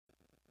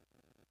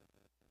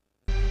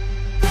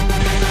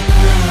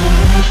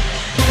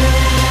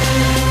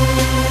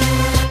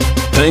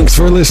Thanks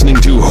for listening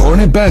to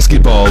Hornet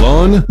Basketball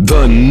on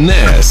The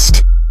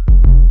Nest.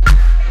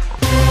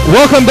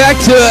 Welcome back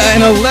to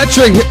an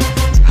electric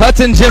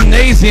Hudson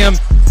Gymnasium.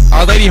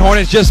 Our Lady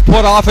Hornets just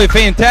put off a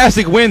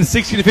fantastic win,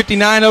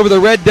 60-59 over the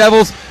Red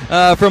Devils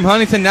from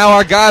Huntington. Now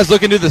our guys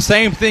looking to do the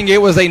same thing.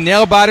 It was a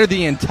nail-biter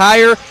the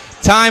entire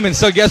time, and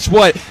so guess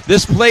what?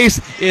 This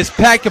place is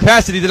packed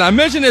capacity. Did I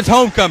mention it's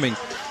homecoming?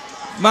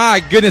 My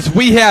goodness,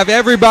 we have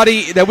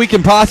everybody that we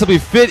can possibly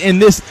fit in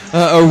this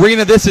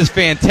arena. This is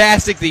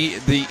fantastic.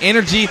 The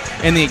energy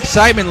and the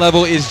excitement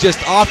level is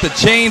just off the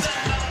chains.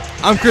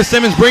 I'm Chris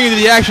Simmons, bringing you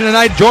the action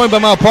tonight, joined by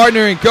my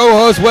partner and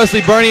co-host, Wesley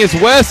Burney. It's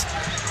Wes.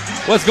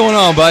 What's going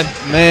on, bud?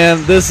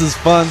 Man, this is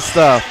fun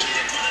stuff.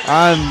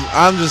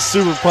 I'm just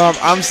super pumped.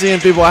 I'm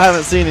seeing people I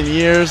haven't seen in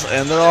years,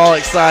 and they're all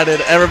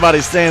excited.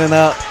 Everybody's standing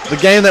up. The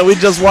game that we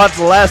just watched,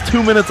 the last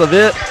 2 minutes of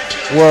it,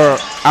 were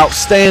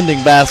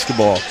outstanding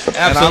basketball. Absolutely.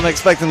 And I'm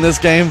expecting this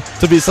game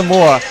to be some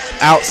more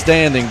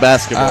outstanding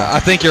basketball. I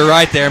think you're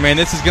right there, man.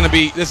 This is gonna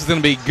be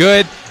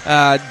good.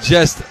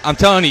 I'm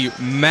telling you,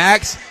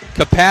 max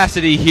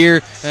capacity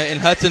here in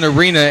Hudson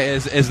Arena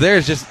is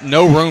there's just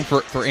no room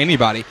for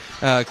anybody,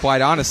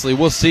 quite honestly.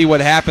 We'll see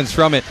what happens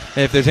from it.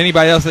 If there's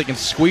anybody else that can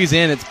squeeze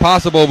in, it's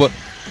possible, but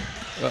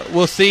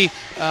we'll see.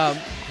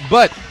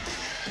 But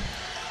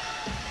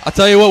I'll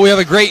tell you what, we have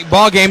a great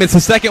ball game. It's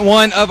the second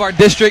one of our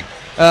district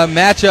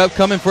matchup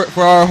coming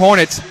for our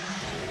Hornets,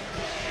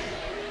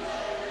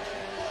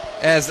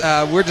 as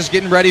we're just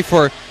getting ready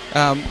for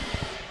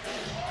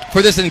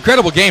this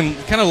incredible game.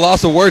 Kind of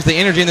lost of words. The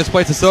energy in this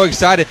place is so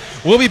excited.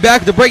 We'll be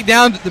back to break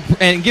down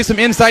and give some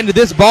insight into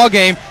this ball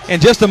game in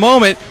just a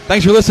moment.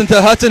 Thanks for listening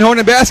to Hudson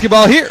Hornet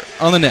Basketball here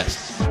on The Nest.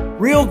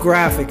 Real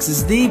Graphics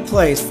is the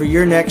place for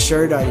your next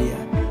shirt idea.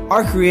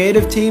 Our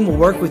creative team will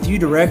work with you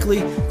directly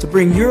to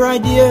bring your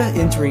idea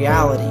into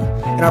reality.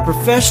 And our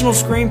professional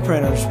screen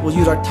printers will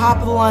use our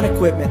top-of-the-line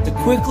equipment to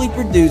quickly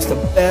produce the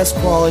best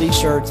quality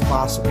shirts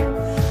possible.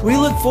 We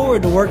look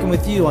forward to working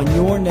with you on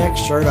your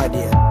next shirt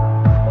idea.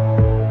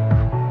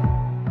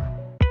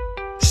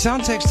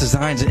 Soundtex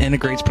designs and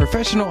integrates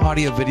professional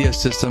audio-video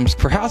systems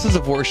for houses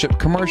of worship,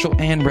 commercial,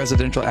 and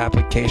residential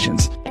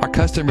applications. Our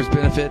customers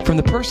benefit from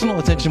the personal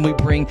attention we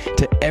bring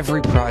to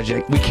every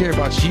project. We care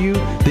about you,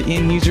 the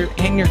end user,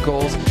 and your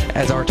goals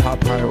as our top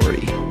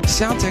priority.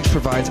 Soundtex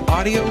provides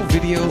audio,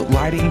 video,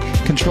 lighting,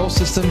 control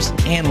systems,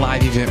 and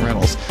live event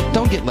rentals.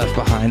 Don't get left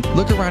behind.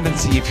 Look around and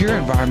see if your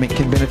environment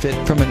can benefit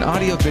from an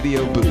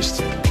audio-video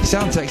boost.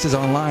 Soundtex is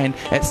online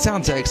at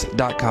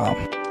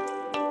soundtex.com.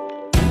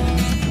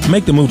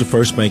 Make the move to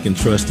First Bank &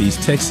 Trust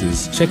East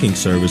Texas checking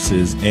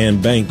services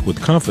and bank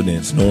with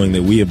confidence, knowing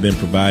that we have been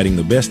providing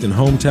the best in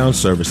hometown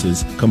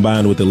services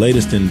combined with the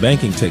latest in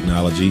banking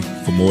technology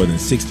for more than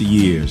 60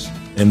 years.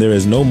 And there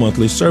is no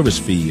monthly service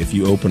fee if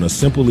you open a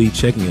Simple E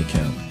checking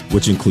account,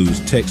 which includes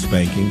text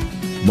banking,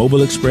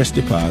 mobile express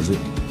deposit,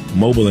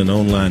 mobile and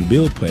online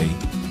bill pay,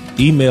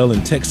 email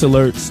and text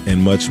alerts,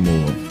 and much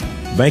more.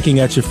 Banking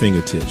at your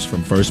fingertips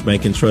from First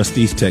Bank & Trust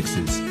East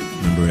Texas,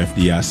 member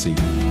FDIC.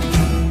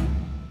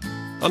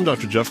 I'm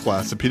Dr. Jeff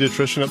Glass, a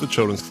pediatrician at the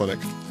Children's Clinic.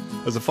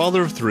 As a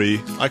father of 3,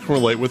 I can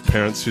relate with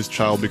parents whose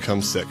child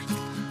becomes sick.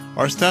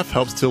 Our staff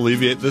helps to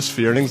alleviate this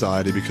fear and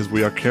anxiety because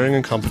we are caring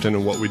and competent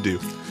in what we do.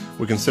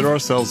 We consider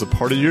ourselves a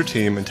part of your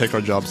team and take our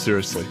job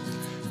seriously.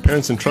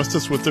 Parents entrust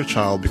us with their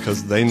child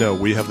because they know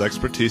we have the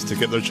expertise to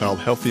get their child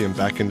healthy and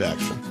back into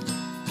action.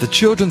 The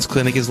Children's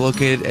Clinic is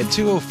located at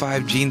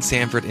 205 Gene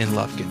Sanford in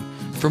Lufkin.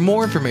 For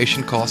more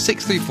information, call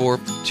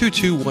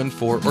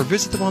 634-2214 or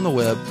visit them on the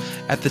web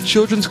at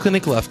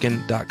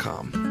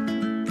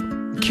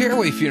thechildren'scliniclufkin.com.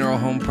 Caraway Funeral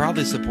Home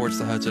proudly supports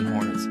the Hudson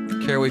Hornets.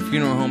 Caraway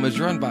Funeral Home is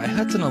run by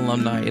Hudson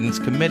alumni and is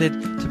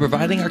committed to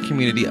providing our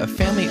community a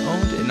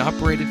family-owned and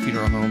operated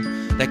funeral home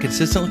that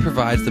consistently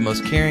provides the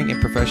most caring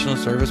and professional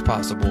service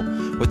possible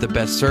with the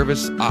best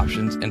service,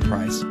 options, and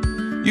price.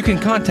 You can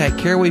contact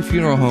Caraway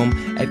Funeral Home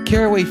at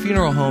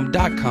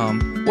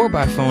carawayfuneralhome.com or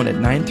by phone at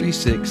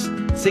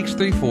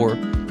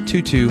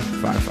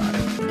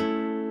 936-634-2255.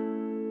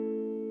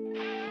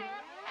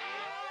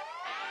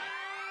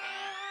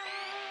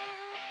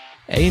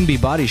 A&B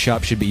Body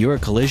Shop should be your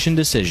collision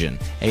decision.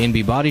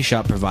 A&B Body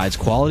Shop provides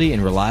quality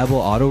and reliable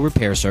auto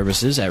repair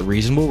services at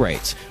reasonable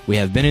rates. We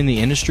have been in the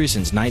industry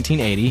since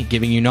 1980,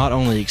 giving you not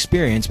only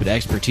experience but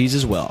expertise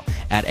as well.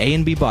 At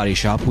A&B Body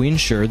Shop, we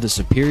ensure the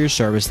superior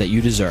service that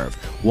you deserve.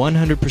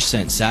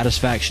 100%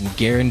 satisfaction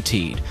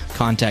guaranteed.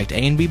 Contact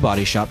A&B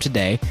Body Shop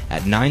today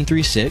at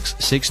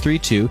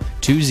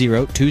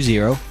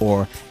 936-632-2020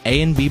 or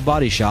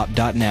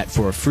anbbodyshop.net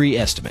for a free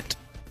estimate.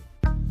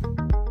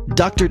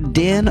 Dr.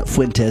 Dan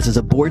Fuentes is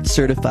a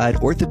board-certified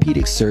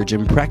orthopedic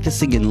surgeon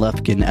practicing in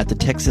Lufkin at the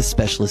Texas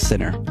Specialist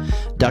Center.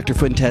 Dr.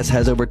 Fuentes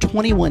has over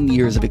 21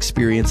 years of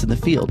experience in the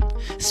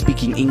field.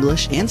 Speaking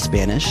English and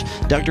Spanish,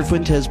 Dr.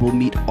 Fuentes will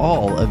meet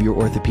all of your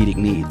orthopedic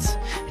needs.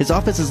 His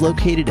office is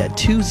located at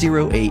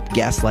 208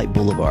 Gaslight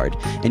Boulevard,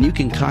 and you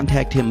can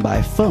contact him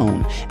by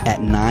phone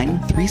at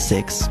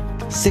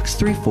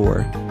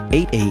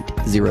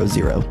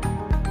 936-634-8800.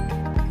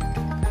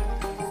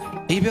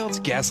 Abel's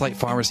Gaslight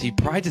Pharmacy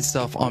prides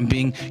itself on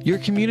being your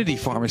community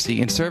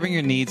pharmacy and serving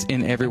your needs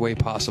in every way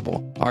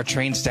possible. Our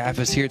trained staff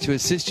is here to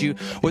assist you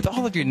with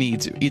all of your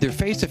needs, either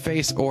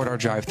face-to-face or at our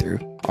drive-thru.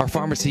 Our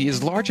pharmacy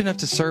is large enough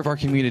to serve our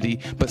community,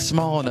 but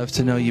small enough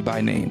to know you by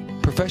name.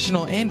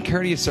 Professional and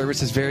courteous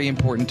service is very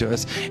important to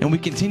us, and we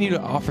continue to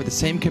offer the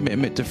same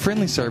commitment to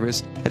friendly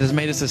service that has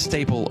made us a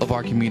staple of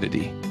our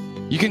community.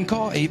 You can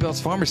call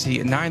Abel's Pharmacy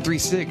at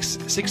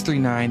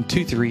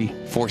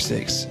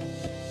 936-639-2346.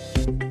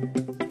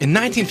 In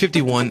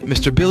 1951,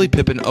 Mr. Billy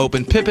Pippin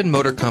opened Pippin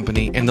Motor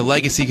Company, and the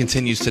legacy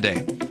continues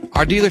today.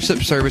 Our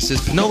dealership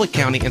services Panola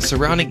County and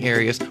surrounding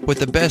areas with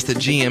the best that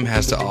GM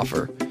has to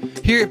offer.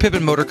 Here at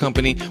Pippin Motor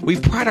Company, we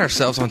pride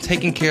ourselves on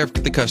taking care of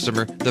the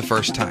customer the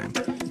first time.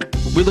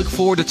 We look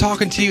forward to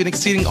talking to you and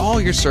exceeding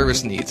all your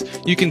service needs.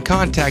 You can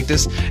contact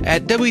us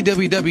at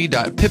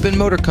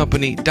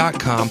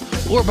www.pippinmotorcompany.com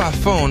or by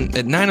phone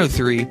at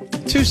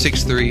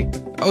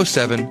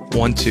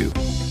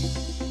 903-263-0712.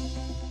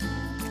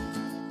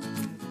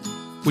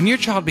 When your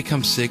child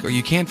becomes sick or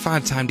you can't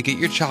find time to get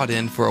your child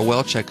in for a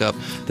well checkup,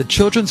 the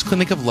Children's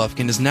Clinic of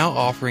Lufkin is now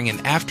offering an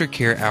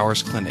aftercare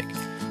hours clinic.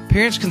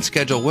 Parents can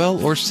schedule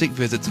well or sick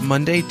visits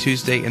Monday,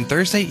 Tuesday, and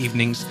Thursday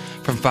evenings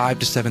from 5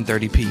 to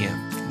 7:30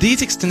 p.m.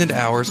 These extended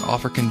hours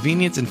offer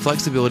convenience and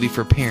flexibility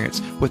for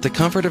parents with the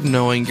comfort of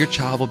knowing your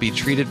child will be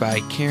treated by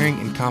a caring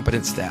and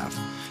competent staff.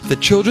 The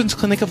Children's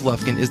Clinic of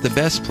Lufkin is the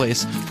best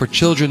place for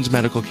children's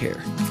medical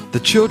care. The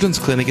Children's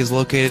Clinic is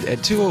located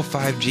at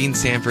 205 Gene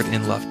Sanford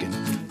in Lufkin.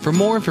 For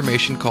more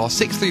information, call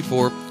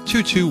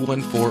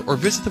 634-2214 or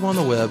visit them on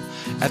the web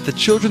at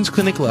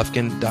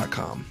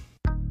thechildren'scliniclufkin.com.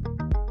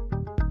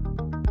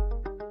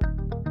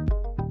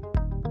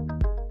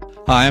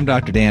 Hi, I'm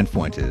Dr. Dan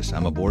Fuentes.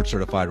 I'm a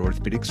board-certified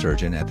orthopedic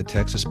surgeon at the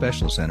Texas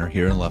Specialist Center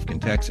here in Lufkin,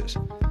 Texas.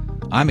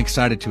 I'm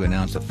excited to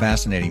announce a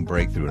fascinating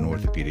breakthrough in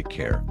orthopedic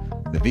care,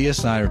 the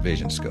VSI or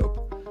Vision Scope.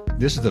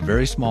 This is a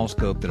very small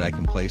scope that I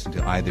can place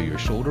into either your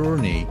shoulder or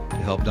knee to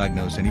help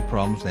diagnose any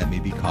problems that may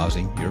be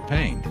causing your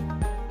pain.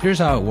 Here's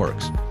how it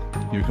works.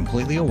 You're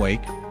completely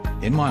awake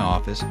in my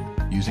office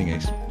using a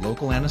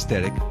local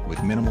anesthetic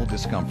with minimal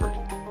discomfort.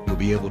 You'll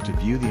be able to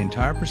view the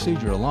entire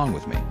procedure along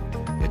with me.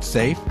 It's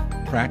safe,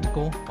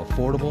 practical,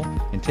 affordable,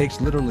 and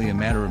takes literally a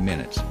matter of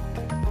minutes.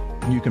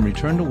 You can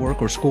return to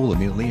work or school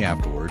immediately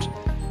afterwards.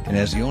 And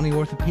as the only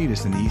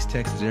orthopedist in the East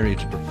Texas area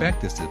to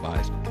perfect this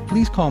device,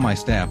 please call my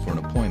staff for an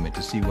appointment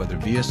to see whether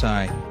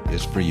VSI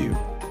is for you.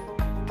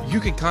 You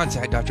can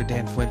contact Dr.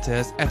 Dan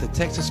Fuentes at the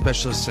Texas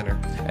Specialist Center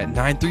at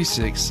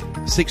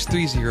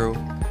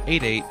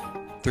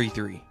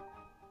 936-630-8833.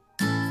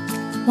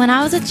 When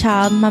I was a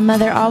child, my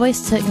mother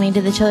always took me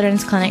to the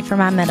children's clinic for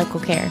my medical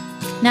care.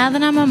 Now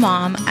that I'm a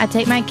mom, I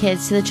take my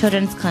kids to the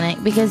children's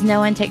clinic because no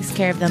one takes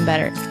care of them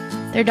better.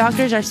 Their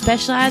doctors are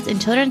specialized in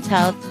children's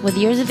health with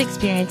years of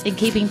experience in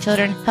keeping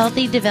children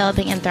healthy,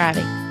 developing, and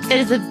thriving. It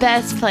is the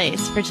best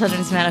place for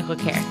children's medical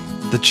care.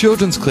 The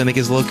Children's Clinic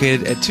is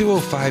located at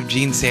 205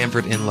 Gene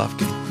Sanford in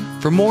Lufkin.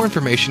 For more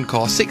information,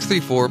 call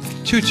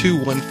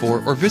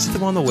 634-2214 or visit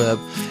them on the web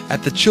at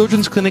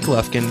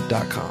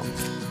thechildren'scliniclufkin.com.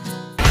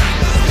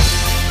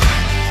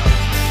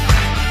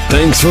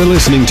 Thanks for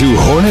listening to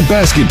Hornet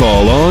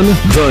Basketball on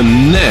The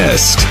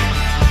Nest.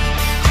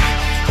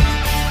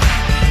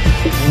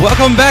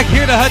 Welcome back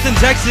here to Hudson,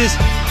 Texas.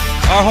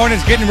 Our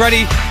Hornets getting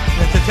ready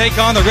to take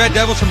on the Red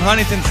Devils from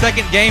Huntington's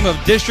second game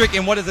of district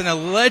in what is an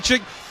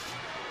electric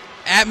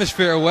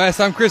atmosphere, Wes.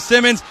 I'm Chris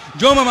Simmons,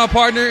 joined by my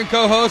partner and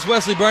co-host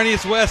Wesley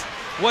Bernius. Wes,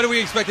 what do we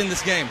expect in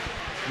this game?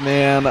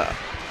 Man,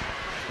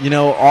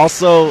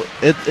 also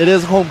it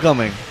is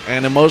homecoming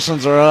and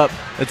emotions are up.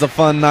 It's a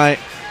fun night.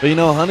 But,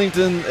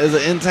 Huntington is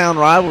an in-town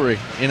rivalry,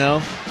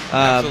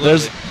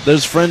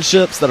 There's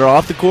friendships that are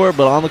off the court,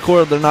 but on the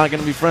court, they're not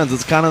going to be friends.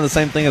 It's kind of the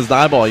same thing as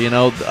Diboll,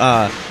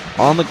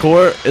 On the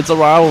court, it's a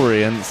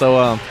rivalry. And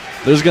so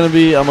there's going to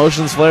be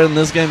emotions flared in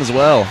this game as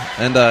well.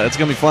 And it's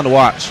going to be fun to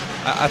watch.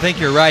 I think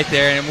you're right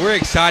there, and we're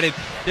excited.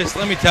 Just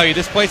let me tell you,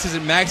 this place is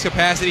at max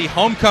capacity,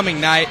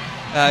 homecoming night.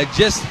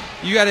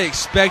 You got to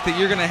expect that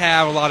you're going to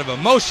have a lot of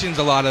emotions,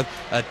 a lot of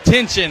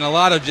tension, a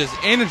lot of just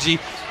energy.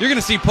 You're going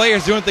to see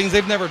players doing things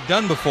they've never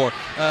done before.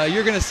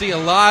 You're going to see a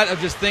lot of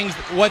just things.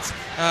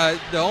 The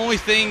only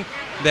thing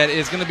that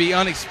is going to be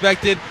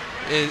unexpected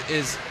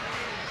is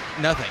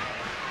nothing.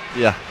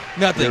 Yeah.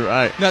 Nothing. You're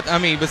right.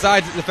 Nothing.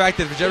 Besides the fact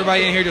that if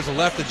everybody in here just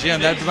left the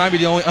gym, that might be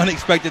the only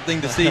unexpected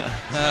thing to see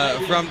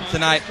from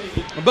tonight.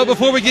 But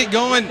before we get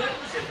going,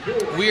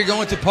 we are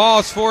going to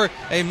pause for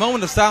a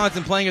moment of silence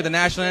and playing of the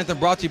national anthem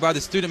brought to you by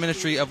the Student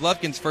Ministry of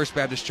Lufkin's First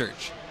Baptist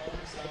Church.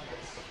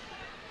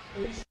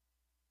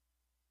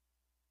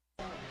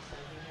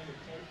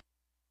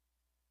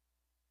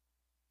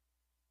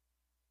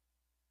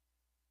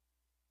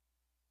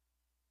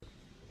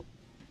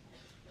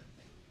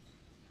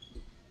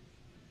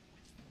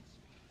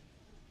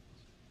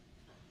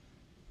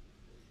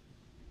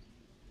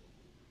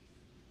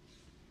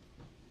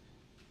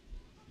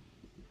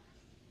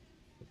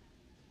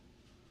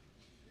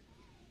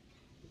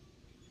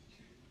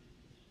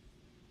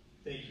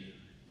 Thank you.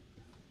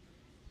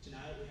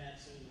 Tonight we have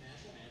singing the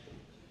national anthem.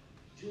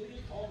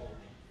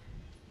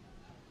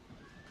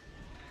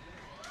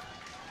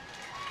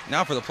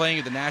 Now for the playing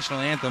of the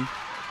national anthem.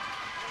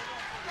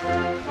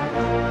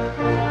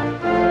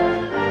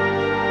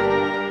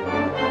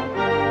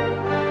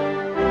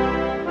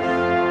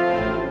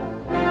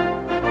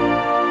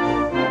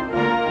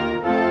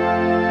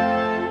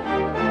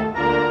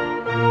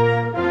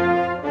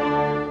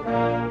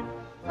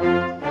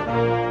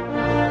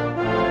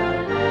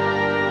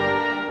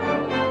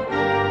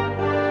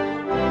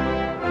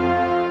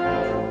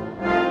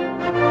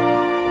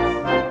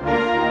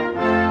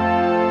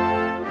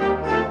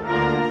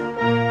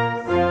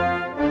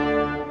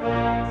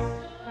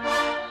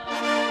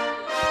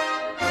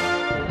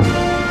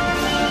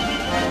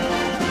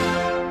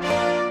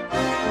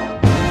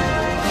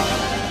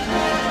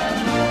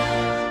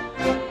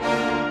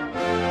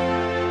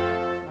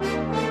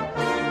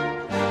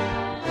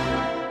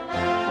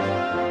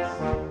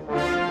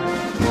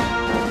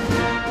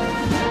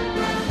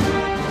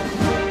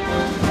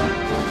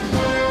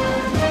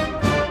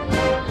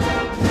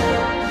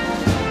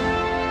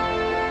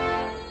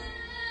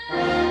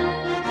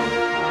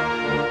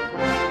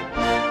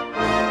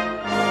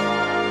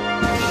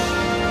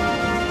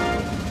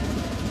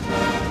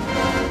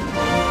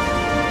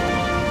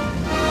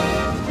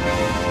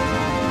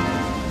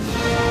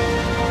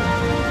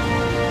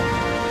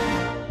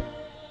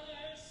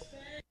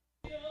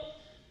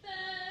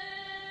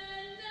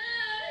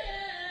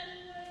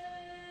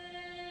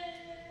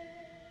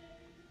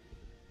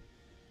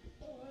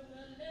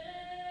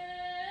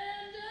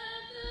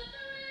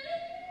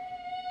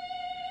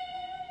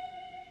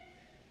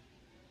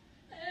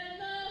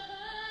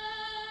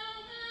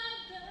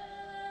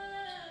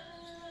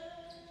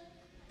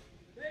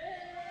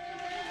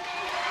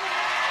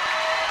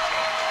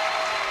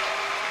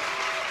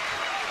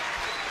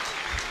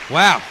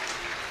 Wow.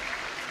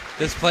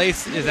 This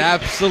place is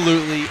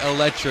absolutely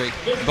electric.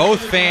 Both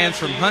fans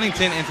from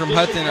Huntington and from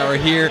Hudson are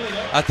here.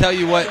 I'll tell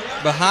you what,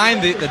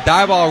 behind the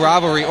Diboll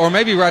rivalry, or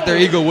maybe right there,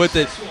 Eagle with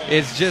it,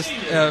 is just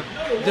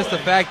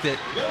the fact that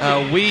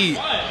we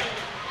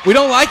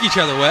don't like each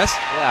other, Wes.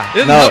 Yeah.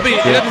 It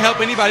doesn't help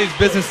anybody's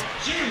business.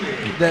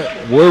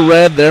 We're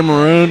red, they're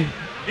maroon.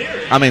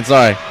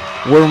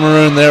 We're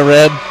maroon, they're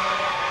red.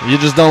 You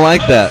just don't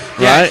like that,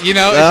 yeah, right? You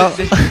know,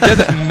 it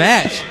doesn't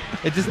match.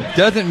 It just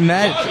doesn't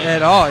match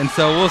at all. And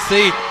so we'll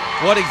see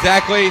what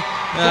exactly,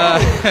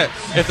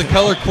 if the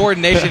color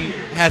coordination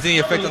has any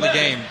effect on the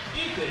game.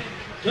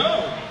 So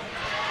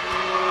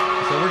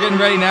we're getting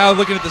ready now,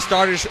 looking at the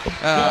starters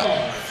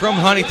from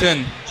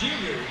Huntington.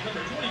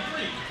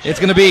 It's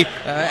going to be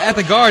at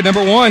the guard,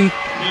 number 1,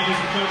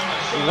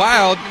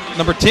 Wild,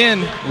 number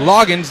 10,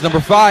 Loggins,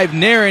 number 5,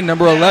 Nairn,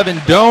 number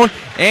 11, Doan,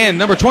 and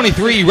number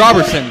 23,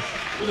 Robertson.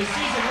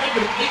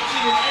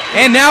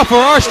 And now for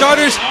our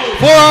starters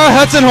for our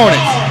Hudson Hornets.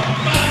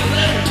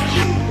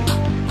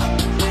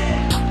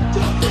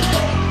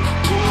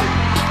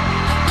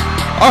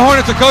 Our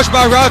Hornets are coached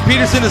by Rob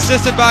Peterson,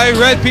 assisted by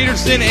Red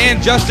Peterson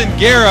and Justin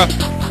Guerra.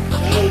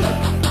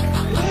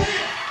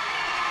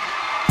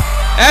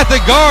 At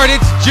the guard,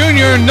 it's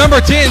junior number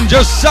 10,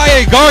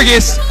 Josiah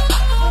Gargis.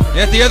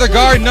 At the other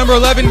guard, number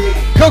 11,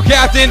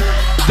 co-captain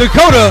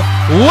Dakota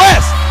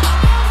West.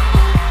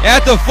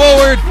 At the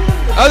forward,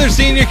 other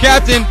senior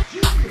captain,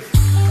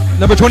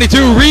 number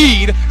 22,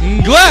 Reed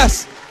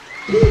Glass.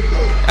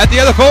 At the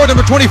other forward,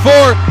 number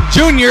 24,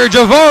 junior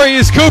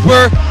Javarius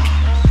Cooper.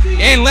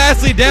 And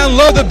lastly, down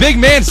low, the big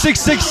man,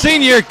 6'6",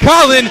 senior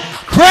Colin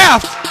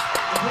Kraft.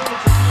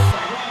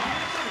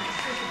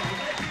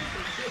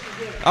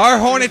 Our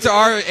Hornets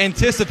are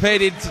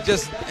anticipated to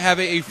just have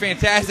a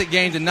fantastic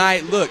game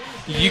tonight. Look,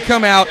 you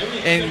come out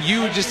and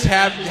you just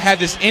have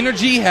this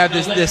energy, have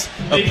this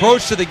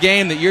approach to the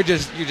game that you're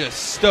just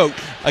stoked.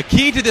 A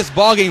key to this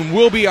ball game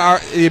will be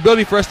the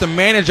ability for us to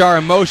manage our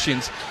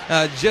emotions,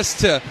 just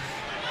to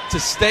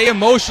stay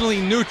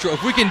emotionally neutral.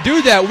 If we can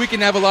do that, we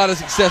can have a lot of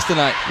success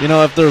tonight. You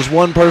know, if there's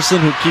one person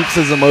who keeps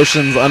his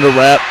emotions under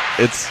wrap,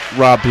 it's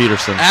Rob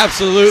Peterson.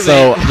 Absolutely.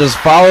 So just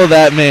follow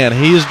that man.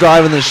 He's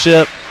driving the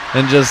ship,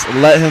 and just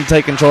let him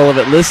take control of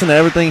it. Listen to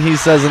everything he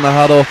says in the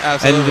huddle,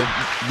 Absolutely.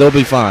 And they'll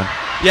be fine.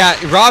 Yeah,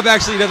 Rob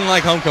actually doesn't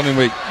like homecoming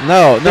week.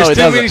 No, There's he too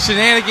doesn't. many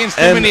shenanigans,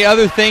 too many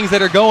other things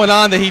that are going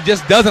on that he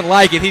just doesn't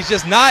like it. He's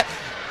just not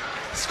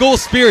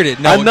school-spirited.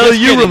 No, I know just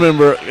you kidding.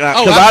 remember,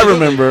 because I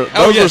remember,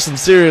 those were some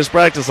serious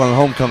practice on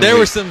homecoming There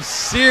week. were some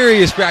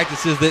serious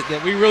practices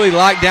that we really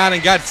locked down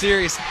and got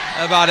serious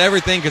about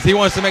everything because he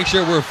wants to make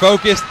sure we're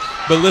focused.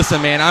 But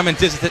listen, man, I'm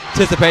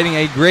anticipating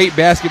a great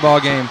basketball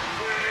game.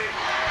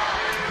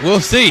 We'll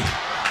see.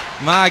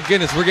 My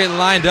goodness, we're getting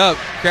lined up.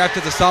 Kraft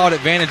has a solid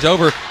advantage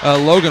over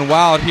Logan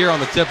Wild here on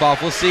the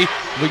tip-off. We'll see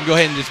if we can go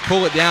ahead and just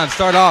pull it down.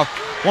 Start off.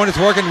 Hornets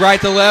working right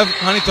to left.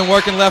 Huntington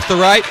working left to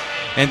right.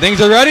 And things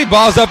are ready.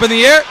 Ball's up in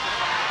the air.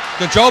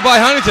 Controlled by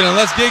Huntington, and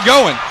let's get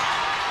going.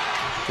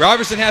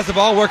 Robertson has the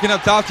ball working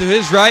up top to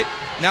his right.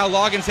 Now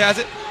Loggins has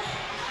it.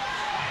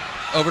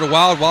 Over to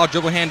Wild. Wild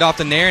dribble handoff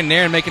to Nairn.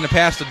 Nairn making the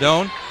pass to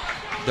Doan.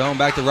 Doan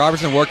back to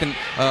Robertson, working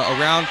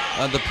around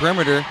the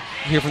perimeter.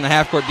 here from the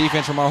half-court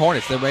defense from our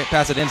Hornets. They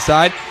pass it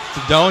inside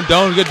to Doan.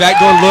 Doan, good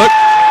backdoor look.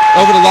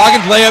 Over to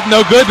Loggins, layup,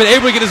 no good, but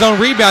able to get his own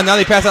rebound. Now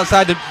they pass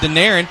outside to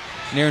Naren.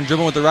 Naren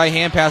dribbling with the right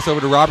hand, pass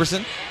over to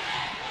Robertson.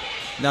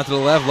 Now to the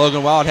left,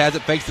 Logan Wild has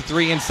it, fakes the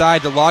three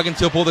inside to Loggins.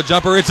 He'll pull the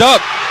jumper, it's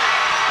up,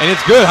 and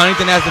it's good.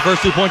 Huntington has the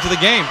first 2 points of the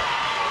game.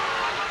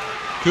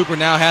 Cooper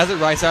now has it,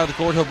 right side of the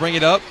court, he'll bring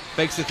it up,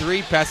 fakes the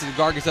three, passes to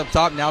Gargis up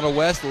top, now to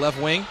West, the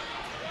left wing.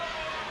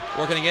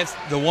 Working against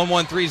the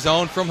 1-1-3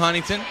 zone from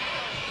Huntington.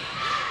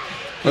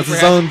 That's a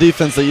zone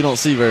defense that you don't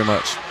see very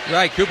much.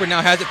 Right, Cooper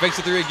now has it, fakes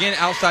the three again,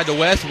 outside to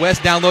West.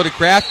 West down low to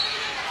Kraft.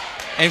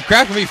 And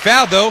Kraft will be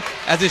fouled, though,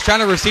 as he's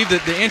trying to receive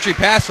the entry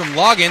pass from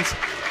Loggins.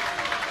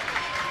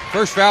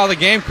 First foul of the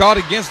game called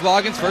against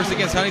Loggins, first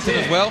against Huntington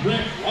as well.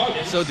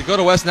 So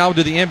Dakota West now will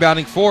do the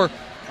inbounding for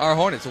our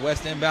Hornets. So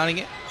West inbounding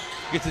it,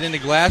 gets it into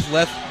Glass,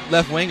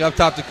 left wing, up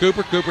top to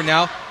Cooper. Cooper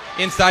now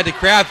inside to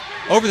Kraft,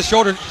 over the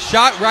shoulder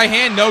shot, right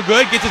hand, no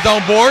good, gets his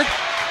own board.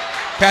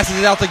 Passes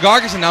it out to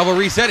Gargis, and now we'll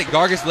reset it.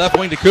 Gargis left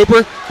wing to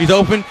Cooper. He's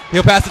open.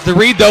 He'll pass it to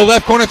Reed, though.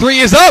 Left corner three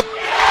is up.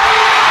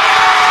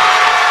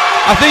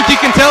 I think you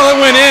can tell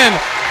it went in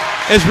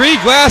as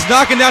Reed Glass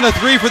knocking down a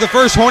three for the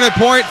first Hornet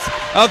points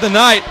of the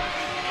night.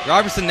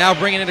 Robertson now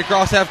bringing it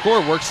across half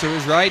court. Works to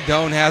his right.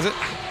 Doan has it.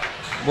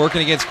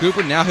 Working against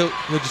Cooper. Now he'll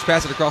just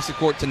pass it across the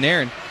court to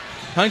Naren.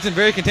 Huntington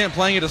very content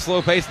playing at a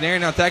slow pace.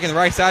 Naren now attacking the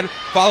right side.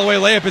 Follow away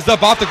layup is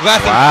up off the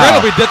glass. Wow.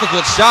 Incredibly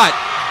difficult shot.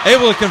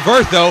 Able to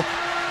convert, though.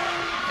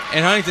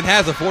 And Huntington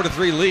has a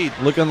 4-3 lead.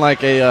 Looking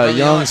like a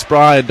young,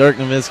 spry Dirk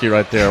Nowitzki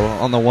right there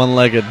on the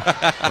one-legged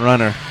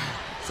runner.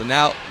 So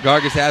now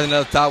Gargis has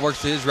another top,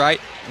 works to his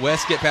right.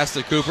 West get past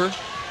to Cooper.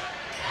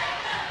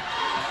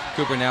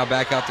 Cooper now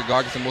back out to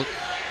Gargis and will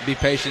be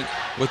patient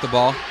with the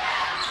ball.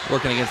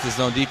 Working against this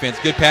zone defense.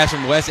 Good pass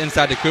from West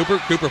inside to Cooper.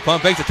 Cooper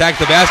pump fakes, attacks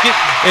the basket.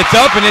 It's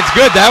up and it's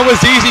good. That was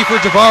easy for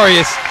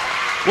Javarius.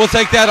 We'll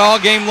take that all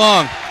game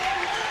long.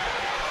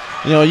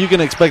 You know, you can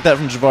expect that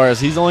from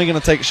Javarius. He's only going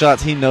to take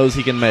shots he knows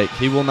he can make.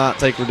 He will not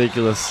take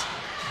ridiculous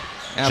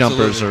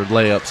jumpers or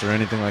layups or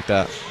anything like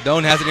that.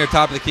 Doan has it near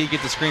top of the key.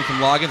 Gets the screen from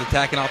Loggins.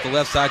 Attacking off the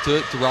left side to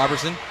it to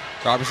Robertson.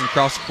 Robertson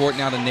across the court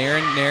now to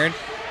Naren. Naren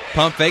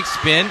pump fake,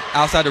 spin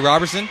outside to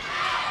Robertson.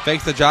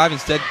 Fakes the drive,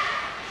 instead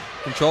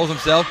controls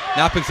himself.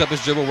 Now picks up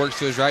his dribble, works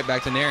to his right,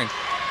 back to Naren.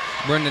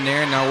 Brendan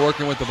Naren now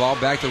working with the ball,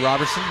 back to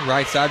Robertson.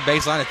 Right side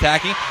baseline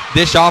attacking.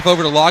 Dish off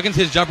over to Loggins.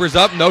 His jumper's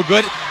up, no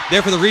good.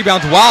 There for the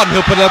rebounds, Wild, and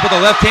he'll put it up with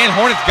the left hand.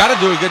 Hornets got to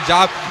do a good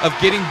job of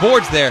getting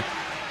boards there.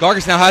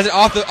 Gargis now has it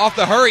off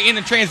the hurry in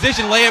the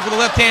transition. Layup with the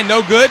left hand,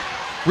 no good.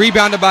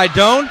 Rebounded by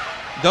Doan.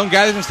 Doan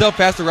gathers himself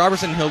past to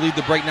Robertson. He'll lead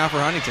the break now for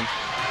Huntington.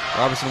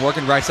 Robertson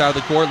working right side of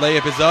the court.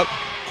 Layup is up.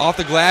 Off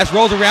the glass.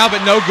 Rolls around,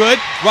 but no good.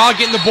 Wild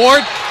getting the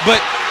board,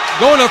 but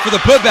going up for the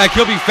putback.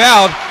 He'll be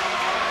fouled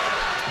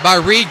by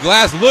Reed.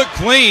 Glass looked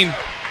clean,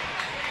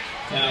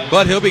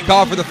 but he'll be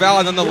called for the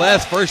foul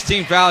nonetheless. First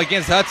team foul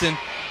against Hudson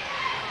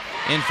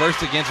and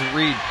first against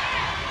Reed.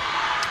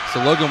 So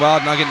Logan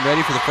Wild now getting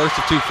ready for the first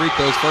of two free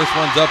throws. First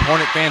one's up.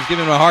 Hornet fans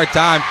giving him a hard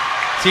time.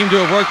 Seemed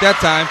to have worked that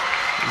time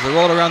as they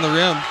rolled around the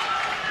rim.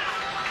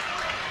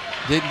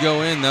 Didn't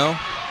go in, though.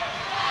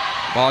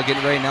 Ball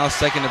getting ready now,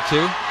 second of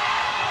two.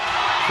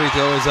 Free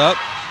throw is up,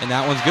 and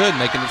that one's good,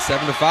 making it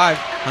 7-5.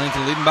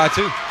 Huntington leading by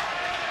 2.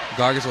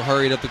 Gargis will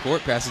hurry it up the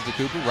court, passes to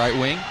Cooper, right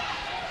wing.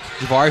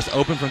 Javarius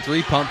open from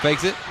 3, pump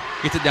fakes it,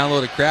 gets it down low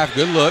to Kraft,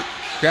 good look.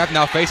 Kraft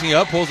now facing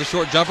up, pulls a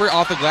short jumper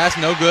off the glass,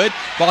 no good.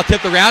 Ball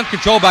tipped around,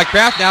 controlled by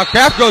Kraft. Now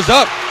Kraft goes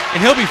up,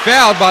 and he'll be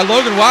fouled by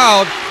Logan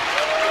Wild.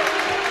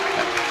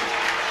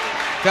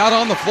 Fouled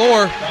on the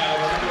floor.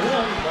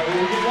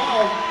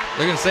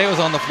 They're going to say it was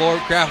on the floor.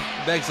 Kraft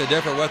begs to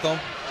differ with them.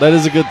 That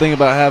is a good thing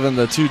about having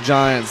the two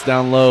giants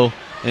down low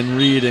and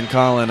Reed and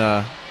Colin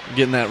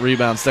getting that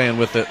rebound, staying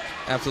with it.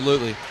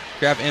 Absolutely.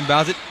 Kraft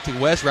inbounds it to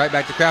West, right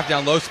back to Kraft,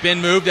 down low, spin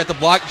moved at the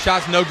block,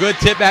 shot's no good,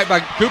 tip back by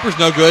Cooper's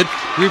no good,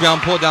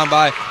 rebound pulled down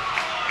by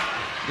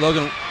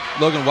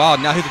Logan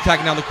Wild. Now he's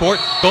attacking down the court,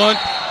 going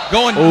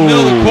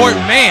middle of the court,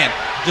 man.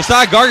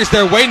 Josiah Gargis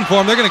there waiting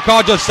for him. They're going to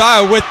call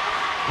Josiah with,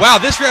 wow,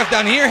 this ref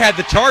down here had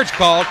the charge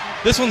called.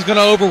 This one's going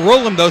to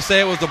overrule him, though,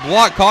 say it was the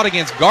block called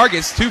against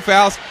Gargis. 2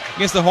 fouls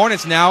against the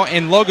Hornets now,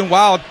 and Logan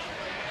Wild,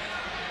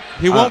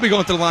 he won't be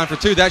going to the line for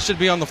 2. That should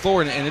be on the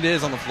floor, and it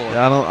is on the floor.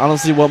 Yeah, I don't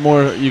see what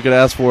more you could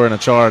ask for in a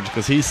charge,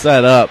 because he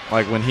set up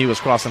like when he was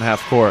crossing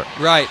half court.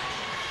 Right.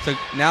 So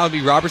now it'll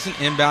be Robertson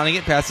inbounding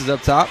it, passes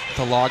up top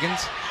to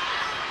Loggins.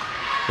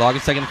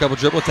 Loggins taking a couple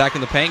dribble,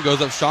 attacking the paint,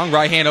 goes up strong,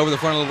 right hand over the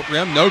front of the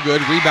rim, no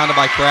good. Rebounded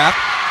by Kraft.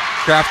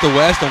 Kraft to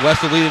West, and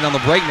West will lead it on the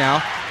break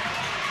now.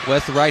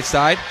 West the right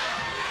side.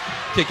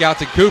 Kick out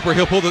to Cooper.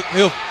 He'll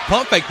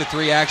pump fake the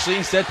 3 actually.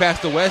 Instead pass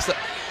to West,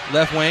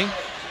 left wing.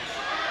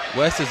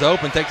 West is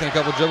open, taking a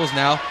couple dribbles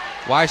now.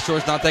 Wise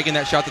Short's not taking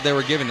that shot that they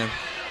were giving him.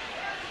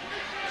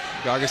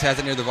 Gargis has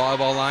it near the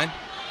volleyball line.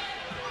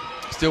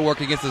 Still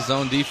working against the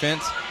zone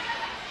defense.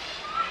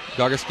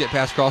 Gargis get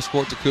past cross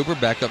court to Cooper,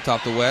 back up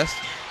top to West.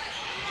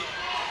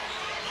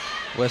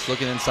 West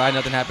looking inside,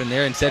 nothing happened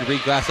there. Instead,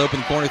 Reed Glass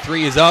open, corner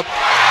 3 is up.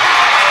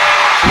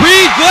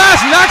 Reed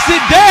Glass knocks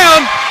it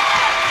down.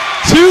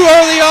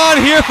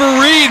 rebound here for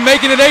Reed,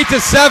 making it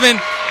 8-7.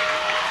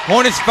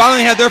 Hornets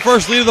finally had their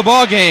first lead of the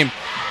ball game.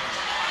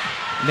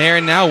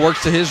 Nairn now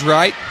works to his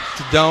right,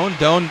 to Doan.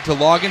 Doan to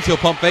Loggins. He'll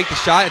pump fake the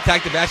shot,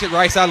 attack the basket.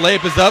 Right side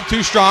layup is up,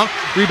 too strong.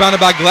 Rebounded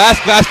by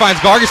Glass. Glass finds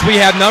Gargis. We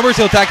have numbers.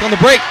 He'll attack on the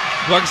break.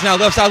 Gargis now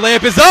left side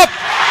layup is up,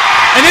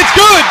 and it's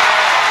good.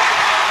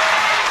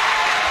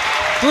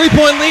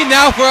 3-point lead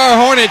now for our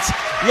Hornets.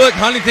 Look,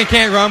 Huntington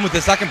can't run with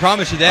this. I can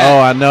promise you that.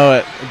 Oh, I know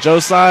it.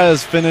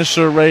 Josiah's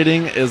finisher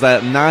rating is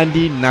at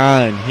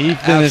 99. He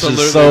finishes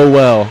Absolutely. so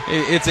well.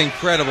 It's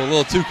incredible. A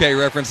little 2K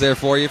reference there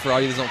for you, for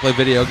all you that don't play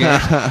video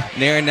games.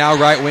 Nairn now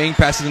right wing,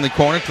 passes in the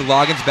corner to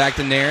Loggins, back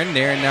to Nairn.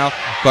 Nairn now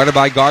guarded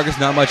by Gargis.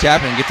 Not much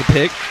happening. Gets a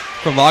pick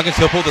from Loggins.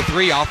 He'll pull the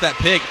three off that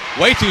pick.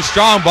 Way too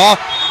strong. Ball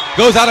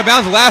goes out of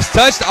bounds. Last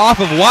touch off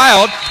of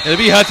Wild. It'll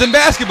be Hudson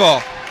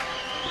basketball.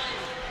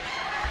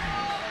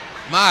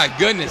 My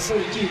goodness.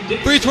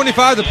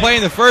 3:25 to play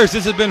in the first.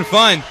 This has been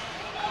fun.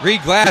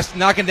 Reed Glass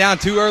knocking down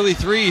 2 early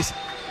threes.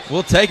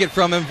 We'll take it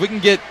from him. If we can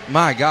get,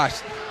 my gosh,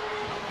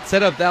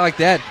 set up that like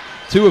that,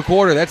 2 a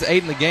quarter. That's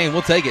 8 in the game.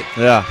 We'll take it.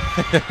 Yeah.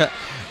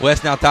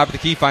 West now top of the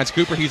key, finds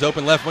Cooper. He's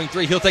open left wing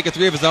 3. He'll take a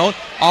 3 of his own.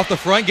 Off the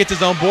front, gets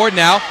his own board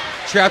now.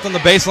 Trapped on the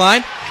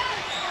baseline.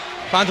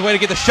 Finds a way to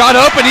get the shot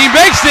up, and he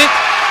makes it.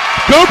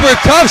 Cooper,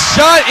 tough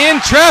shot in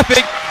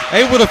traffic.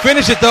 Able to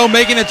finish it, though,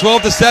 making it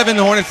 12-7.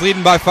 The Hornets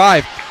leading by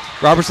 5.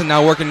 Robertson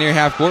now working near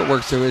half court,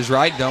 works to his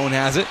right. Doan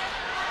has it.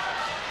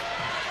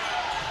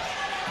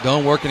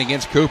 Doan working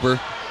against Cooper.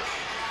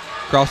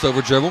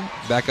 Crossover dribble,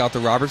 back out to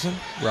Robertson.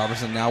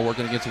 Robertson now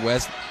working against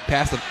West.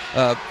 Past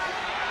the,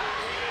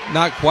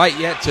 not quite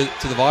yet to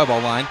the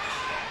volleyball line.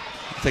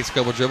 Takes a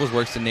couple dribbles,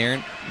 works to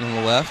Nairn on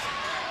the left.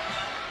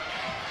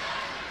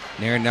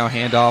 Nairn now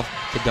handoff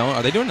to Doan.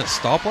 Are they doing a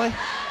stall play?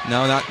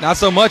 No, not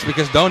so much,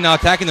 because Doan now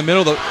attacking the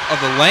middle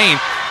of the lane.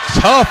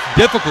 Tough,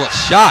 difficult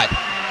shot.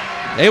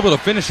 Able to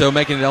finish, though,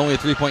 making it only a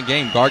 3-point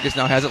game. Gargis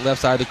now has it left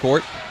side of the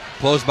court.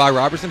 Closed by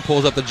Robertson.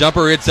 Pulls up the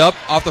jumper. It's up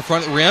off the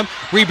front rim.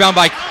 Rebound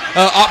by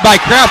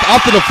Kraft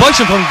off the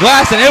deflection from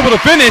Glass and able to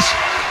finish.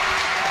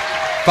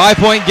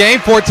 5-point game,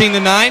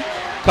 14-9.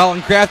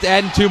 Colin Kraft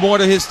adding 2 more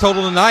to his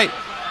total tonight.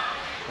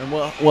 And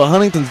what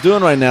Huntington's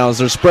doing right now is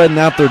they're spreading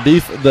out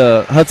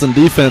the Hudson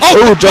defense.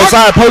 Oh,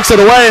 Josiah pokes it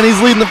away, and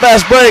he's leading the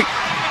fast break.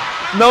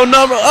 No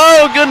number.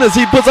 Oh, goodness.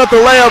 He puts up the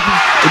layup.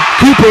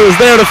 Cooper is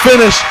there to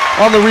finish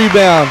on the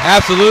rebound.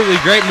 Absolutely.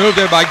 Great move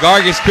there by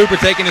Gargis. Cooper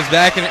taking his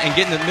back and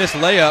getting the missed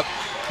layup.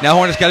 Now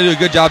Hornets got to do a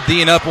good job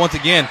D'ing up once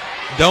again.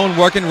 Doan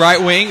working right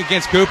wing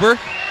against Cooper.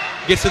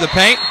 Gets to the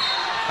paint.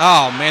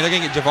 Oh, man, they're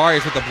going to get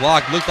Javarius with the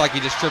block. Looks like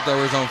he just tripped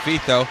over his own feet,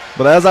 though.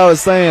 But as I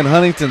was saying,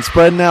 Huntington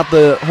spreading out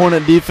the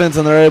Hornet defense,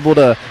 and they're able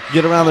to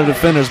get around their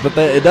defenders. But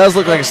it does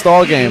look like a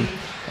stall game.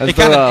 You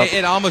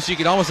could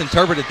almost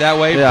interpret it that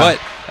way, yeah.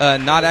 But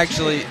not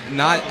actually.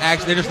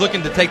 They're just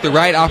looking to take the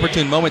right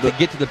opportune moment to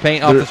get to the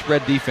paint off the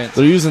spread defense.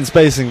 They're using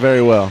spacing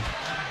very well.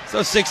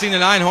 So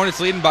 16-9, Hornets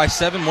leading by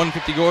 7,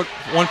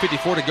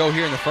 154 to go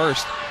here in the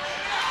first.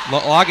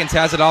 Loggins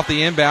has it off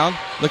the inbound,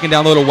 looking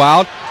down low to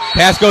Wild.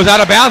 Pass goes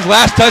out of bounds.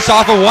 Last touch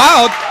off of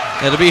Wild.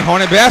 It'll be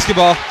Hornet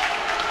basketball.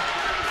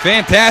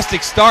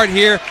 Fantastic start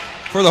here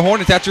for the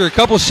Hornets after a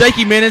couple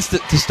shaky minutes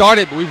to start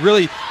it, but we've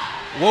really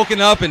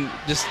woken up and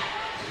just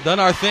done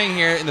our thing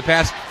here in the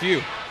past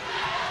few.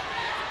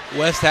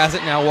 West has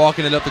it now,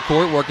 walking it up the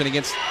court, working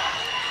against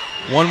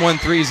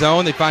 1-1-3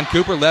 zone. They find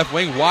Cooper left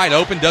wing wide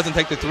open, doesn't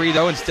take the 3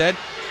 though instead.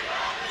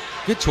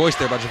 Good choice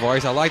there by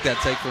Javarius. I like that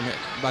take from him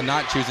by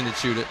not choosing to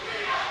shoot it.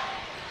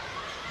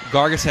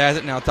 Gargis has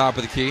it now, top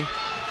of the key.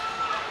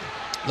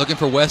 Looking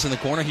for West in the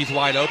corner. He's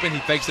wide open. He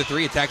fakes the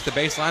 3, attacks the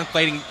baseline.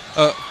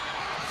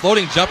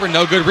 Floating jumper,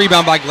 no good.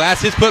 Rebound by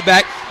Glass. His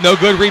putback, no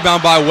good.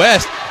 Rebound by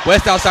West.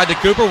 West outside to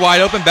Cooper,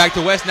 wide open. Back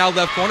to West, now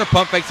left corner.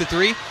 Pump fakes the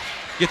 3.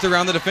 Gets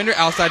around the defender,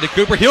 outside to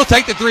Cooper. He'll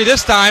take the 3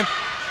 this time.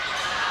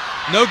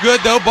 No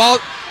good, though. Ball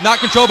not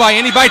controlled by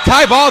anybody.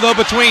 Tie ball, though,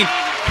 between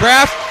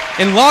Kraft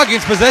and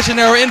Loggins. Possession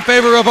arrow in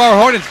favor of our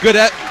Hornets. Good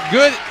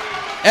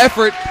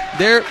effort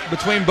there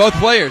between both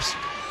players.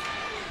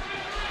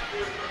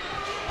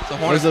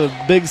 There's a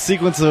big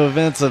sequence of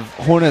events of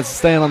Hornets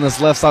staying on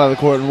this left side of the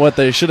court, and what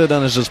they should have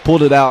done is just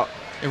pulled it out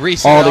and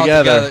all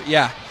together.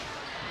 Yeah.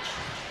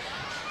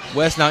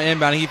 West now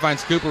inbounding. He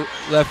finds Cooper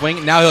left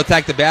wing. Now he'll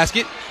attack the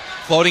basket.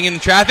 Floating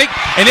in traffic,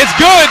 and it's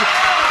good.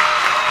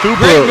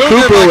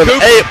 Cooper with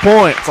 8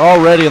 points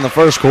already in the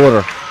first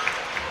quarter.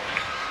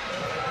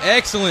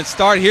 Excellent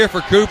start here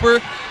for Cooper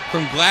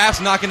from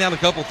Glass, knocking down a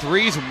couple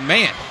 3s.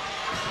 Man.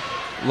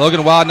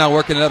 Logan Wild now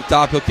working it up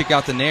top. He'll kick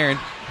out to Nairn.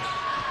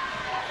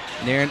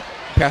 Nairn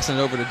passing it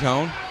over to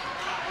Doan.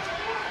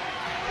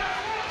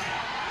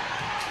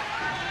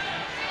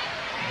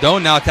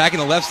 Doan now attacking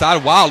the left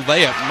side. Wild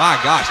layup. My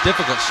gosh,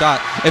 difficult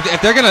shot.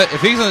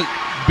 If he's gonna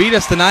beat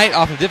us tonight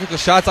off of difficult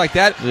shots like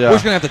that, we're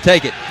just gonna have to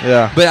take it.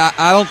 Yeah. But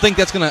I don't think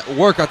that's gonna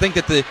work. I think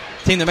that the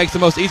team that makes the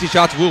most easy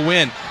shots will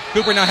win.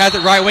 Cooper now has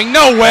it right wing.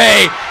 No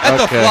way.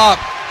 That's a flop.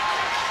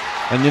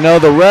 And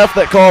the ref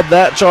that called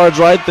that charge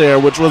right there,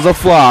 which was a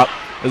flop,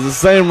 is the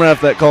same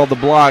ref that called the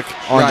block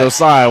on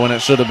Josiah when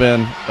it should have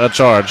been a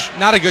charge.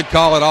 Not a good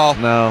call at all.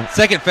 No.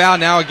 Second foul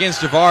now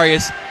against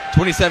Javarius.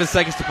 27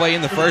 seconds to play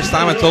in the first.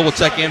 Simon Toll will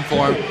check in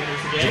for him.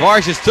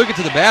 Javarius just took it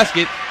to the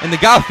basket, and the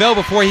guy fell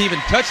before he even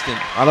touched him.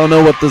 I don't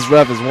know what this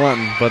ref is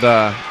wanting, but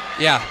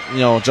yeah, you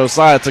know,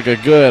 Josiah took a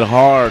good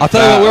hard I'll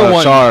tell you what,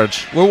 we're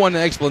charge. We're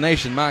wanting an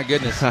explanation. My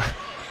goodness. So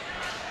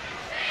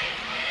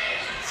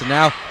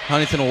now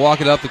Huntington will walk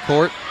it up the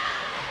court.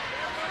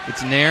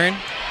 It's Nairn.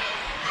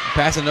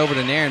 Passing it over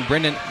to Nairn.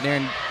 Brendan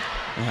Nairn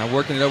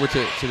working it over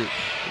to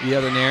the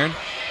other Nairn.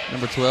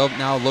 Number 12.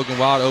 Now Logan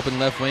Wild open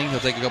left wing. He'll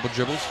take a couple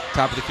dribbles.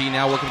 Top of the key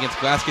now working against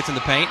Glass. Gets in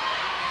the paint.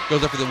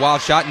 Goes up for the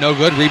wild shot. No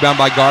good. Rebound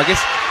by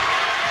Gargis.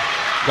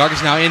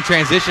 Gargis now in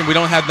transition. We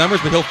don't have numbers,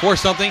 but he'll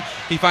force something.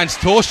 He finds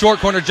Tool. Short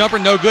corner jumper.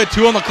 No good.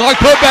 2 on the clock.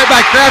 Put back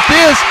by Kraft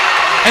is.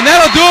 And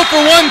that'll do it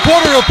for 1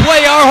 quarter of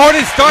play. Our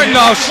Hornets starting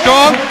off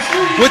strong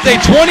with a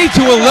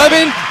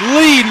 20-11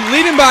 lead.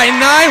 Leading by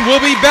 9.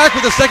 We'll be back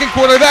with the second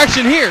quarter of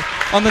action here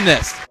on the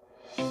Nest.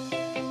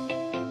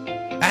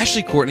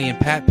 Ashley Courtney and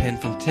Pat Penn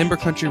from Timber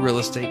Country Real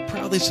Estate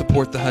proudly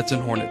support the Hudson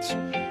Hornets.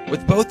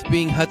 With both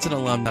being Hudson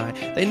alumni,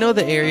 they know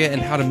the area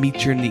and how to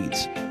meet your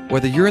needs.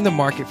 Whether you're in the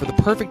market for the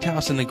perfect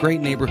house in a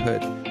great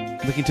neighborhood,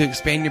 looking to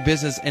expand your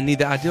business and need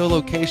the ideal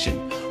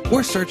location,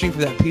 or searching for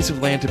that piece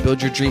of land to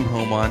build your dream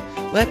home on,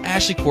 let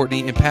Ashley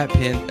Courtney and Pat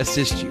Penn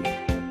assist you.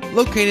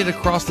 Located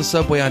across the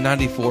subway on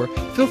 94,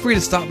 feel free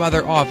to stop by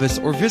their office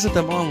or visit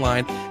them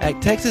online at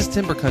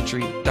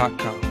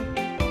texastimbercountry.com.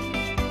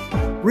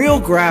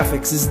 Real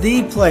Graphics is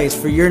the place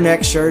for your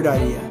next shirt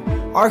idea.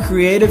 Our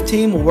creative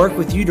team will work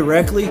with you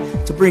directly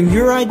to bring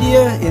your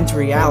idea into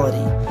reality.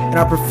 And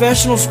our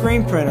professional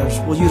screen printers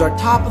will use our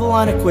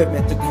top-of-the-line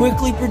equipment to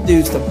quickly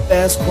produce the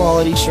best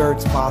quality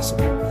shirts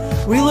possible.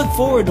 We look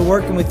forward to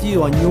working with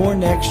you on your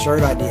next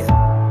shirt idea.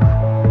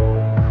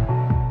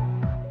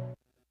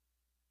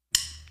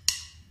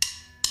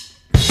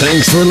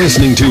 Thanks for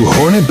listening to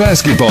Hornet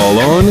Basketball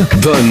on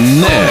The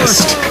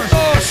Nest.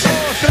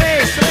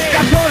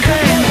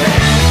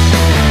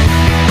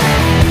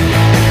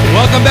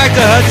 Welcome back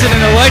to Hudson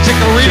and Electric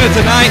Arena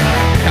tonight.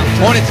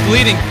 Hornets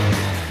leading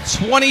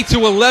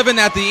 20-11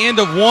 at the end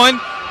of 1.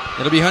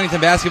 It'll be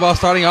Huntington basketball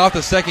starting off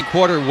the second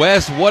quarter.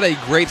 Wes, what a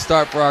great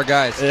start for our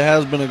guys. It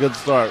has been a good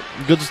start.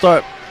 Good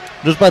start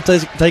just by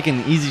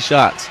taking easy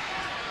shots.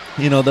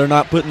 You know, they're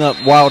not putting up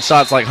wild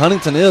shots like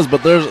Huntington is,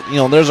 but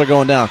theirs are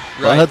going down.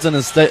 Right. But Hudson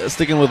is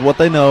sticking with what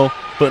they know,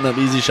 putting up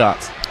easy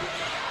shots.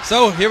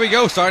 So here we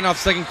go, starting off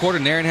the second quarter.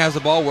 Nairn has the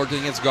ball, working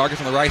against Gargis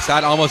on the right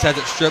side. Almost has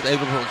it stripped,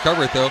 able to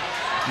recover it though.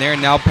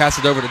 Nairn now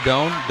passes it over to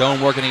Doan. Doan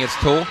working against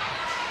Tool.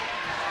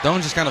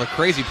 Doan's just kind of a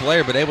crazy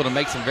player, but able to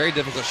make some very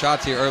difficult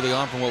shots here early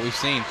on from what we've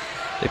seen.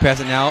 They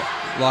pass it now.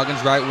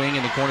 Loggins right wing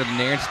in the corner to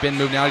Nairn. Spin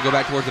move now to go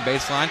back towards the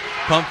baseline.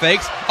 Pump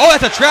fakes. Oh,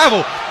 that's a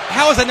travel.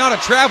 How is that not a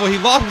travel? He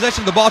lost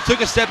possession of the ball,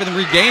 took a step, and then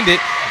regained it.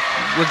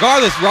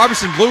 Regardless,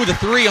 Robertson blew the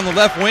 3 on the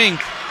left wing.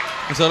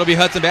 And so it'll be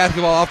Hudson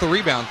basketball off the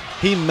rebound.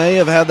 He may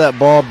have had that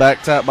ball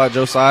back tapped by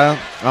Josiah.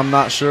 I'm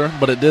not sure,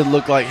 but it did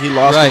look like he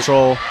lost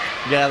control,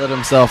 gathered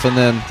himself, and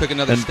then took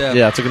another step.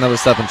 Yeah, took another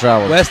step and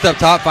traveled. West up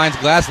top finds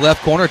Glass,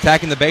 left corner,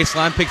 attacking the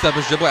baseline, picks up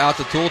his dribble out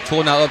to Tool.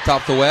 Tool now up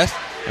top to West,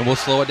 and we'll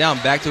slow it down.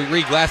 Back to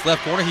Reed, Glass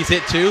left corner. He's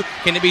hit 2.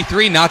 Can it be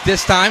 3? Not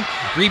this time.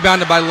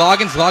 Rebounded by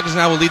Loggins. Loggins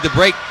now will lead the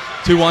break.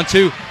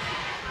 2-on-2.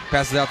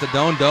 Passes out to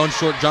Doan. Doan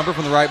short jumper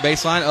from the right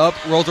baseline. Up,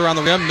 rolls around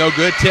the rim. No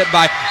good. Tip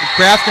by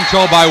Kraft,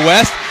 controlled by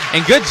West.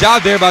 And good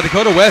job there by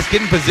Dakota West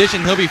getting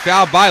position. He'll be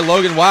fouled by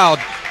Logan Wild.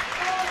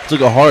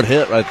 Took a hard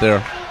hit right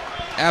there.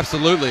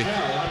 Absolutely.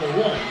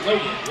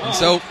 And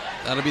so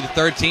that'll be the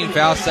third team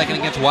foul, second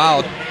against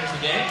Wild.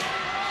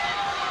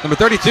 Number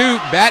 32,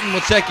 Batten will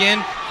check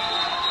in,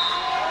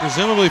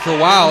 presumably for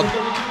Wild.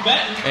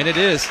 And it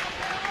is.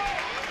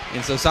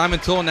 And so Simon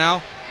Tool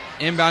now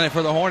inbounding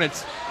for the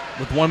Hornets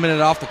with 1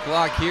 minute off the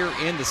clock here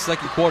in the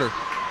second quarter.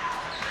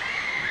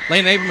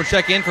 Lane Abram will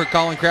check in for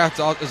Colin Kraft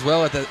as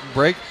well at the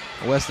break.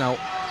 West now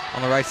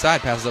on the right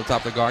side, passes up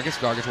top to Gargis.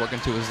 Gargis working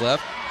to his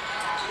left.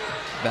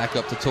 Back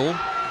up to Tool.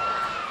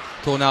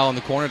 Tool now on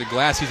the corner to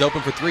Glass. He's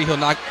open for 3. He'll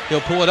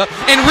pull it up.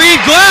 And Reed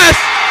Glass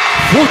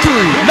for 3.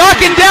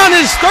 Knocking down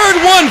his third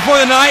one for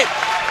the night.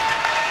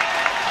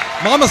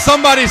 Mama,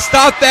 somebody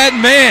stop that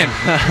man.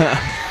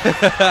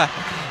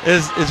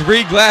 is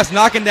Reed Glass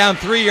knocking down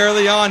 3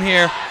 early on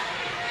here.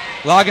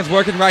 Loggins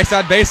working right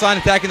side baseline,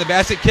 attacking the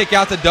basket. Kick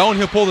out to Doan.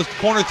 He'll pull the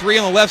corner 3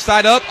 on the left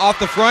side up, off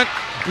the front.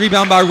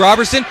 Rebound by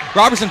Robertson.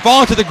 Robertson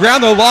falling to the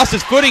ground, though, lost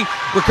his footing.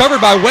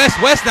 Recovered by West.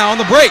 West now on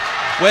the break.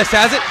 West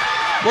has it.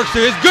 Works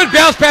to his good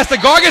bounce pass to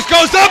Gargis.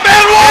 Goes up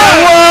and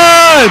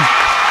one!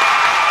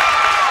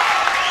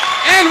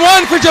 And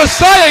one for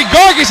Josiah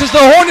Gargis as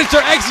the Hornets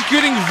are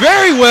executing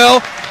very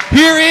well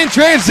here in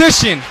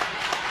transition.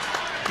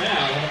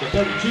 Now, number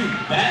 32,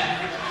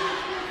 Batten.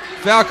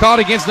 Foul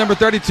called against number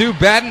 32,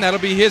 Batten. That'll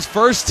be his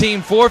first,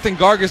 team fourth, and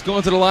Gargis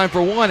going to the line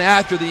for 1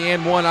 after the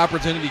and 1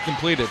 opportunity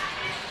completed.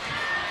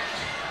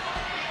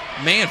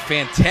 Man,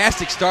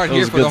 fantastic start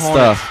here for the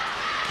Hornets.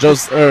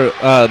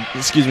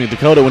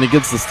 Dakota, when he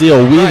gets the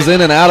steal, weaves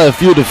in and out of a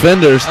few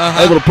defenders,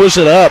 able to push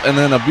it up, and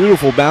then a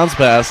beautiful bounce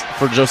pass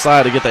for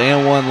Josiah to get the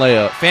and-one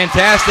layup.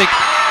 Fantastic.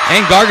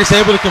 And Gargis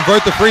able to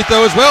convert the free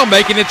throw as well,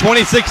 making it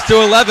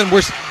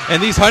 26-11.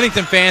 And these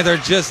Huntington fans are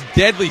just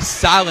deadly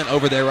silent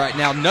over there right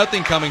now.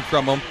 Nothing coming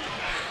from them.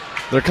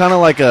 They're kind of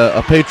like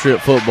a Patriot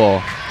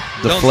football.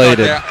 Deflated. Don't start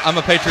there. I'm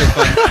a Patriot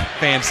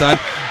fan, son.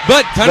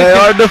 But they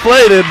are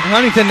deflated.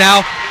 Huntington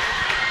now.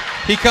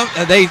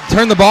 They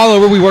turn the ball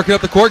over. We work it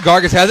up the court.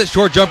 Gargis has it.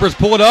 Short jumpers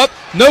pull it up.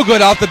 No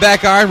good off the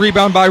back iron.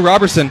 Rebound by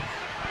Robertson.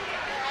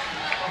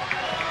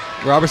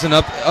 Robertson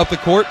up the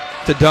court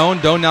to Doan.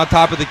 Doan now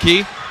top of the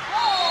key.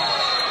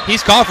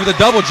 He's called for the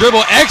double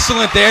dribble.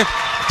 Excellent there.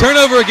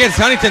 Turnover against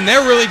Huntington.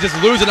 They're really just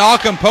losing all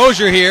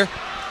composure here.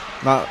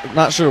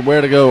 Not sure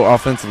where to go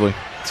offensively.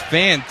 It's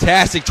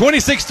fantastic.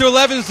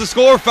 26-11 is the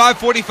score.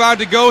 5:45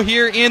 to go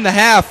here in the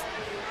half.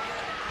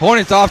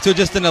 Hornets off to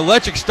just an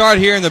electric start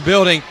here in the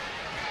building.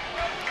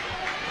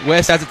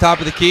 West at the top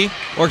of the key.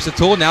 Works the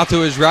tool now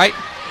to his right.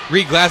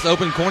 Reed Glass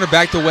open corner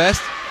back to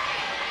West.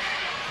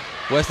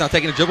 West now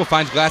taking a dribble.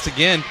 Finds Glass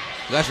again.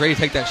 Glass ready to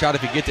take that shot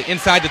if he gets it.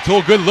 Inside the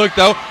tool. Good look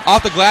though.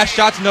 Off the glass.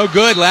 Shots no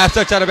good. Last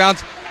touch out of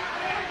bounds.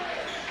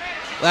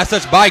 Last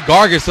touch by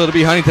Gargis, so it'll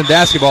be Huntington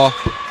basketball.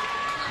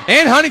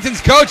 And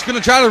Huntington's coach going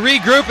to try to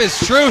regroup his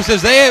troops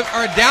as they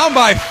are down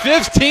by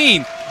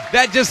 15.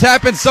 That just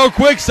happened so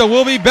quick, so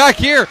we'll be back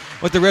here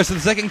with the rest of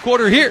the second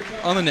quarter here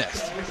on the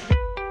Nest.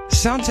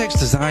 Soundtex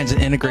designs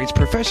and integrates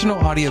professional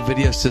audio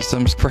video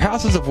systems for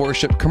houses of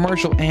worship,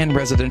 commercial, and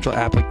residential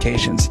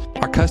applications.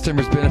 Our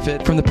customers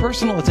benefit from the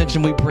personal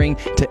attention we bring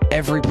to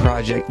every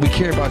project. We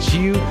care about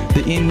you,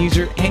 the end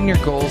user, and your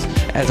goals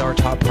as our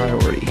top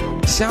priority.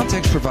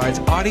 Soundtex provides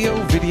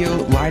audio, video,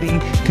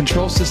 lighting,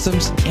 control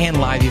systems, and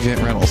live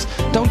event rentals.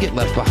 Don't get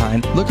left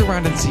behind. Look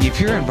around and see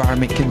if your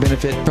environment can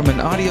benefit from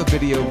an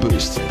audio-video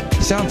boost.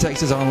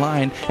 Soundtex is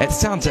online at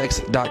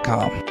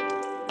soundtex.com.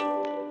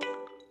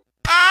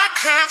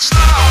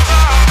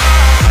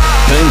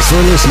 Thanks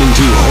for listening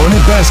to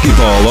Hornet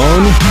Basketball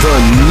on The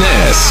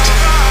Nest.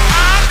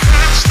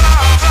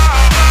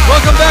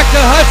 Welcome back to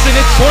Hudson.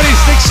 It's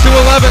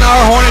 26-11.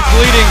 Our Hornets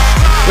leading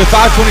with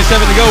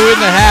 5:27 to go in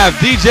the half.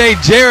 DJ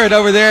Jarrett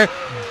over there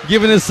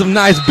giving us some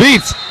nice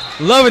beats.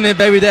 Loving it,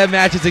 baby. That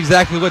matches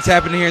exactly what's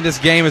happening here in this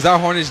game as our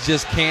Hornets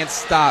just can't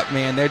stop,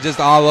 man. They're just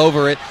all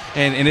over it,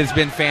 and it's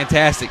been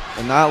fantastic.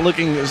 And not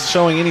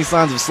showing any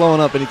signs of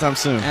slowing up anytime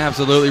soon.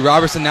 Absolutely.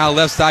 Robertson now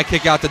left side,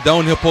 kick out to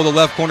Doan. He'll pull the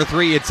left corner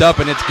three. It's up,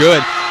 and it's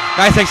good.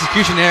 Nice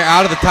execution there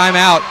out of the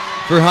timeout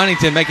for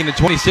Huntington, making it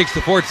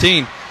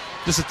 26-14.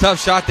 Just a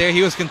tough shot there.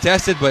 He was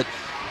contested, but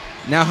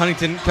now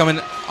Huntington coming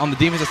on the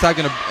defensive side,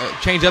 going to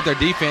change up their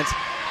defense.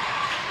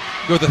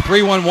 Go with the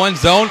 3-1-1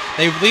 zone.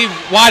 They leave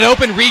wide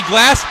open. Reed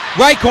Glass.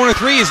 Right corner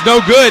three is no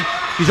good.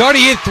 He's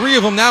already hit three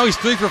of them. Now he's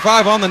 3 for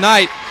 5 on the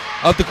night.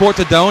 Up the court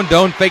to Doan.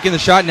 Doan faking the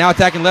shot. Now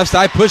attacking left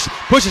side.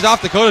 Pushes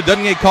off Dakota.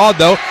 Doesn't get called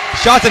though.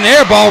 Shot's an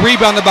air ball.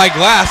 Rebounded by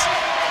Glass.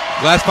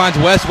 Glass finds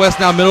West. West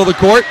now middle of the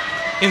court.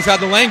 Inside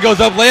the lane. Goes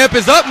up. Layup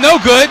is up. No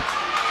good.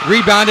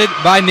 Rebounded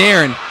by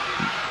Nairn.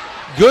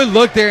 Good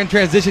look there in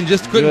transition.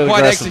 Just couldn't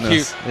quite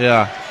execute.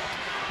 Yeah.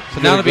 So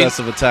now it'll be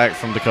aggressive attack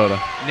from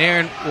Dakota.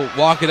 Nairn will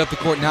walk it up the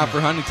court now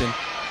for Huntington.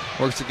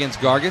 Works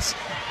against Gargis.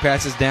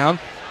 Passes down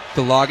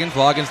to Loggins.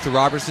 Loggins to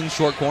Robertson.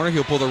 Short corner.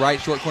 He'll pull the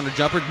right short corner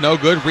jumper. No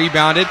good.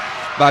 Rebounded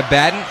by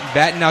Batten.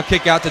 Batten now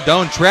kick out to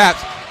Doan. Trapped.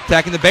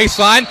 Attacking the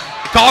baseline.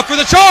 Call for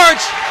the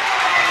charge.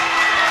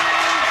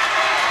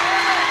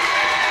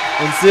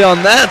 And see,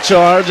 on that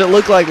charge, it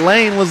looked like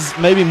Lane was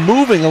maybe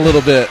moving a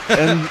little bit.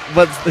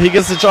 But he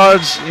gets the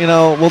charge,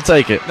 we'll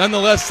take it.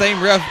 Nonetheless,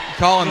 same ref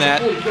calling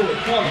that.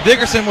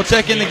 Dickerson will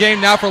check in the game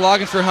now for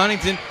Loggins for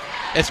Huntington.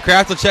 As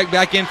Kraft will check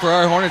back in for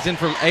our Hornets, in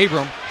for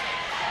Abram.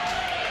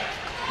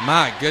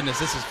 My goodness,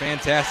 this is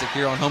fantastic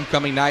here on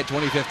homecoming night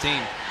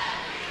 2015.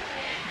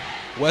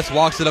 West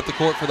walks it up the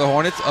court for the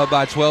Hornets, up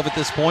by 12 at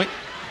this point.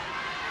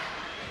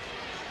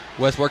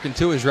 West working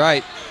to his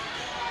right.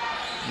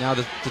 Now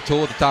the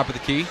Tool at the top of the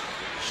key.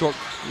 Short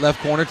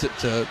left corner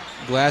to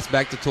Glass,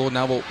 back to Tool.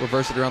 Now we'll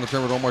reverse it around the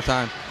perimeter one more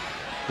time.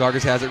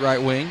 Gargis has it right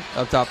wing,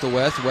 up top to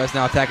West. West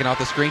now attacking off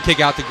the screen.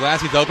 Kick out to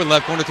Glass. He's open.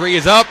 Left corner three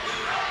is up.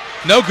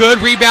 No good.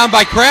 Rebound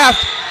by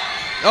Kraft.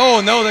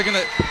 Oh, no,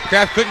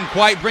 Kraft couldn't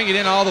quite bring it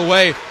in all the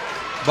way.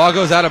 Ball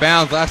goes out of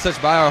bounds. Last touch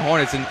by our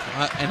Hornets, and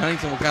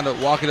Huntington will kind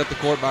of walk it up the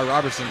court by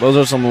Robertson. Those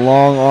are some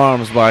long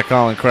arms by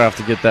Colin Kraft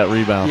to get that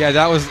rebound.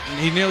 Yeah,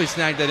 he nearly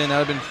snagged that in. That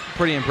would have been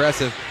pretty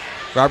impressive.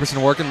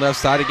 Robertson working left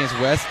side against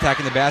West,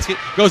 attacking the basket.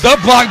 Goes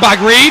up, blocked by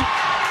Reed.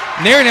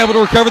 Nairn able to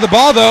recover the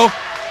ball, though.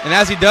 And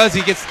as he does,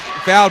 he gets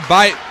fouled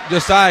by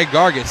Josiah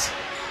Gargis.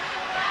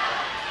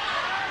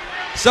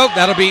 So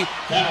that'll be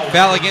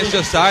foul against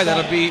Josiah.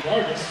 That'll be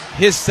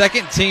his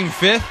second, team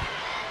fifth.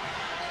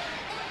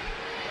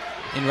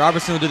 And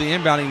Robertson will do the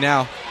inbounding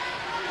now.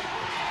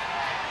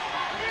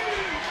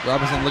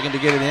 Robertson looking to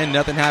get it in.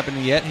 Nothing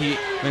happening yet. He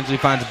eventually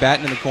finds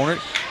Batten in the corner.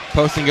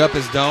 Posting up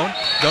is Doan.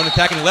 Doan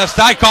attacking the left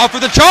side. Call for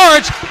the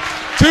charge.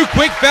 2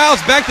 quick fouls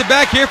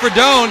back-to-back here for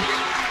Doan.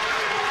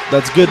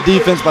 That's good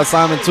defense by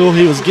Simon Toole.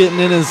 He was getting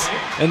in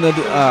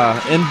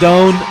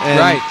Doan,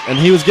 and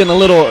he was getting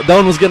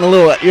Doan was getting a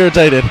little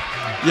irritated.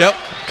 Yep.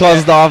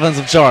 Caused the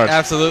offensive charge.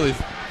 Absolutely.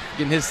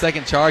 Getting his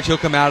second charge. He'll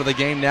come out of the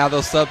game now.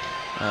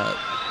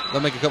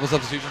 They'll make a couple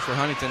substitutions for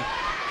Huntington.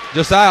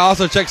 Josiah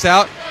also checks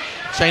out.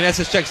 Shane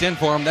Estes checks in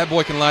for him. That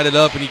boy can light it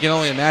up, and you can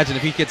only imagine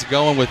if he gets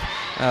going with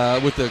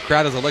the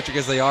crowd as electric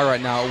as they are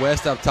right now.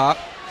 West up top,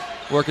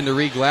 working to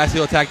Reed Glass.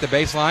 He'll attack the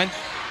baseline.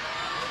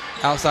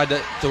 Outside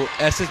to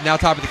Estes, now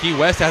top of the key.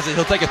 West has it.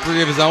 He'll take a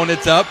three of his own.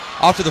 It's up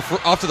off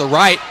to the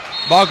right.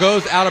 Ball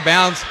goes out of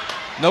bounds.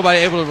 Nobody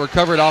able to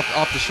recover it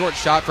off the short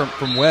shot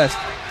from West.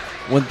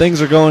 When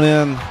things are going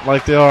in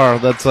like they are,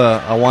 that's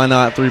a why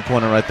not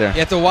three-pointer right there.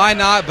 Yeah, it's a why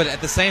not, but at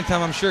the same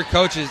time, I'm sure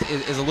Coach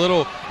is a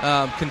little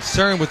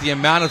concerned with the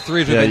amount of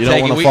threes we've been taking. You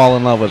don't want to fall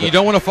in love with it. You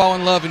don't want to fall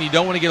in love, and you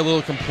don't want to get a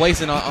little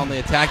complacent on the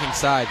attacking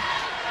side.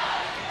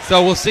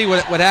 So we'll see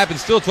what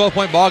happens. Still a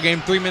 12-point ball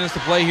game, 3 minutes to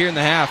play here in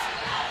the half.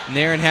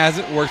 Nairn has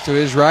it, works to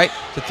his right,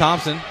 to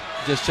Thompson.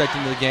 Just checked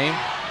into the game.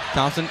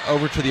 Thompson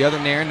over to the other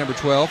Nairn, number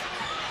 12.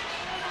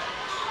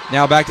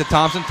 Now back to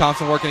Thompson.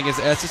 Thompson working against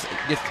Estes.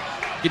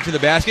 Get to the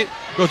basket.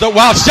 Goes up.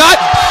 Wild shot.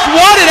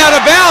 Swatted out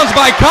of bounds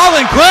by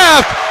Colin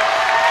Kraft.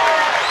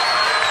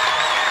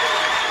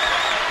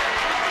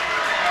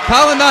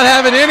 Colin not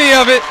having any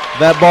of it.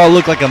 That ball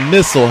looked like a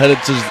missile headed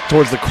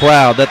towards the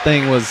crowd. That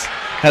thing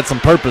had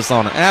some purpose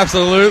on it.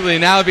 Absolutely.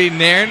 Now it'll be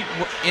Nairn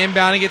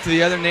inbounding it to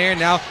the other Nairn.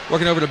 Now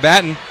working over to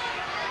Batten.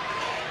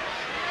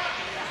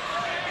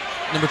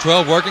 Number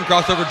 12 working.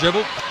 Crossover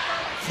dribble.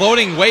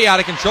 Floating way out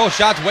of control.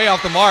 Shots way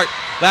off the mark.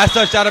 Last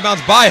touch out of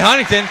bounds by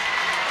Huntington.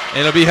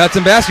 It'll be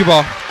Hudson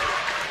basketball.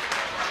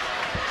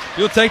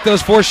 You'll take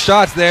those 4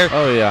 shots there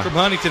from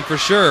Huntington for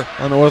sure.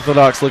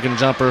 Unorthodox looking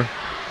jumper.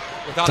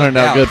 Without turned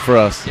out good for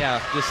us.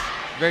 Yeah, just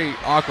very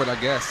awkward, I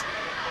guess.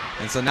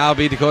 And so now it'll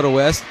be Dakota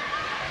West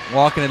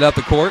walking it up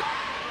the court.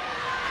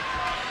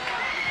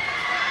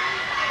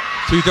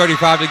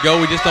 2:35 to go.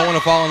 We just don't want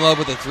to fall in love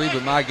with the three,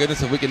 but my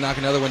goodness, if we can knock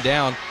another one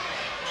down.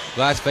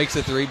 Glass fakes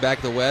the three,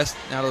 back to West.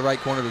 Now to the right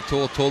corner to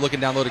Toole. Toole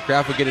looking down low to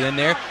Kraft. Will get it in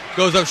there.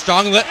 Goes up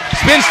strong,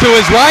 spins to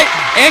his right,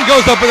 and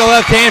goes up with the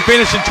left hand,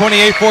 finishing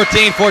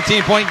 28-14,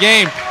 14-point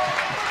game.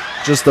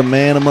 Just a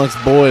man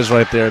amongst boys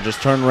right there.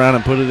 Just turned around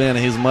and put it in.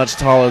 He's much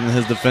taller than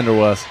his defender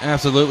was.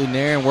 Absolutely.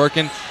 Nairn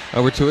working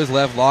over to his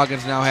left.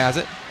 Loggins now has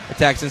it.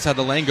 Attacks inside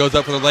the lane. Goes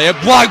up for the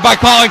layup. Blocked by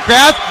Colin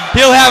Kraft.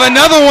 He'll have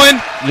another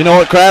one. You know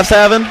what Kraft's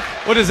having?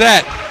 What is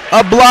that?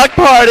 A block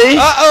party.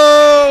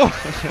 Uh-oh.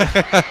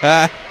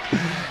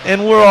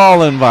 And we're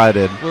all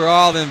invited. We're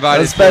all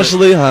invited.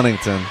 Especially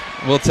Huntington.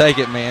 We'll take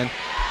it, man.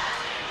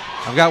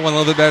 I've got one a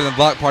little bit better than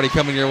block party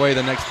coming your way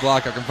the next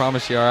block, I can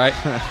promise you, all right?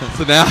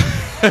 So now,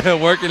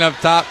 working up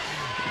top,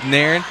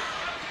 Nairn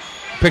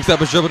picks up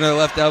his dribble to the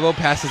left elbow,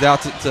 passes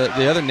out to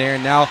the other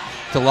Nairn, now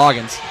to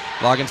Loggins.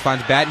 Loggins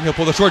finds Batten. He'll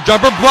pull the short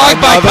jumper. Blocked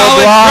by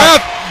Colin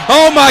Kraft.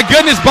 Oh, my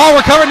goodness. Ball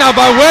recovered now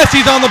by West.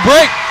 He's on the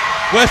break.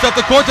 West up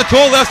the court to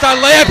Toole. Left side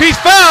layup. He's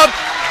fouled.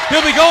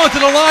 He'll be going to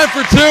the line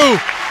for 2.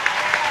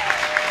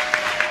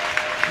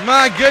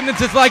 My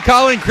goodness, it's like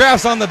Colin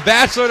Kraft's on The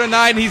Bachelor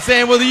tonight, and he's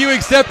saying, will you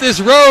accept this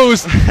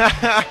rose?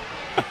 My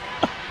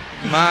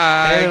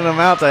handing them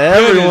out to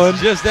everyone.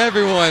 Goodness, just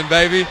everyone,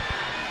 baby.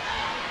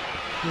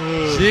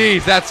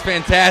 Jeez, that's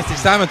fantastic.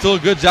 Simon Toole,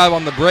 good job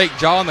on the break,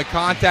 jaw on the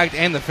contact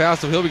and the foul,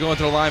 so he'll be going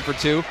to the line for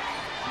 2.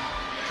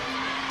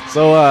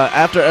 So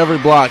after every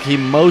block, he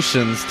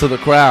motions to the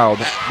crowd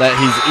that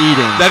he's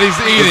eating.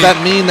 Does that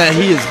mean that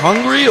he is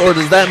hungry, or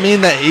does that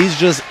mean that he's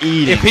just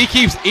eating? If he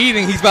keeps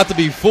eating, he's about to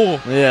be full.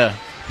 Yeah.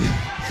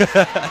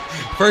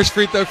 First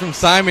free throw from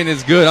Simon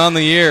is good on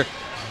the year.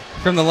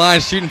 From the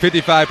line, shooting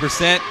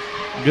 55%.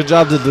 Good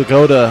job to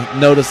Dakota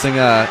noticing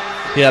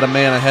he had a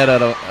man ahead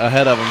of him.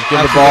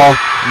 Give the ball.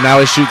 Now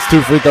he shoots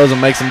 2 free throws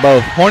and makes them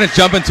both. Hornets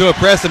jump into a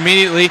press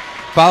immediately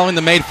following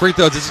the made free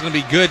throws. This is going to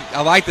be good.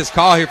 I like this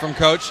call here from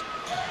Coach.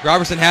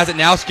 Robertson has it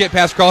now. Skip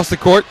pass across the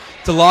court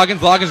to Loggins.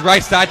 Loggins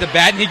right side to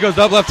Batten. He goes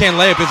up. Left-hand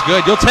layup is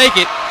good. You'll take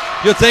it.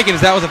 You'll take it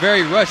as that was a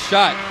very rushed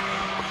shot.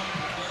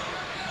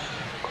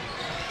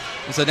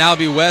 And so now it'll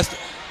be West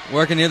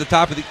working near the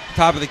top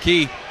of the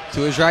key.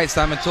 To his right,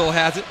 Simon Toole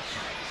has it.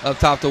 Up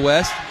top to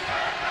West.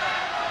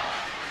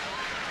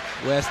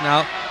 West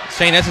now.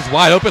 Shane Estes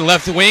wide open.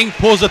 Left wing.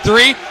 Pulls a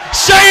 3. Shane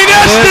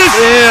Estes!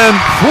 In.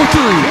 For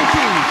 3.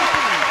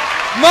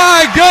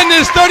 My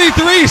goodness,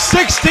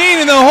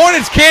 33-16, and the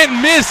Hornets can't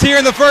miss here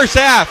in the first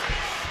half.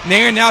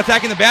 Nairn now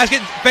attacking the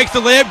basket, fakes the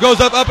layup, goes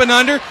up and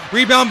under.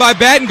 Rebound by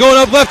Batten, going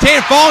up left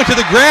hand, falling to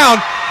the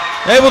ground.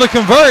 Able to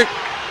convert.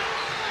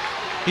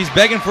 He's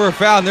begging for a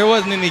foul, and there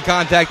wasn't any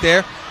contact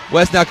there.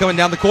 West now coming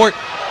down the court.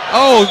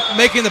 Oh,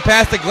 making the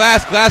pass to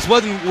Glass. Glass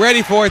wasn't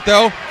ready for it,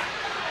 though.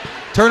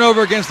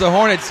 Turnover against the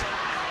Hornets.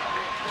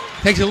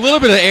 Takes a little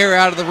bit of air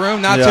out of the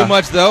room, not too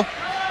much, though.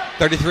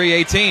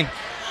 33-18.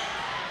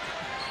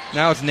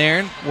 Now it's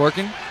Nairn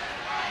working.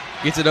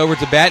 Gets it over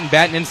to Batten.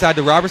 Batten inside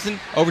to Robertson.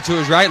 Over to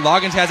his right.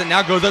 Loggins has it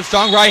now. Goes up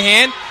strong. Right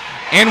hand.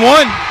 And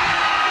 1.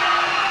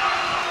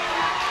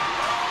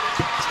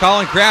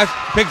 Colin Kraft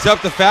picks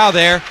up the foul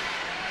there.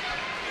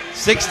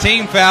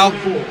 16 foul.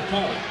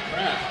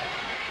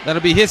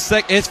 That'll be his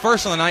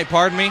first on the night,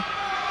 pardon me.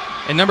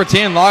 And number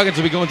 10, Loggins,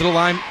 will be going to the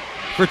line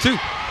for 2.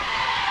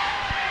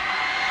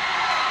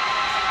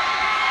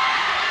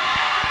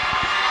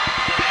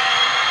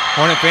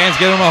 Hornet fans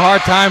give him a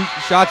hard time.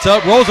 Shots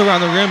up, rolls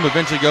around the rim,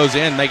 eventually goes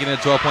in, making it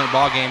a 12-point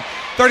ball game.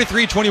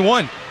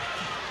 33-21.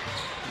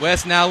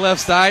 West now left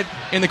side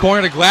in the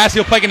corner to Glass.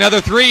 He'll play another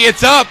 3.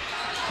 It's up.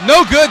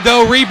 No good,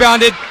 though.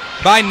 Rebounded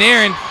by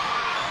Naren.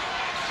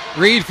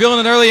 Reed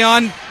feeling it early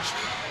on.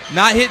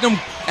 Not hitting him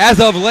as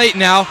of late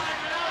now.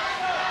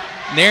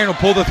 Naren will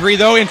pull the 3,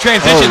 though, in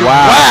transition. Oh,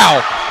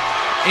 wow.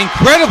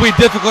 Incredibly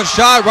difficult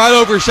shot right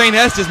over Shane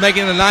Estes,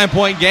 making it a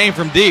 9-point game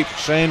from deep.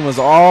 Shane was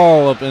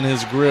all up in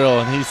his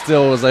grill, and he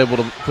still was able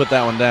to put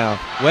that one down.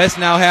 West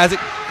now has it,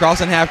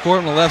 crossing half court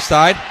on the left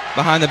side.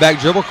 Behind the back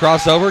dribble,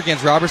 crossover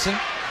against Robertson.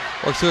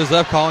 Works to his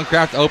left, Colin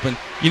Kraft open.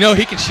 You know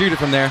he can shoot it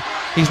from there.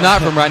 He's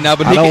not from right now,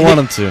 but I don't want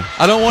him to.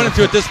 I don't want him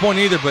to at this point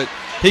either, but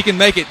he can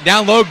make it.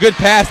 Down low, good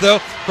pass, though,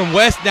 from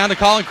West down to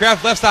Colin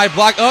Kraft. Left side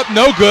block up,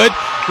 no good.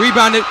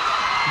 Rebounded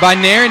by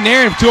Naren.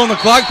 Naren, 2 on the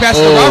clock,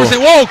 passes to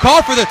Robertson. Whoa,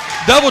 called for the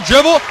double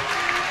dribble.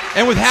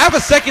 And with half a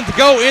second to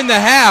go in the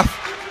half,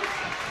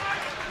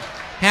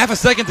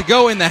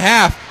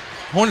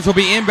 Hornets will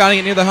be inbounding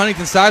it near the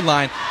Huntington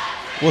sideline.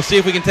 We'll see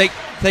if we can take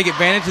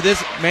advantage of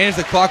this, manage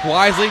the clock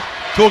wisely.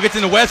 Tool gets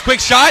into West, quick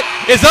shot,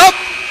 is up.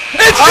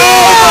 It's good!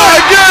 Oh, my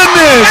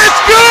goodness!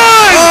 It's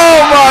good!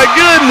 Oh, my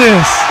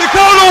goodness!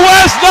 Dakota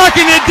West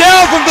knocking it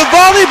down from the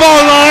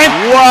volleyball line.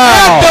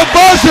 Wow! At the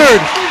buzzard.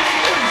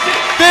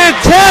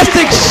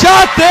 Fantastic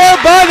shot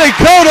there by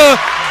Dakota,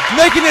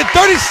 making it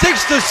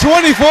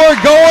 36-24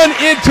 going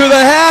into the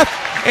half.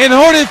 And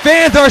Hornet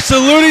fans are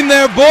saluting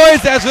their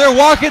boys as they're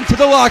walking to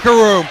the locker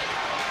room.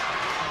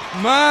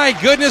 My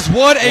goodness,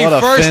 what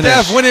a first finish.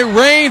 half. When it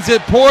rains,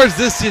 it pours.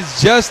 This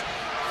is just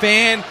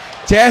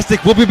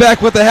fantastic. We'll be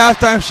back with the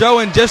halftime show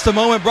in just a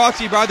moment, brought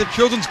to you by the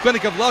Children's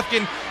Clinic of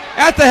Lufkin.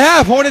 At the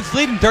half, Hornets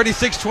leading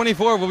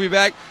 36-24. We'll be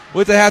back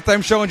with the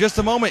halftime show in just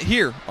a moment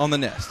here on The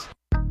Nest.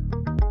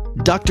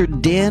 Dr.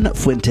 Dan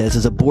Fuentes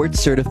is a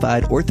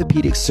board-certified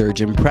orthopedic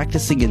surgeon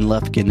practicing in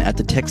Lufkin at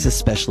the Texas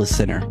Specialist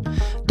Center.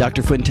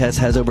 Dr. Fuentes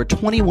has over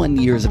 21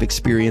 years of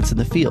experience in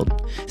the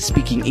field.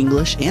 Speaking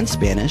English and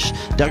Spanish,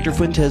 Dr.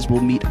 Fuentes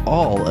will meet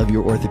all of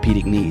your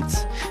orthopedic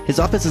needs.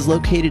 His office is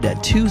located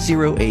at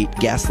 208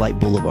 Gaslight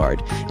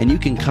Boulevard, and you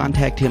can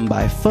contact him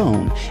by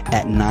phone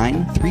at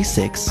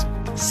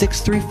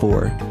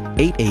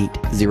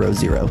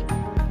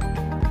 936-634-8800.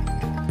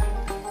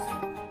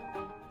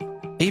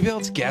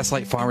 Abel's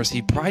Gaslight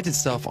Pharmacy prides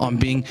itself on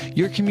being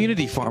your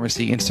community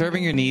pharmacy and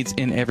serving your needs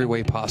in every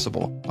way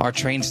possible. Our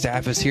trained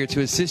staff is here to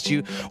assist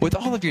you with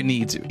all of your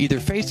needs, either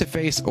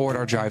face-to-face or at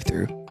our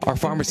drive-thru. Our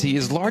pharmacy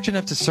is large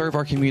enough to serve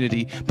our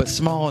community, but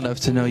small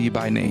enough to know you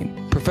by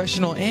name.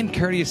 Professional and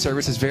courteous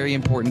service is very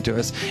important to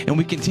us, and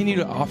we continue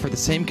to offer the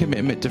same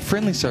commitment to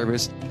friendly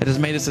service that has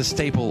made us a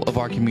staple of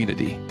our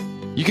community.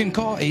 You can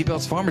call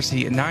Abel's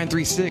Pharmacy at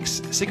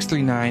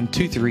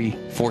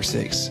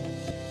 936-639-2346.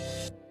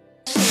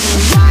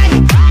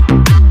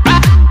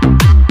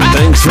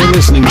 Thanks for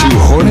listening to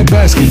Hornet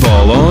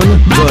Basketball on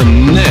The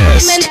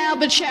Nest.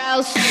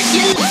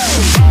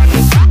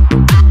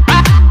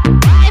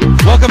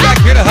 Welcome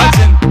back here to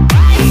Hudson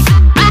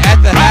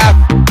at the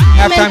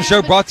halftime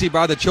show brought to you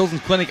by the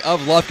Children's Clinic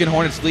of Lufkin.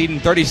 Hornets leading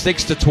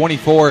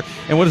 36-24,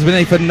 and what has been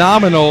a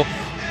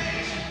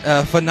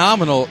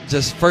phenomenal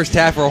just first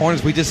half for our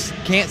Hornets. We just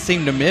can't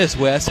seem to miss,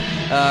 Wes.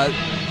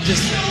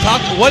 Just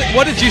talk.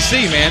 What did you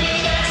see, man?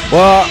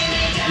 Well,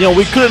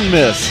 we couldn't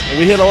miss.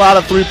 We hit a lot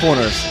of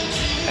three-pointers.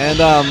 And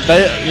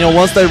they,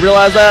 once they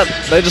realized that,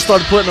 they just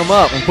started putting them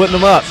up.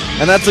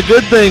 And that's a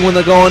good thing when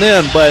they're going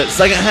in. But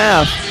second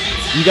half,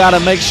 you got to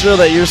make sure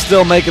that you're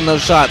still making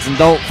those shots and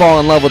don't fall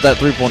in love with that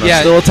three-pointer.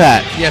 Still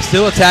attack. Yeah,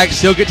 still attack,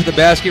 still get to the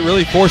basket,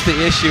 really force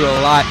the issue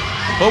a lot.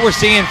 What we're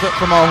seeing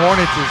from our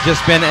Hornets has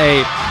just been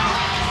a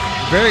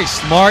very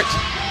smart,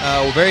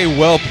 very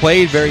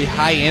well-played, very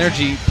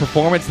high-energy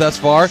performance thus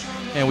far.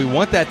 And we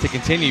want that to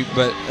continue,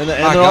 but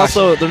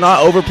they're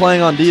not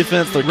overplaying on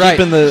defense. They're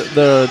keeping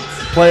the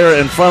player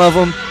in front of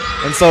them,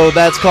 and so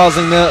that's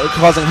causing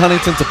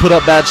Huntington to put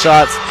up bad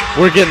shots.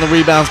 We're getting the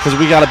rebounds because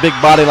we got a big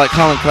body like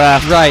Colin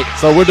Kraft. Right.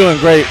 So we're doing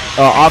great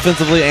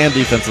offensively and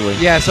defensively.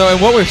 Yeah. So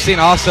and what we've seen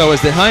also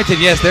is that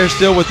Huntington, yes, they're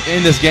still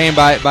within this game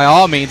by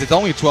all means. It's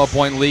only a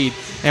 12-point lead,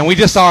 and we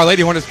just saw our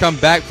Lady Hornets come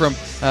back from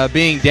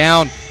being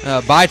down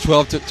by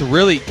 12 to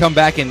really come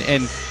back and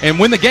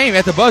win the game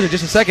at the buzzer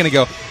just a second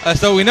ago.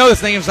 So we know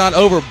this game's not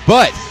over,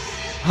 but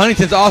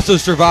Huntington's also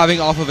surviving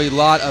off of a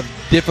lot of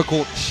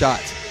difficult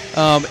shots.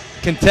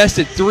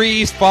 Contested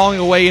threes, falling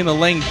away in the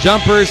lane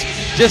jumpers,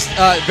 just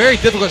very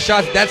difficult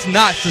shots. That's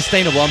not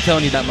sustainable, I'm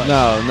telling you that much.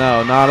 No,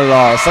 not at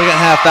all. Second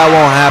half, that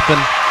won't happen.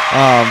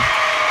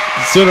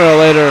 Sooner or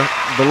later,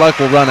 the luck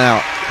will run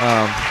out.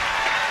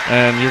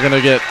 and you're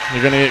gonna get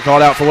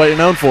called out for what you're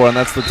known for, and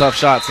that's the tough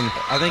shots, and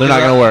I think they're not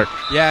going to work.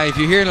 Yeah, if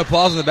you're hearing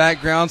applause in the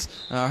backgrounds,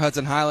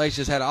 Hudson Highlights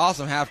just had an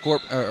awesome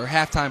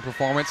halftime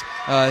performance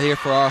here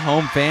for our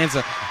home fans.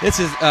 This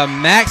is a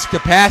max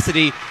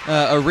capacity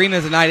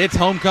arena tonight. It's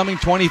homecoming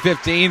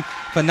 2015.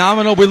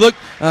 Phenomenal. We look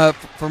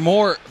for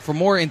more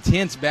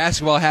intense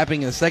basketball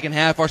happening in the second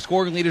half. Our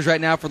scoring leaders right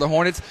now for the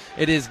Hornets,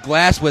 it is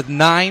Glass with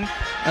 9.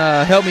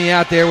 Help me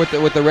out there with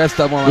the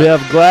rest of them. We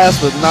have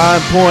Glass with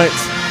 9 points,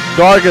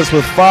 Gargas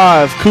with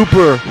 5,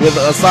 Cooper with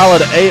a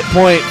solid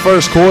 8-point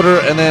first quarter,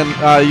 and then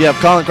you have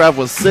Colin Craft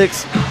with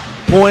 6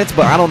 points,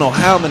 but I don't know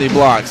how many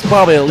blocks.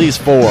 Probably at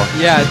least 4.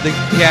 Yeah,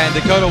 and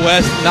Dakota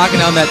West knocking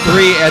down that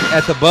 3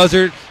 at the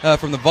buzzer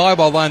from the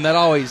volleyball line. That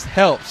always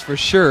helps for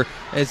sure.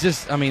 It's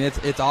just, I mean,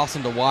 it's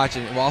awesome to watch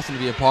and awesome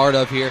to be a part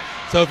of here.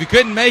 So if you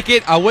couldn't make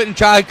it, I wouldn't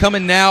try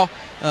coming now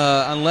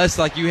unless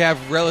like you have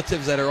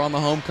relatives that are on the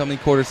homecoming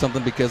court or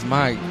something, because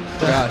my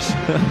gosh,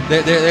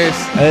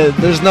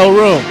 there's no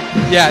room.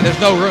 Yeah, there's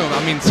no room.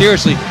 I mean,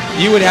 seriously,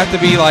 you would have to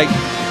be like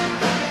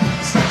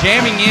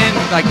jamming in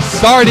like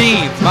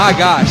sardines. My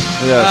gosh.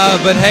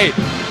 Yes. But hey,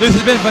 this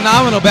has been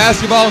phenomenal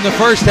basketball in the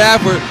first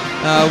half.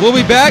 We'll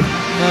be back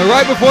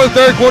right before the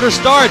third quarter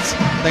starts.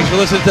 Thanks for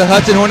listening to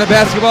Hudson Hornet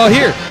basketball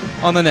here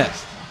on the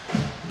Nest.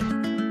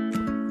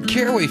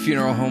 Caraway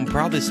Funeral Home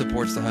proudly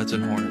supports the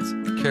Hudson Hornets.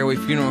 Caraway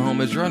Funeral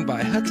Home is run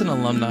by Hudson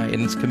alumni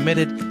and is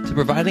committed to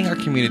providing our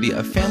community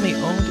a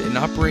family-owned and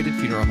operated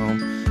funeral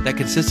home that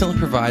consistently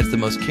provides the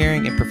most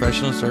caring and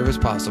professional service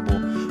possible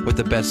with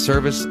the best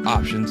service,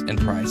 options, and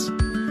price.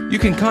 You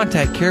can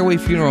contact Caraway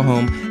Funeral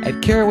Home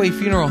at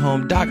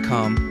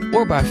carawayfuneralhome.com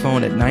or by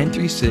phone at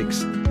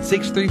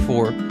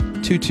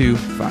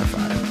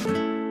 936-634-2255.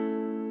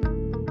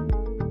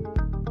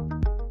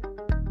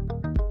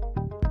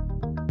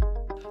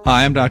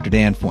 Hi, I'm Dr.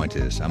 Dan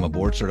Fuentes. I'm a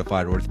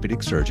board-certified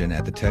orthopedic surgeon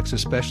at the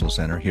Texas Specialist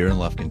Center here in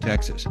Lufkin,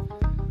 Texas.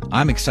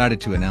 I'm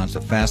excited to announce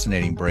a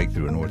fascinating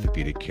breakthrough in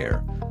orthopedic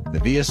care, the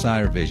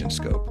VSI or Vision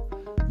Scope.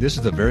 This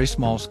is a very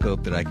small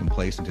scope that I can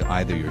place into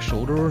either your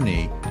shoulder or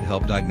knee to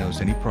help diagnose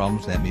any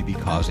problems that may be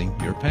causing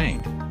your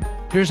pain.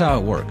 Here's how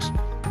it works.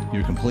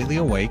 You're completely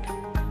awake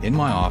in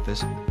my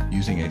office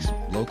using a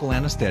local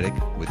anesthetic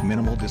with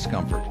minimal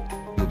discomfort.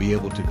 You'll be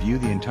able to view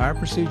the entire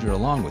procedure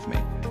along with me.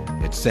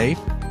 It's safe,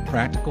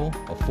 practical,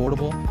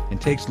 affordable, and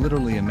takes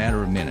literally a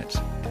matter of minutes.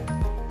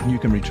 You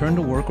can return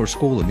to work or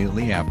school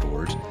immediately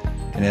afterwards,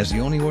 and as the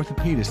only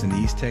orthopedist in the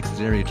East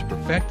Texas area to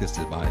perfect this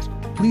device,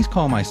 please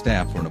call my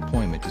staff for an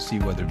appointment to see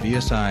whether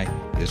VSI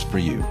is for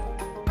you.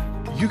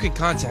 You can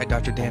contact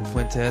Dr. Dan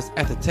Fuentes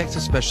at the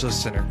Texas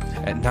Specialist Center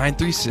at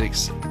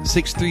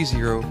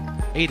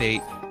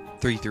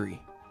 936-630-8833.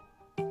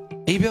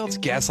 Abel's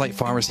Gaslight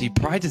Pharmacy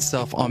prides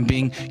itself on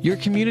being your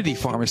community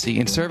pharmacy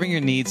and serving your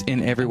needs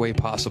in every way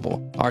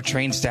possible. Our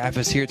trained staff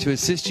is here to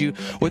assist you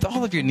with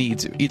all of your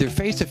needs, either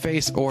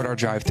face-to-face or at our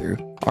drive-thru.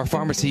 Our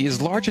pharmacy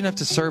is large enough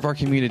to serve our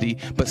community,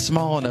 but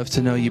small enough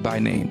to know you by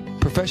name.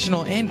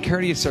 Professional and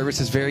courteous service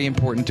is very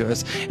important to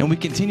us, and we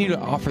continue to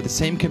offer the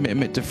same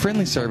commitment to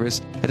friendly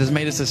service that has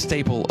made us a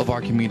staple of our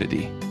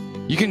community.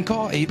 You can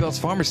call Abel's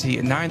Pharmacy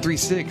at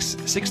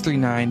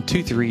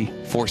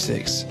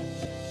 936-639-2346.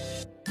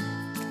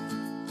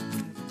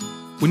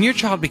 When your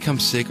child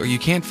becomes sick or you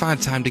can't find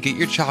time to get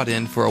your child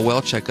in for a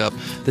well checkup,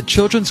 the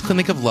Children's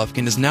Clinic of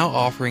Lufkin is now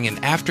offering an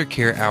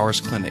aftercare hours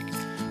clinic.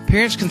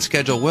 Parents can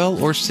schedule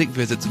well or sick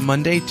visits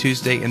Monday,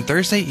 Tuesday, and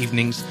Thursday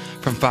evenings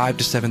from 5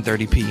 to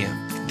 7:30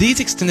 p.m.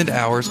 These extended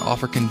hours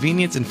offer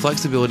convenience and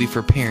flexibility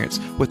for parents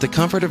with the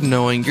comfort of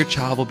knowing your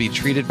child will be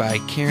treated by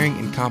a caring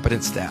and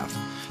competent staff.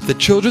 The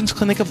Children's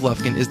Clinic of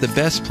Lufkin is the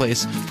best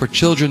place for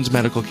children's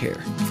medical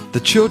care. The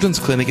Children's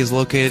Clinic is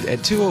located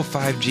at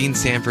 205 Gene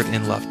Sanford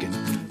in Lufkin.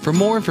 For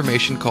more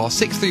information, call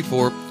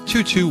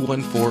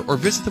 634-2214 or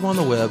visit them on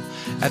the web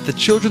at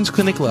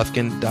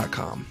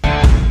thechildren'scliniclufkin.com.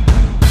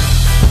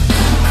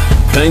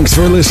 Thanks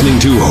for listening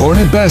to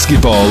Hornet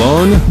Basketball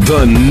on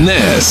The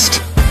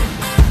Nest.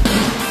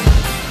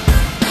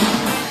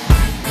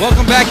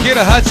 Welcome back here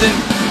to Hudson.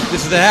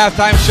 This is the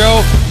halftime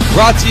show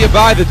brought to you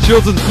by the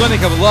Children's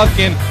Clinic of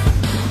Lufkin.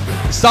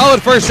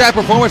 Solid first half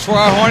performance for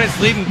our Hornets,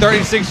 leading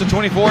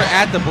 36-24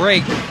 at the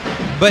break.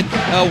 But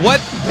what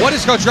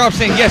is Coach Rob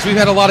saying? Yes, we've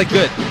had a lot of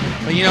good.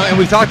 And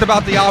we've talked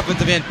about the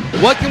offensive end.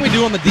 What can we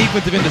do on the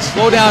defensive end to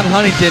slow down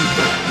Huntington?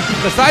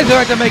 Besides the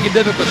fact of making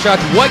difficult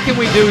shots, what can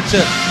we do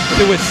to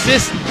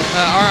assist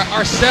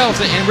ourselves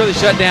and really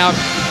shut down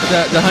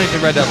the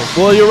Huntington Red Devils?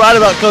 Well, you're right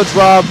about Coach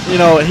Rob.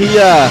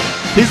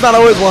 He's not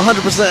always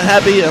 100%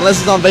 happy unless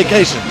he's on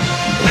vacation.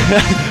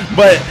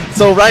 But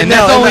so right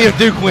now, that's only if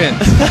Duke wins.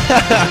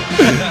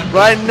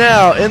 Right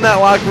now in that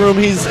locker room,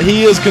 he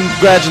is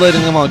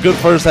congratulating them on a good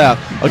first half,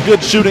 a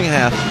good shooting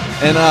half,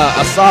 and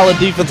a solid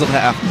defensive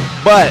half.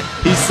 But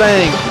he's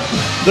saying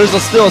there's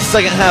still a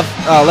second half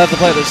left to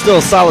play. There's still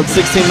a solid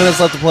 16 minutes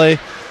left to play.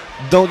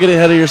 Don't get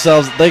ahead of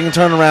yourselves. They can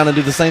turn around and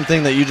do the same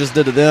thing that you just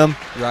did to them.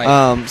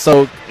 Right.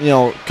 So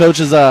Coach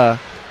is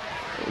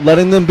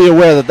letting them be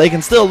aware that they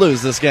can still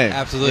lose this game.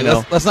 Absolutely. You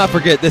know? Let's not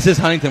forget, this is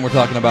Huntington we're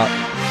talking about.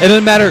 It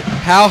doesn't matter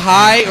how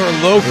high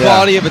or low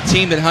quality of a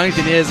team that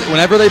Huntington is.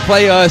 Whenever they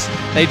play us,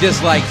 they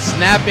just like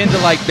snap into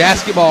like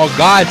basketball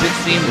gods, it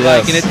seems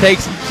like. And it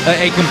takes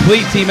a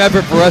complete team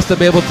effort for us to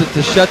be able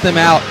to shut them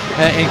out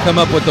and come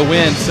up with the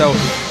win. So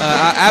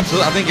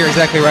absolutely, I think you're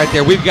exactly right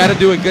there. We've got to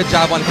do a good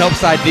job on help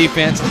side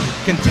defense,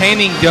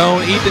 containing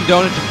Doan. Ethan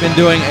Doan has been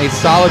doing a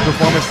solid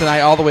performance tonight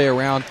all the way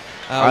around.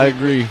 I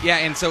agree. Yeah,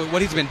 and so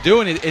what he's been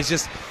doing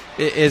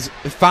is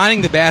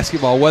finding the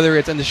basketball, whether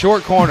it's in the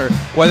short corner,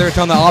 whether it's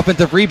on the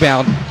offensive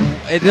rebound.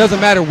 It doesn't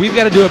matter. We've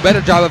got to do a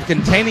better job of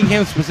containing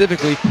him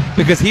specifically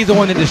because he's the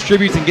one that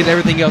distributes and gets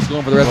everything else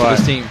going for the rest of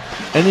his team.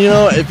 And, you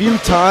know, if you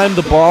time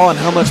the ball and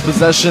how much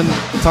possession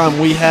time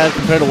we had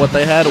compared to what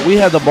they had, we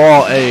had the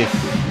ball a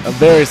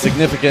very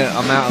significant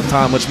amount of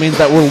time, which means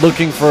that we're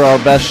looking for our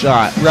best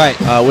shot. Right.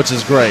 Which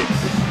is great.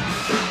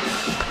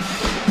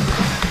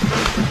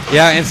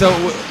 Yeah, and so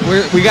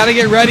we got to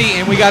get ready,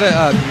 and we got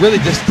to really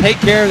just take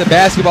care of the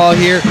basketball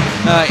here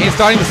in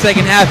starting the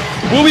second half.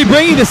 We'll be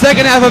bringing the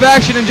second half of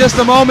action in just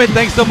a moment.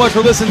 Thanks so much for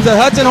listening to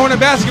Hudson Hornet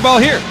Basketball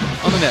here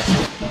on the Nest.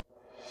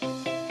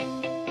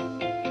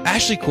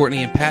 Ashley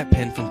Courtney and Pat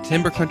Penn from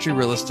Timber Country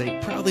Real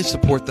Estate proudly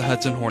support the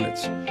Hudson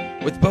Hornets.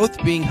 With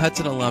both being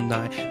Hudson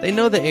alumni, they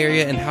know the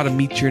area and how to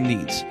meet your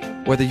needs.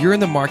 Whether you're in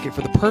the market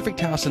for the perfect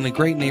house in a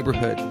great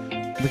neighborhood,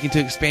 looking to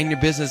expand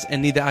your business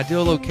and need the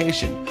ideal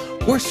location,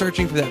 or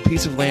searching for that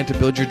piece of land to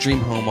build your dream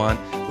home on,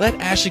 let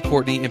Ashley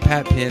Courtney and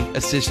Pat Penn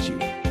assist you.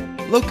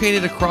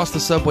 Located across the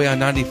subway on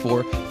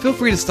 94, feel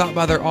free to stop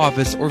by their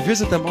office or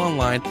visit them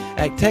online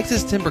at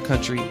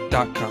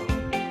texastimbercountry.com.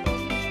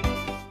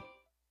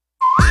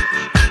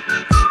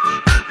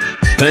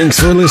 Thanks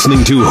for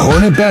listening to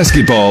Hornet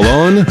Basketball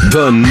on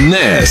The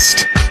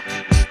Nest.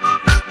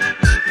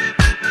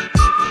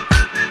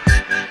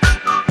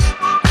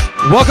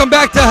 Welcome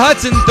back to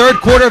Hudson. Third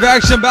quarter of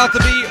action about to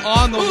be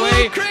on the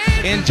way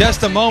in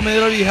just a moment.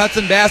 It'll be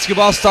Hudson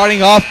basketball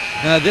starting off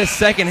this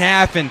second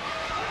half. And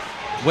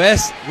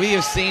Wes, we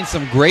have seen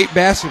some great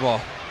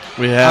basketball.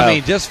 We have. I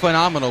mean, just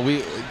phenomenal.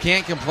 We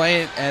can't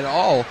complain at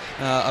all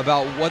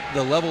about what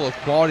the level of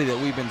quality that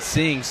we've been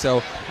seeing.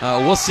 So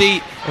we'll see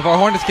if our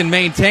Hornets can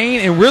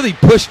maintain and really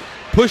push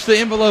the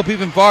envelope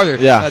even farther.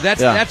 Yeah,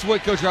 that's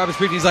what Coach Rob is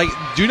preaching. He's like,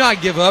 do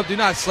not give up, do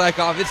not slack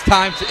off. It's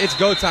time. It's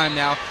go time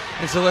now.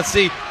 And so let's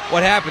see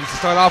what happens. To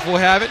start off, we'll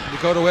have it.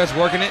 Dakota West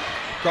working it,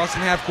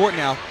 crossing half court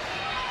now.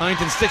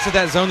 Huntington sticks with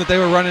that zone that they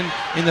were running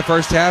in the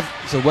first half.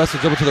 So West will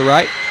dribble to the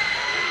right.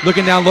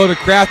 Looking down low to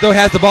Kraft, though,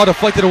 has the ball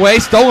deflected away,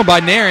 stolen by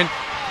Naren.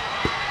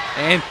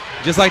 And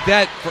just like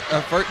that,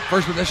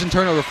 first possession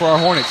turnover for our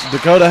Hornets.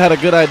 Dakota had a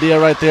good idea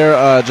right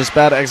there, just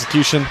bad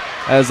execution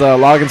as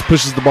Loggins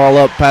pushes the ball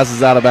up,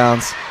 passes out of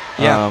bounds.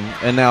 Yeah.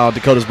 And now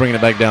Dakota's bringing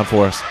it back down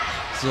for us.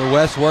 So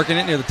West working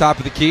it near the top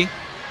of the key.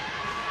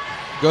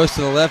 Goes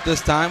to the left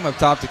this time, up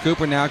top to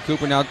Cooper now.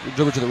 Cooper now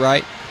dribble to the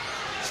right.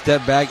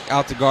 Step back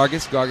out to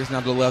Gargis. Gargis now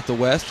to the left to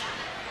West.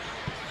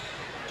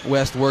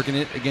 West working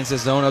it against his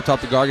zone up top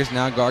to Gargis.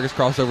 Now Gargis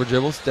crossover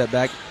dribble. Step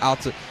back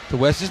out to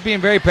West. Just being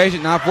very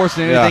patient, not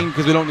forcing anything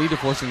because we don't need to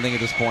force anything at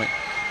this point.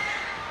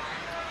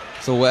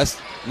 So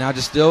West now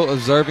just still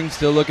observing,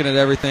 still looking at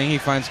everything. He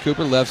finds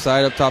Cooper left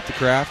side up top to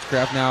Kraft.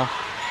 Kraft now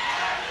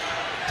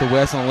to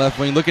West on the left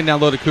wing. Looking down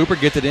low to Cooper.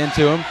 Gets it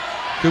into him.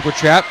 Cooper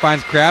trap,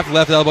 finds Kraft,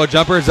 left elbow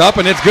jumper is up,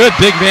 and it's good.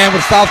 Big man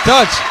with soft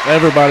touch.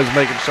 Everybody's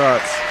making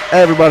shots.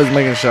 Everybody's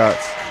making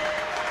shots.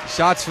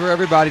 Shots for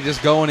everybody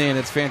just going in.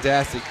 It's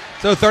fantastic.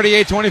 So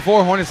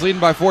 38-24, Hornets leading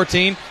by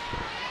 14.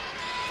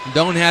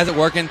 Doan has it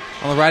working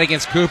on the right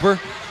against Cooper.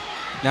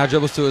 Now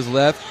dribbles to his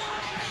left.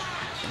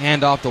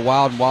 Hand off to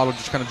Wild, and Wild will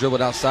just kind of dribble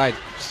it outside.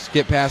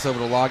 Skip pass over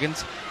to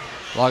Loggins.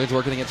 Loggins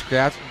working against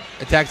Kraft.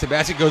 Attacks the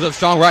basket, goes up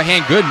strong, right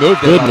hand. Good move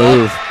there. Good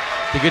move.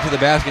 To get to the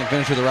basket and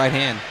finish with the right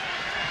hand.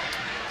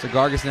 So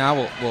Gargis now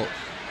will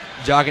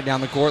jog it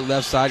down the court.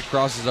 Left side,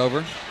 crosses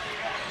over.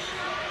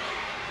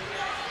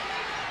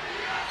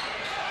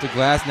 To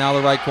Glass, now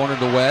the right corner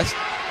to West.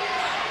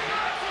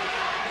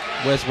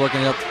 West working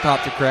it up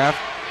top to Kraft.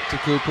 To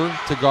Cooper,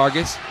 to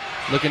Gargis.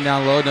 Looking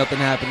down low, nothing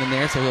happening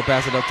there, so he'll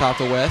pass it up top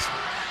to West.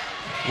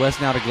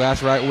 West now to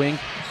Glass, right wing.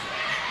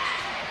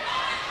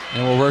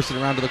 And we'll reverse it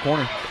around to the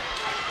corner.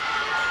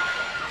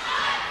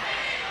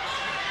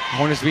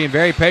 Hornets being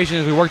very patient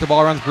as we work the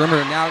ball around the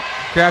perimeter. Now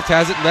Kraft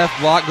has it, left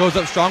block, goes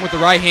up strong with the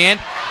right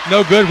hand.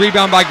 No good,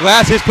 rebound by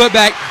Glass. His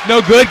putback,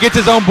 no good, gets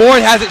his own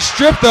board, has it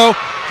stripped though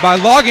by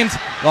Loggins.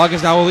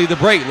 Loggins now will lead the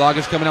break.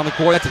 Loggins coming down the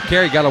court, that's a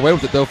carry, got away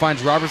with it though.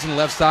 Finds Robertson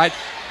left side.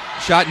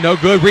 Shot no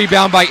good,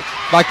 rebound by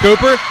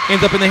Cooper.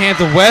 Ends up in the hands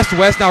of West.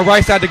 West now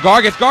right side to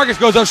Gargis. Gargis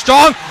goes up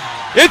strong.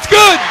 It's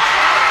good!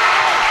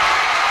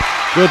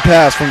 Good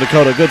pass from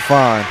Dakota, good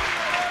find.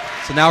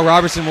 So now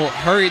Robertson will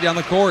hurry down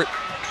the court.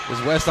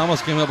 As West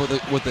almost came up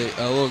with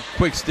a little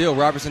quick steal.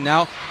 Robertson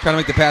now trying to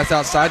make the pass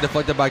outside,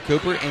 deflected by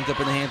Cooper, ends up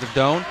in the hands of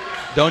Doan.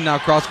 Doan now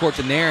cross court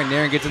to Naren.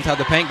 Naren gets inside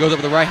the paint, goes up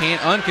with the right hand,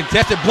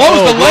 uncontested, blows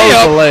the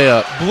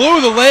layup. Blew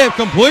the layup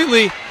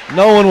completely.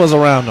 No one was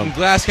around him. And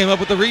Glass came up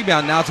with the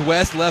rebound. Now it's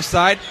West, left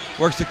side.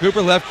 Works to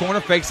Cooper, left corner.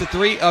 Fakes the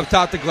three. Up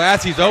top to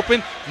Glass. He's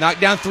open.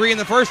 Knocked down three in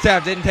the first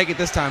half. Didn't take it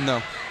this time,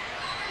 though.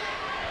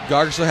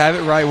 Gargis will have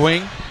it right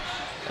wing.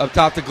 Up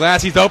top to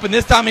Glass. He's open.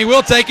 This time he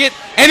will take it.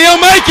 And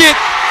he'll make it!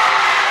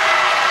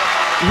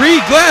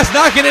 Reed Glass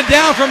knocking it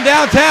down from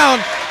downtown.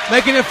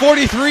 Making it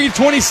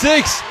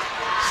 43-26.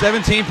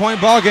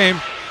 17-point ball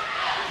game.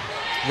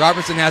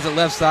 Robertson has it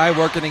left side.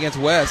 Working against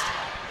West.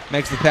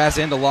 Makes the pass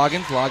into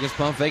Loggins. Loggins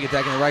pump fake,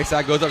 attacking the right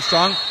side, goes up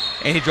strong,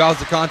 and he draws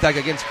the contact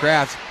against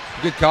Kraft.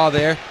 Good call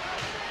there.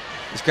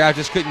 This Kraft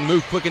just couldn't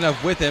move quick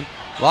enough with him.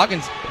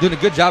 Loggins doing a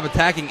good job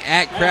attacking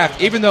at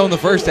Kraft, even though in the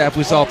first half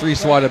we saw three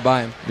swatted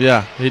by him.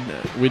 Yeah,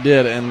 we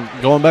did. And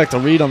going back to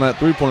Reed on that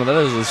three-pointer, that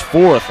is his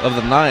fourth of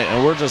the night,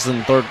 and we're just in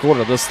the third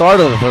quarter, the start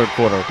of the third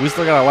quarter. We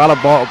still got a lot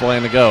of ball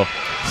playing to go.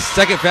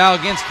 Second foul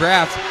against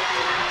Kraft.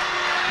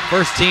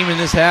 First team in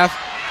this half.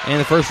 And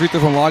the first free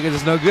throw from Loggins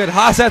is no good.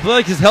 Haas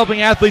Athletics is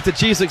helping athletes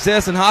achieve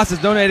success, and Haas is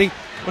donating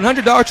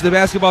 $100 to the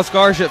Basketball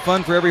Scholarship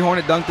Fund for every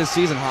Hornet dunk this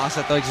season. Haas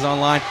Athletics is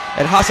online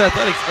at Haas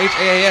Athletics,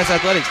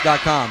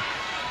 HAASathletics.com.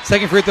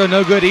 Second free throw,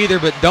 no good either,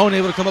 but Doan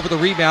able to come up with a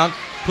rebound.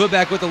 Put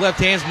back with the left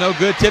hands, no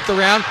good. Tipped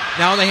around,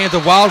 now in the hands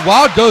of Wild.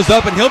 Wild goes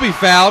up, and he'll be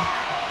fouled.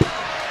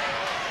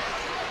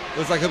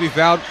 Looks like he'll be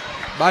fouled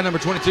by number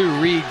 22,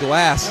 Reed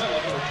Glass.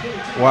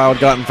 Wild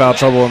got in foul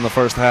trouble in the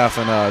first half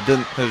and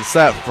it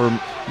sat for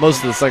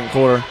most of the second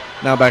quarter.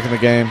 Now back in the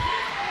game.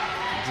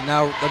 So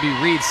now that'll be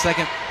Reed's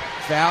second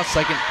foul,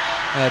 second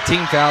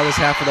team foul this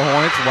half for the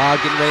Hornets. Wild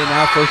getting ready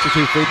now. First of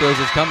two free throws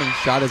is coming.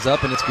 Shot is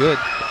up and it's good.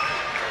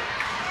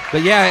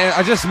 But yeah,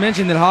 I just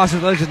mentioned that Haas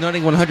Athletics is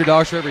donating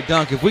 $100 for every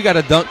dunk. If we got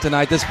a dunk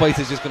tonight, this place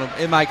is just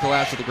it might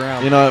collapse to the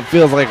ground. You know, it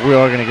feels like we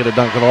are going to get a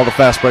dunk with all the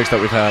fast breaks that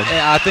we've had.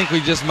 Yeah, I think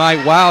we just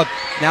might. Wild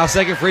now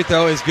second free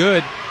throw is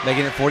good,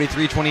 making it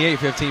 43-28,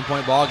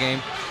 15-point ball game.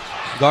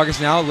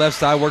 Gargis now left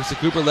side, works to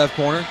Cooper, left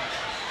corner.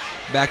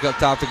 Back up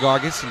top to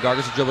Gargis, and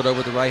Gargis will dribble it over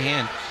with the right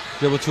hand.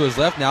 Dribble to his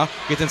left now,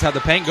 gets inside the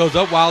paint, goes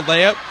up, Wild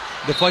layup.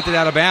 Deflected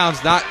out of bounds,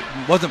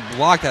 wasn't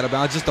blocked out of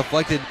bounds, just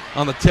deflected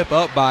on the tip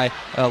up by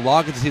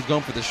Loggins as he's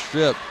going for the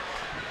strip.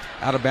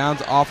 Out of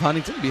bounds off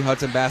Huntington. It'll be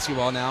Hudson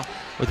basketball now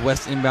with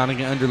West inbounding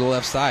it under the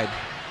left side.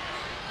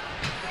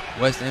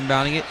 West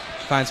inbounding it,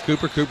 finds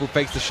Cooper. Cooper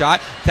fakes the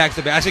shot, attacks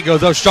the basket,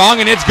 goes up strong,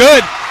 and it's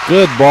good.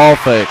 Good ball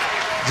fake.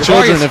 Javarius,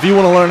 children, if you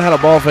want to learn how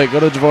to ball fake, go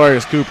to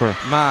Javarius Cooper.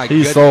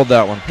 He sold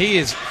that one. He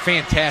is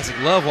fantastic.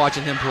 Love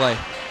watching him play.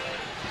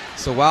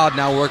 So Wild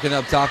now working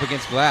up top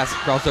against Glass.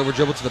 Crossover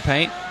dribble to the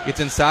paint.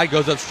 Gets inside,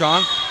 goes up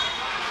strong.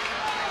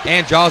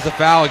 And draws the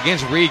foul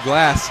against Reed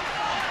Glass.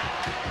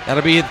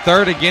 That'll be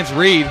third against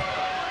Reed.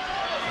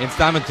 And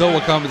Simon Toll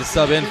will come to the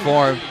sub in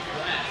for him.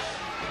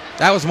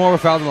 That was more of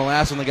a foul than the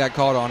last one that got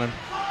called on him.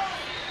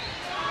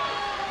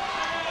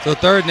 So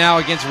third now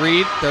against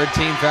Reed. Third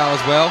team foul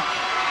as well.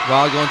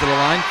 Wild going to the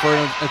line for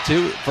a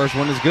two. First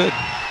one is good.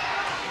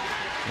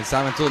 And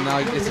Simon Tool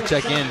now gets to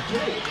check in.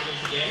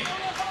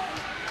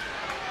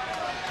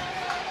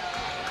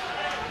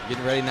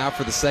 Getting ready now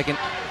for the second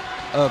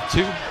of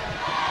two.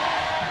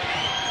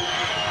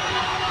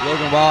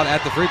 Logan Wild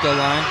at the free throw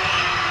line.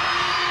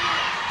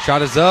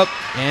 Shot is up,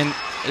 and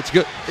it's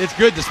good. It's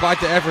good despite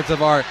the efforts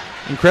of our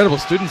incredible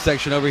student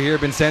section over here.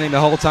 Been standing the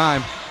whole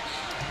time.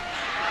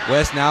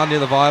 West now near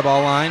the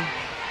volleyball line.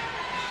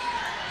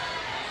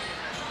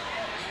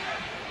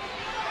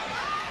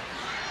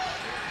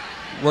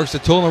 Works the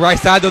Tool on the right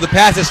side, though the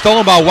pass is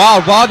stolen by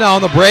Wild. Wild now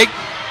on the break.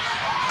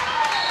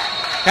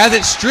 Has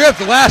it stripped.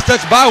 The last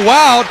touch by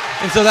Wild,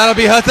 and so that'll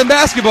be Hudson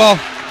basketball.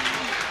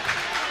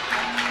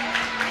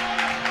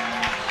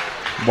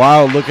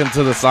 Wild looking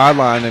to the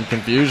sideline in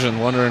confusion,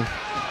 wondering,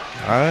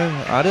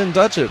 I didn't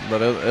touch it,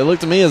 but it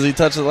looked to me as he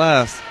touched it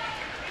last.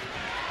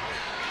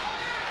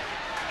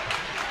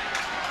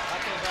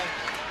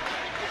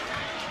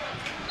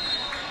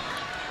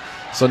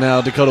 So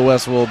now Dakota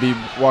West will be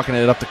walking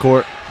it up the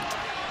court.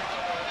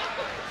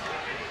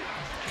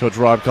 Coach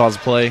Rod calls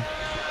play.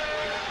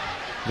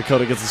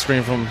 Dakota gets the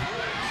screen from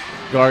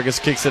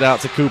Gargis, kicks it out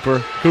to Cooper.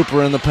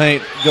 Cooper in the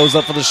paint, goes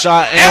up for the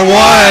shot, and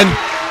one!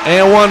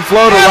 And one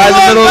floater right in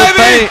the middle of the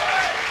paint.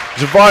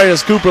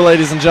 Javarius Cooper,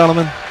 ladies and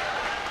gentlemen.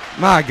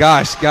 My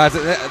gosh, guys.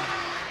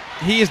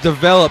 He has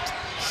developed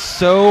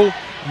so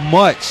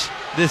much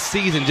this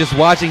season just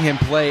watching him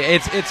play.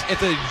 It's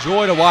a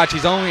joy to watch.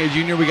 He's only a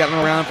junior. We got him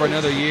around for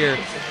another year.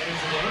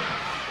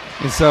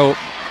 And so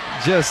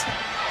just,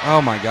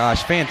 oh my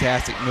gosh,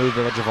 fantastic move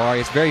by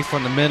Javarius. Very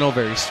fundamental,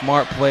 very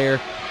smart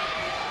player.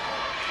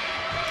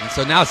 And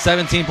so now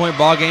 17-point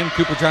ball game.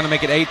 Cooper trying to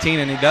make it 18,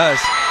 and he does.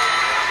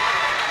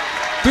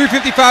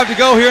 3:55 to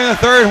go here in the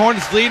third.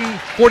 Hornets leading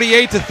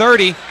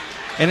 48-30.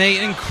 And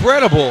a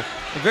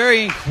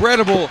very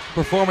incredible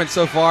performance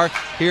so far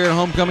here at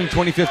Homecoming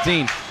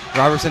 2015.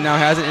 Robertson now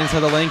has it inside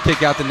the lane,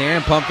 kick out to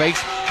Naren, pump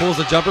fakes, pulls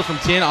the jumper from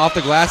 10 off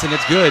the glass, and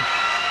it's good.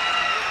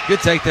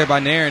 Good take there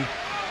by Naren.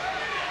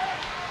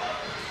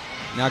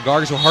 Now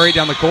Gargis will hurry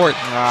down the court,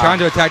 trying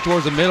to attack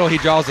towards the middle. He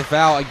draws the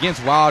foul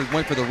against Wild,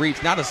 went for the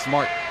reach. Not a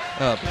smart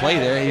play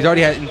there. He's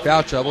already had in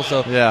foul trouble,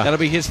 so Yeah. that'll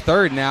be his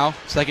third now,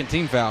 second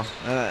team foul.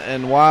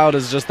 And Wild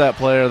is just that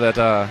player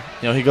that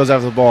he goes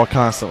after the ball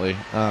constantly.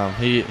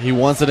 He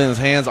wants it in his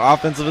hands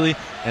offensively,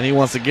 and he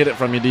wants to get it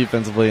from you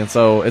defensively, and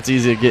so it's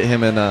easy to get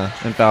him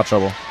in foul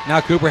trouble.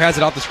 Now Cooper has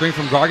it off the screen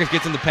from Gargis,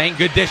 gets in the paint,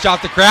 good dish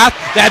off to Kraft.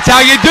 That's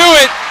how you do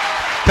it.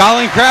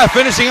 Colin Kraft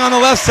finishing on the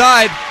left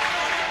side.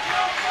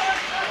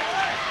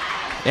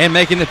 And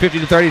making the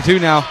 50-32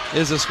 now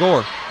is the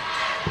score.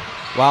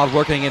 Wild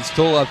working against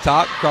Toole up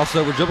top. Crosses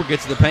over dribble,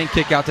 gets to the paint,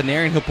 kick out to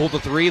Naren. He'll pull the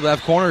three,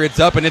 left corner. It's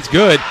up and it's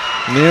good.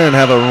 Naren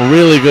have a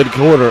really good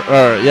quarter,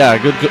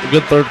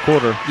 good third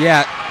quarter.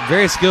 Yeah,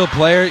 very skilled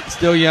player,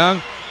 still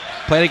young.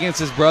 Played against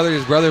his brother.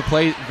 His brother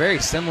played very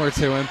similar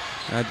to him.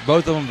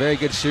 Both of them very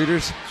good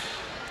shooters.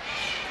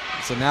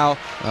 So now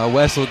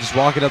West will just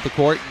walk it up the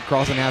court,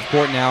 crossing half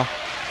court now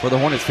for the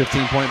Hornets.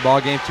 15-point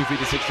ball game,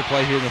 2:56 to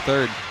play here in the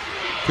third.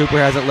 Cooper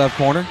has it left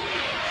corner.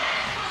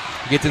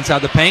 Gets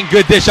inside the paint.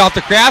 Good dish off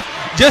to Kraft.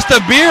 Just a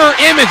mirror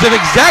image of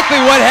exactly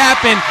what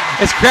happened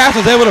as Kraft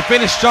was able to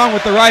finish strong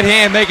with the right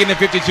hand, making it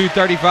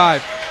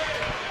 52-35.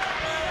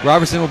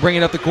 Robertson will bring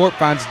it up the court.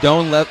 Finds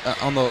Doan left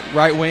on the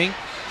right wing.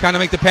 Trying to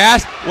make the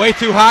pass. Way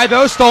too high,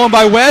 though. Stolen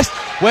by West.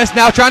 West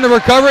now trying to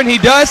recover, and he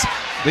does.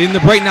 Leading the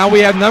break now, we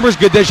have numbers.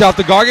 Good dish off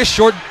the Gargis.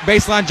 Short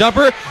baseline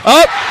jumper.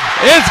 Up.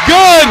 It's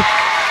good.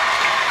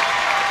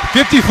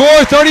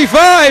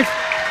 54-35.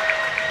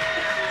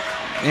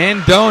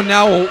 And Doan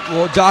now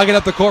will jog it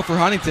up the court for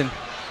Huntington.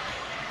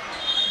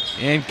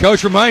 And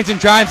Coach from Huntington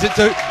trying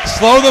to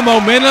slow the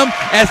momentum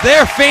as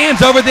their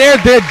fans over there,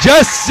 they're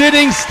just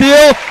sitting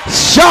still,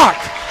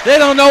 shocked. They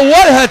don't know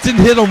what Hudson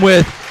hit them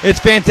with. It's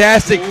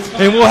fantastic.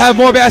 And we'll have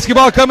more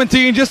basketball coming to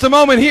you in just a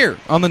moment here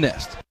on The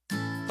Nest.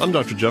 I'm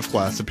Dr. Jeff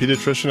Glass, a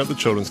pediatrician at the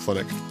Children's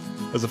Clinic.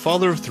 As a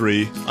father of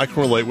 3, I can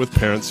relate with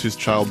parents whose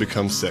child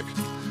becomes sick.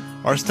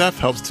 Our staff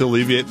helps to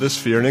alleviate this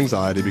fear and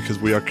anxiety because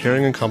we are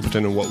caring and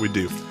competent in what we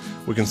do.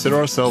 We consider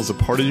ourselves a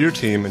part of your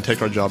team and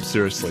take our job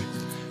seriously.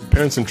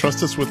 Parents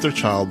entrust us with their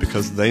child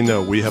because they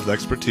know we have the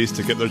expertise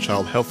to get their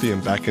child healthy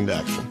and back into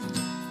action.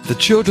 The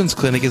Children's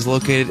Clinic is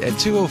located at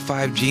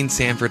 205 Gene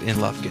Sanford in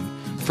Lufkin.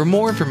 For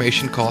more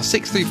information, call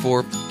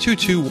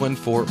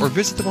 634-2214 or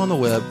visit them on the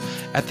web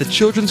at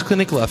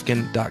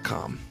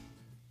thechildren'scliniclufkin.com.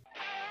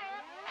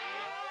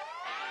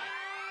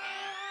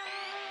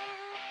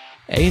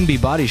 A&B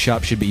Body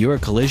Shop should be your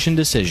collision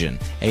decision.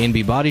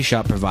 A&B Body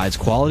Shop provides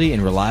quality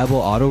and reliable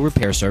auto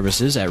repair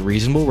services at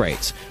reasonable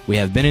rates. We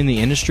have been in the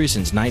industry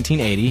since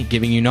 1980,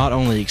 giving you not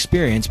only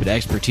experience but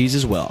expertise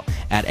as well.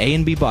 At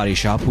A&B Body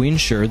Shop, we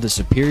ensure the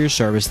superior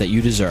service that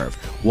you deserve.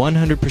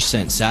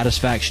 100%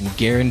 satisfaction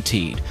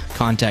guaranteed.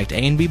 Contact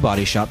A&B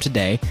Body Shop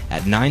today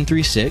at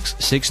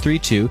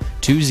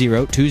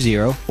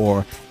 936-632-2020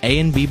 or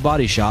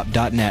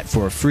anbbodyshop.net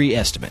for a free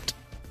estimate.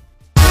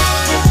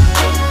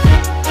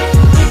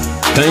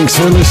 Thanks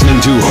for listening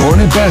to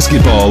Hornet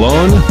Basketball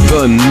on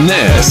The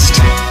Nest.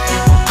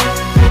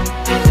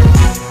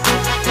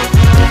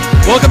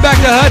 Welcome back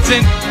to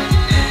Hudson.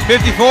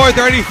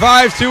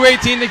 54-35,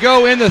 2:18 to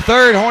go in the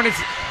third.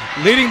 Hornets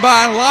leading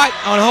by a lot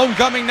on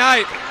homecoming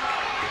night.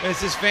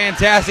 This is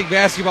fantastic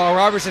basketball.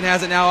 Robertson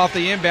has it now off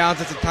the inbounds.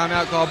 It's a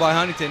timeout called by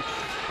Huntington.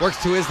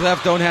 Works to his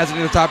left. Doan has it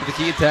in the top of the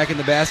key, attacking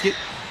the basket.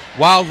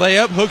 Wild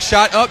layup, hook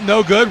shot up,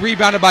 no good.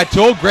 Rebounded by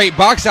Toole. Great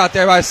box out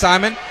there by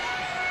Simon.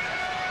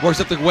 Works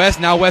up to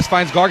West. Now West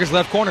finds Gargis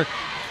left corner.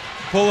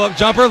 Pull up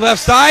jumper,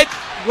 left side.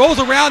 Rolls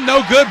around,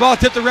 no good. Ball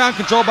tipped around,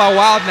 controlled by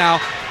Wild now.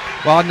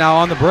 Wild now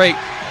on the break.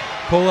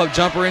 Pull up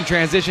jumper in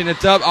transition.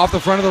 It's up off the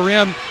front of the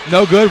rim.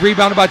 No good.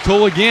 Rebounded by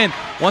Toole again.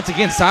 Once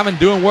again, Simon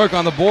doing work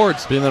on the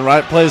boards. Being in the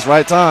right place,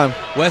 right time.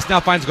 West now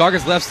finds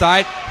Gargis left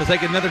side. He'll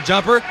take another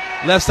jumper.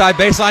 Left side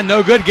baseline,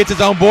 no good. Gets his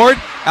own board.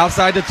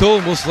 Outside to Toole,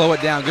 and we'll slow it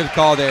down. Good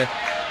call there.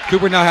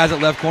 Cooper now has it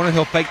left corner.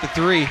 He'll fake the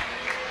three.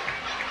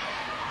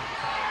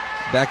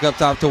 Back up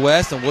top to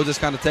West, and we'll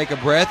just kind of take a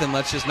breath and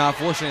let's just not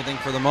force anything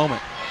for the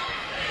moment.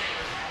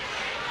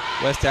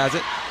 West has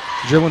it.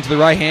 Dribbling to the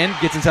right hand,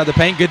 gets inside the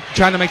paint. Good,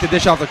 trying to make the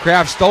dish off the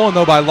Kraft. Stolen,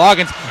 though, by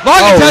Loggins.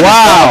 Loggins has it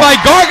stolen by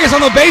Gargis on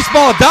the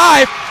baseball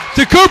dive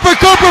to Cooper.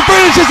 Cooper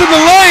finishes in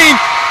the lane.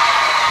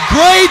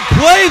 Great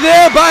play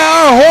there by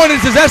our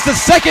Hornets, as that's the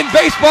second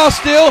baseball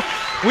steal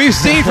we've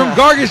seen from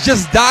Gargis,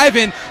 just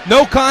diving.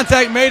 No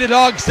contact made at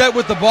all except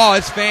with the ball.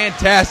 It's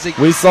fantastic.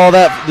 We saw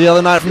that the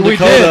other night from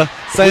Dakota.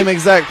 Same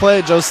exact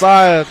play.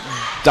 Josiah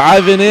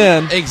diving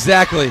in.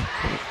 Exactly.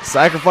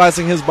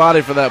 Sacrificing his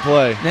body for that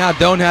play. Now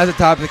Doan has it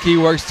top of the key,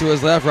 works to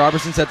his left.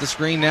 Robertson set the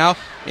screen now.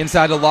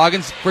 Inside to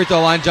Loggins. Free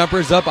throw line jumper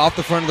is up off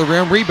the front of the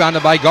rim.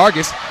 Rebounded by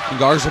Gargis. And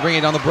Gargis will bring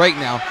it on the break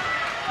now.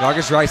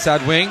 Gargis right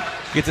side wing.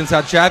 Gets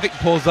inside traffic.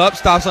 Pulls up.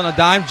 Stops on a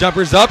dime.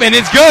 Jumpers up. And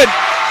it's good.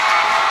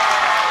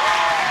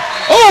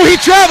 Oh, he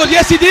traveled.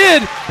 Yes, he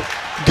did.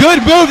 Good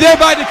move there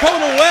by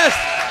Dakota West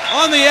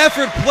on the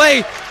effort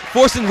play.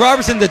 Forcing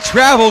Robertson to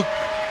travel.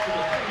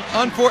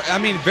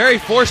 Very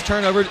forced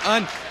turnover.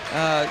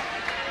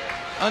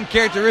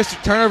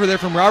 Uncharacteristic turnover there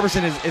from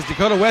Robertson as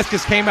Dakota West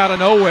just came out of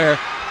nowhere.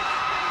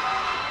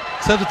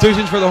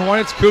 Substitutions for the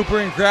Hornets. Cooper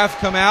and Kraft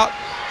come out.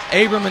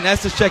 Abram and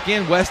Estes check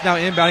in. West now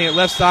inbounding at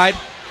left side.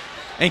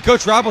 And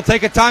Coach Rob will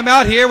take a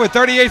timeout here with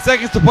 38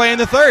 seconds to play in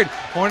the third.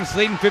 Hornets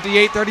leading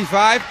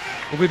 58-35.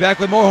 We'll be back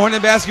with more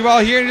Hornet basketball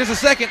here in just a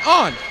second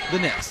on The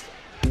Nest.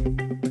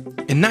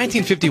 In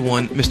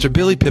 1951, Mr.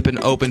 Billy Pippin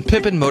opened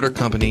Pippin Motor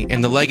Company,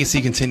 and the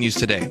legacy continues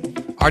today.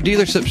 Our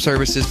dealership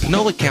services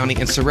Panola County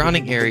and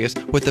surrounding areas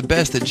with the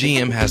best that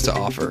GM has to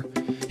offer.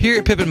 Here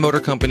at Pippin Motor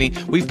Company,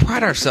 we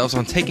pride ourselves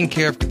on taking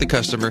care of the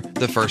customer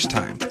the first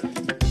time.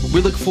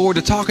 We look forward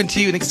to talking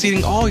to you and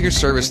exceeding all your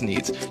service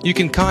needs. You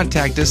can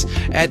contact us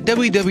at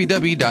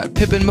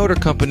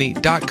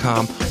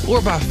www.pippinmotorcompany.com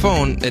or by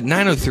phone at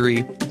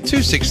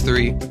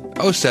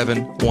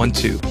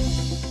 903-263-0712.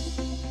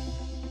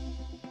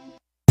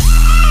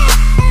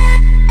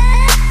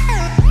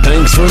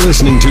 Thanks for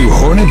listening to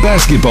Hornet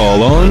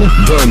Basketball on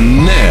The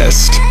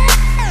Nest.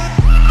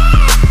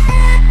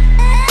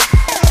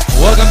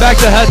 Welcome back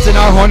to Hudson.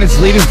 Our Hornets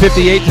leading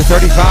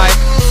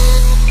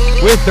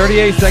 58-35 with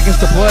 38 seconds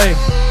to play.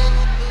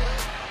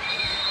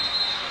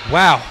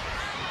 Wow.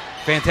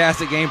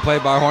 Fantastic gameplay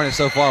by our Hornets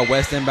so far.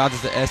 West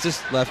inbounds to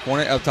Estes, left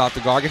corner, up top to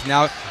Gargis.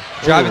 Now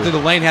driving through the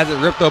lane, has it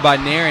ripped though by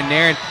Nairn.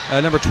 Nairn,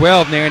 number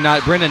 12, Nairn,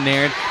 not Brendan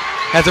Nairn.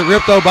 Has it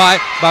ripped though by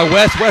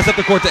West. West up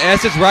the court to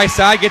Estes, right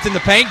side, gets in the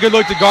paint. Good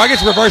look to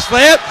Gargis, reverse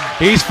layup.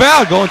 He's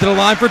fouled, going to the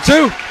line for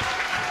two.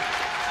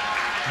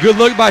 Good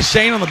look by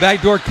Shane on the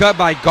backdoor cut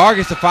by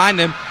Gargis to find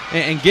him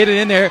and get it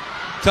in there.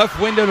 Tough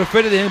window to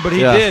fit it in, but he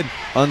did.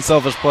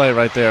 Unselfish play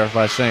right there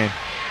by Shane.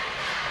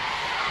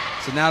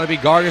 So now it'll be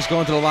Gargis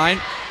going to the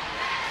line.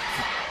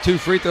 2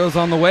 free throws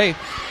on the way.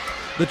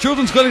 The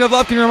Children's Clinic of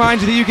Lufkin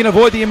reminds you that you can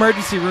avoid the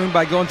emergency room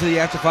by going to the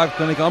After 5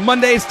 Clinic on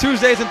Mondays,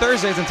 Tuesdays, and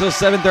Thursdays until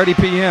 7:30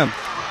 p.m.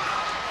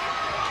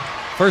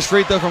 First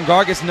free throw from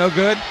Gargis, no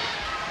good.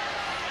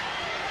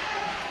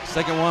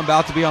 Second one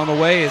about to be on the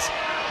way as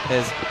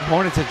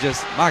Hornets have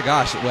just, my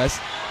gosh, Wes.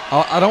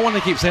 I don't want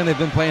to keep saying they've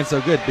been playing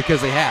so good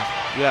because they have.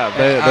 Yeah,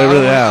 they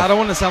really have. I don't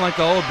want to sound like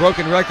the old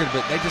broken record,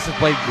 but they just have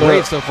played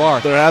great so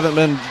far. There haven't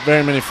been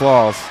very many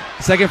flaws.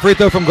 Second free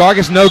throw from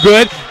Gargis, no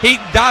good. He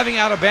diving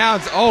out of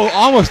bounds. Oh,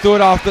 almost threw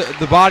it off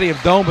the body of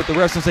Dome, but the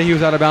refs don't say he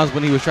was out of bounds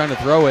when he was trying to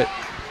throw it.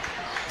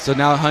 So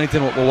now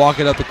Huntington will walk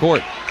it up the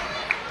court.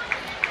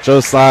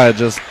 Josiah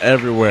just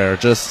everywhere,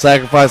 just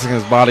sacrificing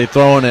his body,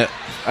 throwing it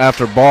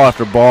after ball,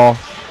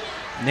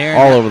 Nairn,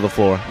 all over the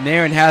floor.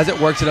 Nairn has it,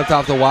 works it up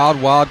top to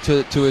Wild. Wild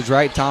to his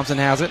right. Thompson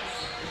has it.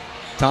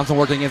 Thompson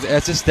working against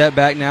Estes. Step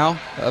back now.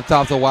 Up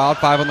top to Wild.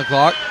 5 on the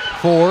clock.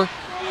 4,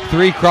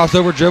 3,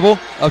 crossover dribble.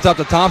 Up top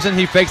to Thompson.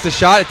 He fakes the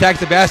shot, attacks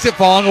the basket,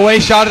 falling away.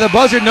 Shot at the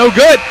buzzer. No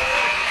good.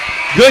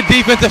 Good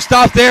defensive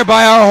stop there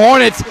by our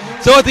Hornets.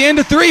 So at the end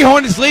of 3,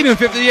 Hornets leading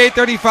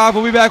 58-35.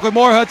 We'll be back with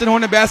more Hudson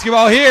Hornet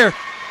basketball here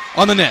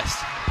on The Nest.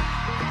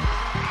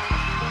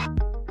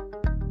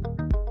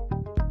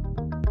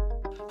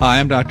 Hi,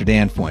 I'm Dr.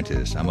 Dan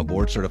Fuentes. I'm a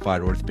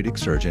board-certified orthopedic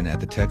surgeon at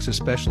the Texas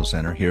Specialist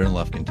Center here in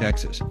Lufkin,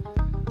 Texas.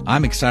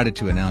 I'm excited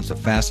to announce a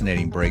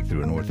fascinating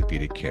breakthrough in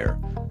orthopedic care,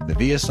 the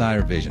VSI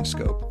or Vision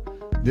Scope.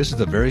 This is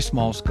a very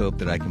small scope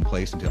that I can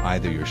place into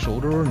either your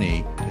shoulder or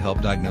knee to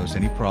help diagnose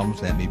any problems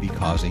that may be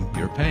causing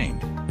your pain.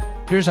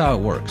 Here's how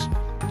it works.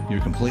 You're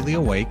completely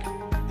awake,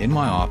 in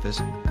my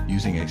office,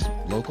 using a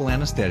local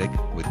anesthetic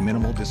with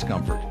minimal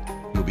discomfort.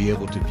 You'll be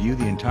able to view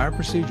the entire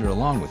procedure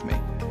along with me.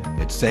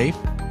 It's safe,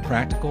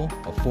 practical,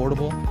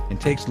 affordable, and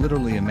takes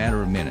literally a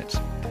matter of minutes.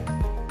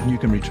 You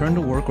can return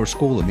to work or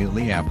school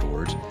immediately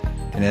afterwards,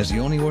 and as the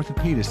only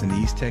orthopedist in the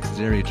East Texas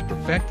area to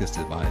perfect this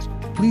device,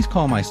 please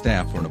call my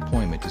staff for an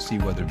appointment to see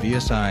whether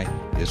VSI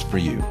is for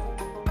you.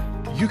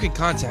 You can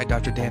contact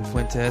Dr. Dan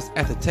Fuentes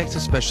at the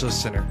Texas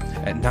Specialist Center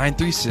at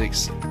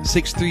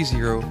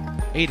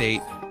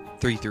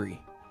 936-630-8833.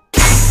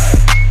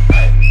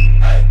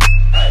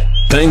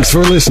 Thanks for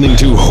listening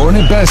to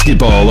Hornet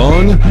Basketball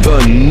on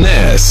The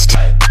Nest.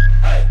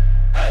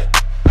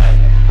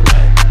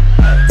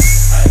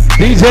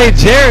 DJ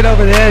Jarrett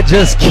over there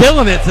just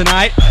killing it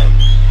tonight.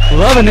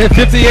 Loving it.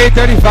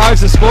 58-35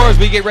 is the score as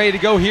we get ready to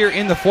go here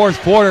in the fourth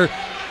quarter.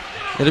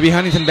 It'll be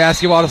Huntington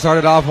basketball to start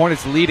it off.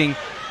 Hornets leading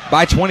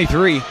by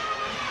 23.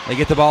 They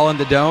get the ball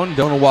into Doan.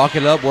 Doan will walk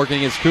it up, working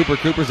against Cooper.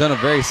 Cooper's done a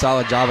very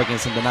solid job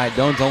against him tonight.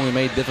 Doan's only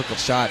made difficult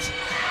shots.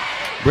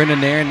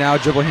 Brendan Nairn now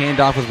dribble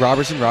handoff with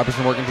Robertson.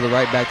 Robertson working to the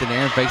right, back to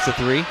Nairn. Fakes the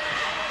 3.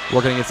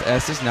 Working against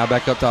Estes. Now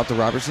back up top to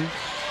Robertson.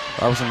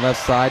 Robertson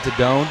left side to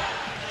Doan.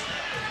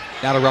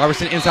 Now to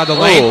Robertson inside the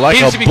lane. Oh, like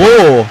a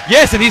bull.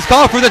 Yes, and he's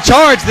called for the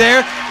charge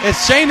there. As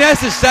Shane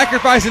Estes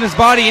sacrificing his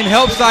body in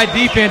help side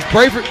defense.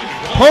 Perfect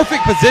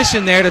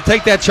position there to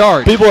take that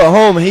charge. People at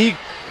home,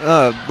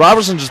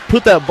 Robertson just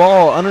put that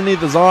ball underneath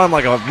his arm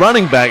like a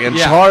running back and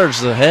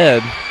charged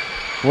ahead.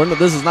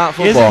 This is not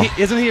football.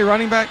 Isn't he a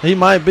running back? He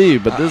might be,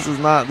 but this is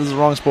not. This is the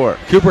wrong sport.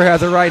 Cooper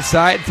has the right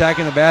side,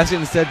 attacking the basket.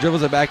 Instead,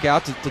 dribbles it back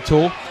out to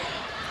Toole.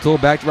 Toole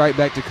back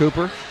to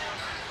Cooper.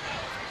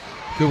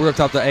 Cooper up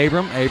top to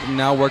Abram. Abram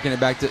now working it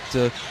back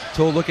to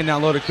Toole, looking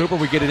down low to Cooper.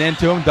 We get it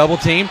into him. Double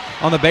team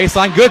on the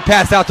baseline. Good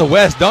pass out to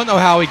West. Don't know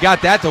how he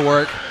got that to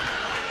work,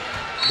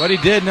 but he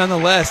did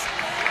nonetheless.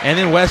 And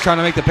then West trying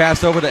to make the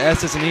pass over to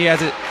Estes, and he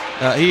has it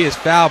He is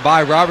fouled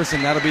by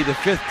Robertson. That'll be the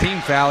 5th team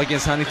foul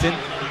against Huntington.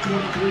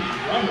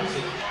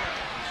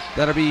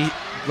 That'll be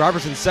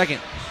Robertson's second.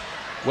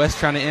 West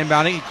trying to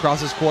inbound it. He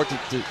crosses court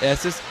to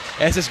Estes.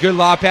 Estes, good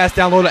lob pass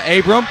down low to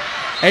Abram.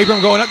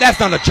 Abram going up. That's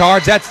not a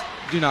charge.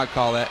 Do not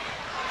call that.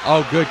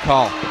 Oh, good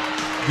call.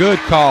 Good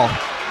call.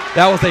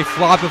 That was a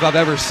flop if I've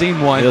ever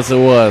seen one. Yes, it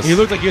was. He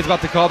looked like he was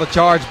about to call the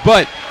charge,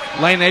 but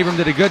Lane Abram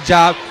did a good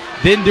job.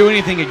 Didn't do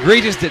anything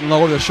egregious. Didn't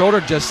lower the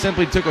shoulder. Just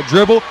simply took a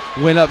dribble,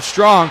 went up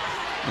strong,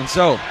 and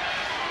so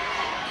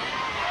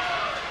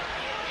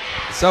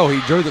he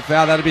drew the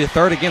foul. That'll be the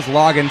 3rd against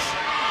Loggins.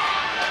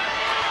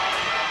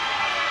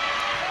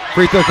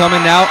 Free throw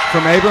coming now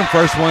from Abram.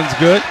 First one's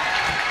good.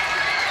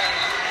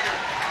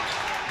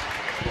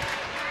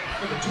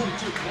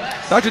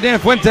 Dr. Dan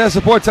Fuentes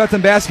supports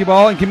Hudson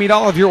basketball and can meet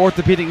all of your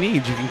orthopedic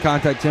needs. You can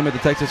contact him at the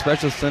Texas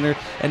Specialist Center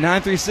at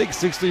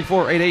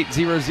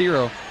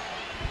 936-634-8800.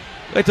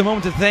 I'd like to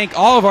moment to thank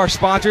all of our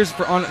sponsors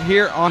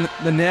here on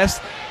the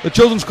Nest. The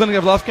Children's Clinic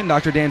of Lufkin,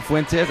 Dr. Dan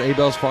Fuentes,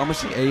 Abel's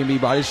Pharmacy, A&B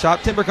Body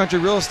Shop, Timber Country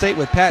Real Estate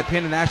with Pat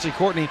Penn and Ashley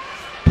Courtney,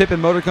 Pippin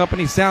Motor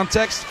Company,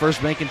 Soundtex,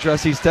 First Bank and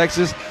Trustees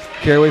Texas,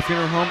 Caraway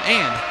Funeral Home,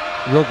 and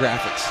Real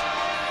Graphics.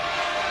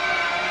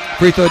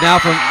 Free throw now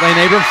from Lane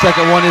Abrams.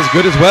 Second one is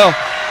good as well.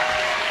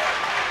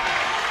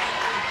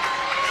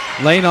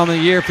 Lane on the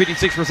year,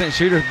 56%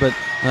 shooter, but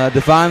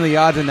defying the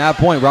odds in that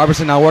point.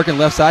 Robertson now working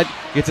left side,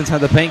 gets inside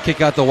the paint,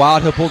 kick out the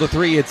Wild. He'll pull the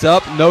 3. It's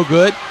up, no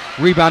good.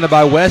 Rebounded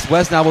by West.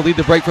 West now will lead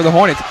the break for the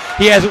Hornets.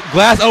 He has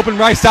glass open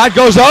right side,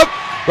 goes up.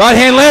 Right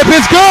hand layup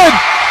is good.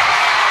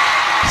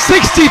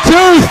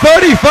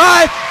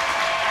 62-35.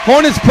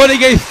 Hornets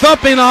putting a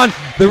thumping on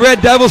the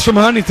Red Devils from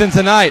Huntington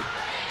tonight.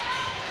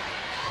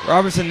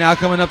 Robertson now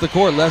coming up the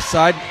court, left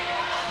side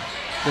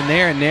to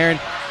Nairn. Nairn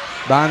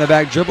behind the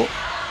back dribble.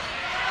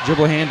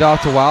 Dribble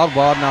handoff to Wild.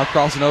 Wild now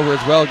crossing over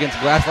as well against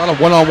Glass. A lot of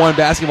one-on-one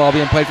basketball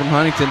being played from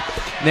Huntington.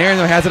 Nairn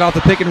though has it off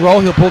the pick and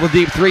roll. He'll pull the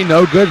deep 3.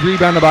 No good.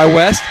 Rebounded by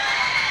West.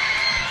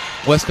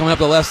 West coming up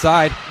the left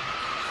side.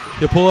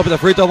 He'll pull up at the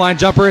free throw line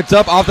jumper. It's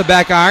up off the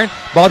back iron.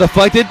 Ball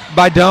deflected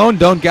by Doan.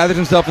 Doan gathers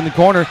himself in the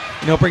corner,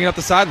 and he'll bring it up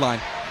the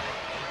sideline.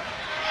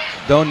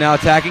 Doan now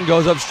attacking.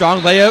 Goes up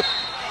strong. Layup.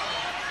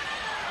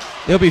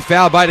 He'll be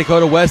fouled by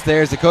Dakota West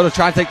there as Dakota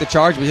trying to take the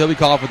charge, but he'll be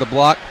called for the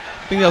block.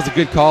 I think that was a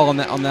good call on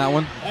that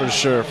one. For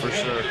sure.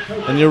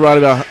 And you're right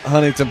about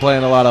Huntington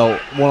playing a lot of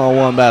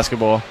one-on-one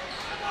basketball.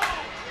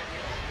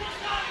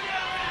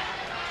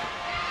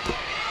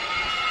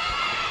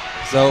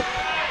 So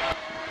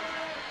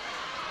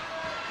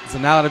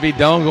now it'll be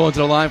Doan going to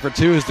the line for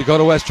 2 as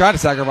Dakota West tried to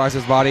sacrifice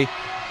his body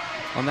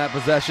on that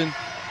possession.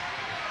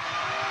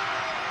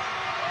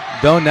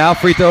 Doan now,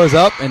 free throw is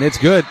up, and it's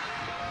good.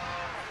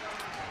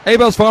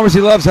 Abel's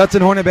Pharmacy loves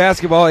Hudson Hornet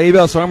basketball.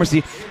 Abel's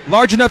Pharmacy,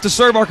 large enough to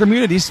serve our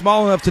community,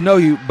 small enough to know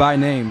you by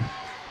name.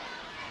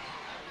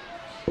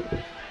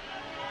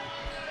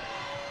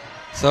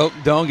 So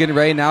Doan getting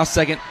ready now,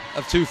 second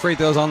of 2 free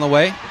throws on the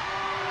way.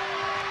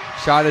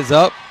 Shot is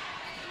up,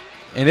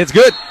 and it's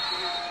good.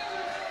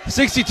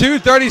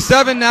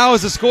 62-37 now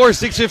is the score.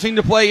 6:15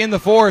 to play in the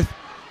 4th.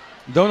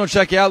 Doan will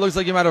check out. Looks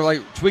like he might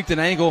have tweaked an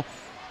ankle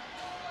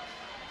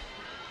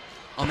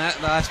on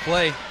that last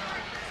play.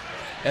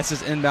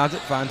 Estes inbounds it,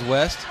 finds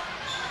West.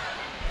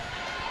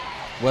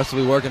 West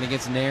will be working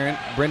against Nairn,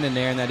 Brendan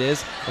Nairn, that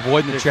is.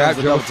 Avoiding the trap.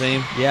 The double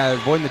team. Yeah,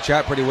 avoiding the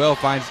trap pretty well.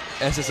 Finds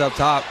Estes up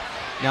top.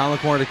 Now in the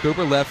corner to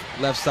Cooper, left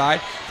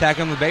side.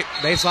 Tackling the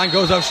baseline,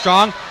 goes up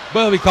strong,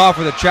 but he'll be called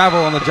for the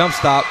travel on the jump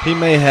stop. He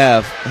may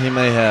have.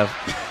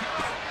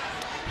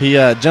 He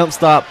jump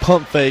stop,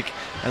 pump fake,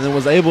 and then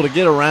was able to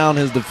get around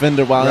his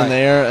defender while in the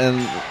air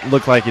and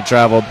looked like he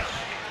traveled.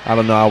 I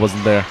don't know. I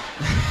wasn't there.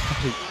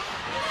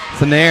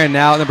 So Nairn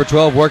now, number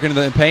 12, working in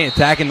the paint,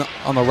 attacking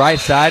on the right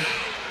side.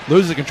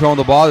 Loses control of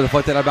the ball. They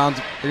deflect that out of bounds.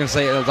 They're going to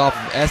say it was off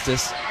of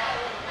Estes.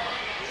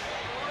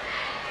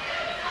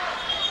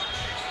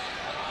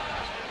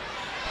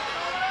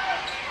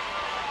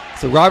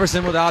 So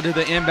Robertson will now do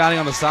the inbounding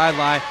on the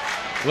sideline.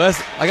 Wes,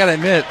 I got to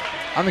admit,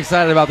 I'm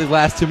excited about these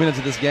last 2 minutes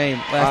of this game.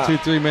 Last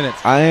 2-3 minutes.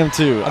 I am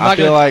too. I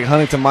feel like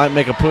Huntington might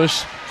make a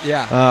push.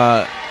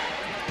 Yeah.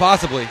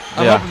 Possibly.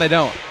 I'm hoping they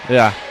don't.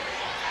 Yeah.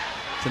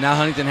 So now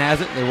Huntington has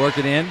it. They work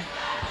it in.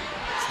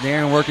 It's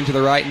Nairn working to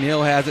the right.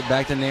 Neal has it.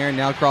 Back to Nairn.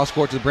 Now cross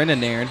court to Brendan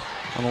Nairn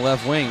on the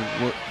left wing.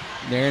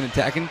 Nairn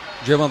attacking.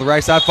 Dribble on the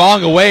right side.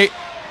 Falling away.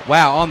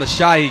 Wow, on the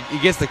shot. He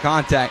gets the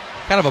contact.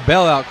 Kind of a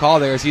bailout call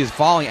there as he is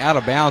falling out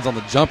of bounds on the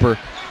jumper.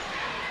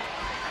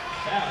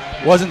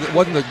 Wasn't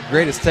the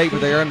greatest take, but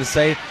they earned to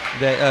say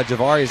that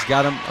Javarius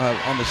got him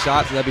on the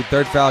shot. So that'd be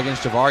 3rd foul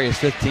against Javarius,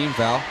 5th team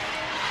foul.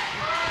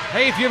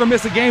 Hey, if you ever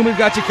miss a game, we've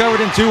got you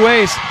covered in 2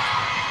 ways.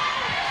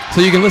 So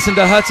you can listen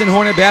to Hudson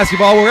Hornet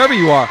basketball wherever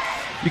you are.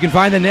 You can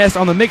find the Nest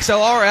on the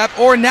MixLR app,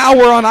 or now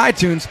we're on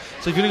iTunes.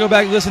 So if you want to go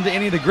back and listen to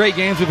any of the great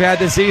games we've had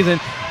this season,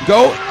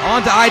 go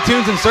onto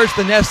iTunes and search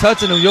the Nest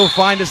Hudson, and you'll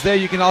find us there.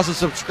 You can also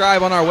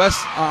subscribe on our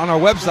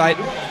website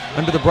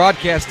under the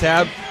broadcast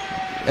tab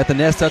at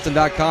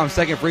thenesthudson.com.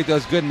 Second free throw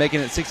is good,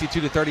 making it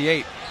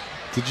 62-38.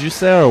 Did you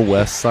say our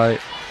West site?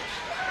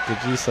 Did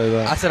you say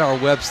that? I said our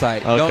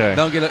website. Okay.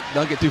 Don't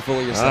get too full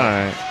of yourself. All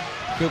right.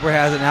 Cooper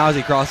has it now as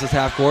he crosses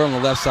half court on the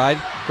left side.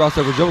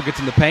 Crossover dribble, gets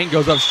in the paint,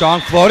 goes up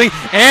strong, floating,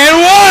 and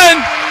one!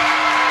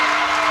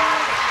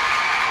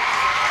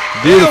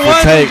 Beautiful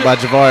take by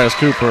Javarius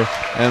Cooper,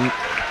 and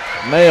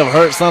may have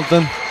hurt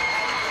something.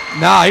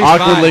 Nah, he's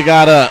awkwardly fine.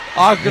 got up.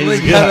 Awkwardly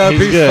He's got up.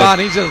 good. He's fine.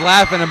 He's just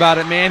laughing about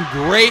it, man.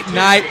 Great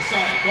night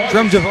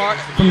from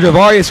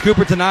Javarius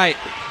Cooper tonight.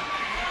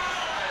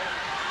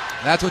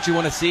 That's what you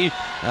want to see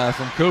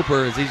from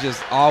Cooper. Is he's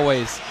just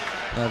always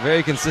a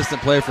very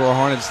consistent player for our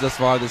Hornets thus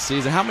far this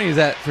season. How many is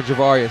that for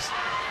Javarius?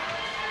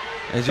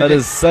 That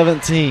is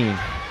 17.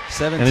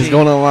 17. And he's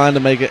going to the line to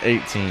make it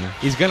 18.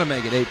 He's going to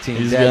make it 18.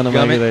 He's going to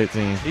make it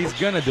 18. He's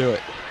going to do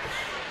it.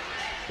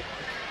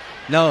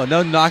 No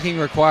knocking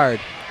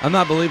required. I'm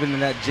not believing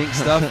in that jinx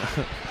stuff.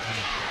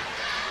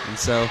 And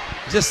so,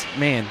 just,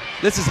 man,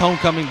 this is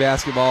homecoming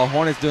basketball.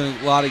 Hornets doing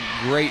a lot of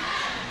great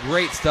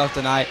stuff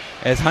tonight.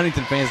 As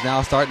Huntington fans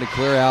now starting to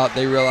clear out,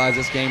 they realize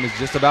this game is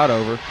just about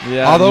over.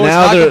 Yeah, although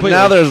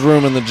now there's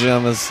room in the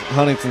gym as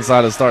Huntington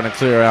side is starting to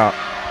clear out.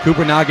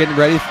 Cooper now getting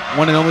ready.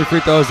 One and only free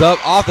throws up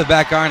off the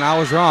back iron. I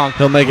was wrong.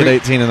 He'll make it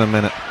 18 in a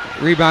minute.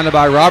 Rebounded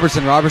by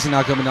Robertson. Robertson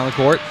now coming down the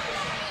court.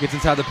 Gets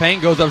inside the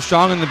paint. Goes up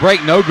strong in the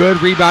break. No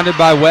good. Rebounded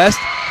by West.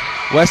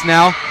 West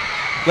now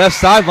left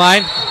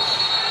sideline.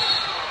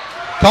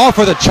 Call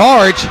for the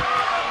charge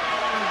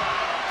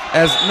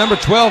as number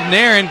 12,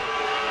 Naren,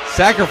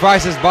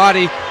 sacrificed his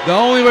body. The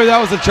only way that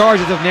was a charge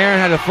is if Naren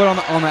had a foot on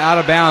the out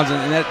of bounds,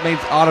 and that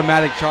makes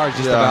automatic charge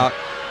just about.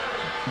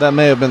 That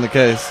may have been the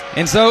case.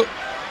 And so,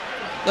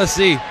 let's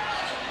see.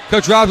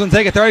 Coach Robson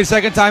take a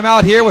 30-second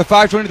timeout here with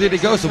 5:23 to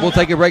go, so we'll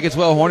take a break as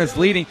well. Hornets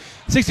leading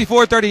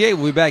 64-38.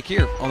 We'll be back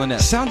here on the net.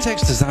 Soundtex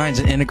designs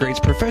and integrates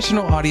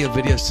professional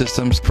audio-video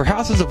systems for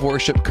houses of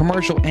worship,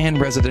 commercial,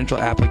 and residential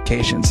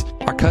applications.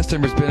 Our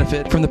customers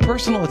benefit from the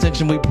personal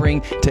attention we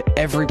bring to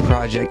every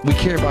project. We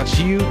care about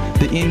you,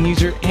 the end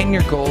user, and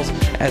your goals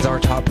as our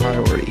top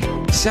priority.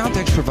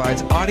 Soundtex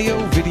provides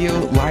audio, video,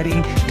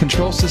 lighting,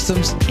 control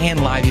systems,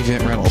 and live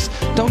event rentals.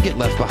 Don't get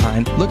left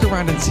behind. Look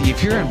around and see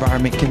if your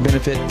environment can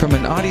benefit from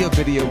an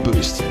audio-video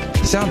boost.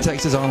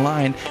 Soundtex is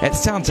online at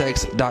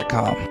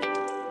soundtex.com.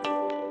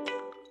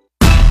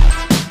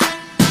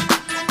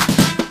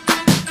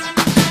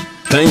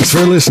 Thanks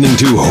for listening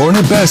to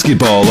Hornet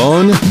Basketball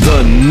on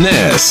The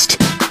Nest.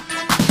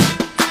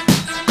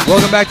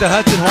 Welcome back to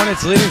Hudson.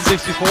 Hornets leading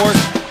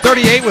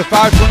 64-38 with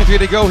 5:23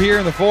 to go here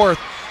in the fourth.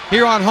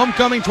 Here on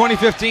Homecoming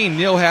 2015,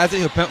 Neal has it.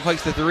 He'll pump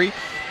fakes the three.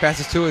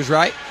 Passes to his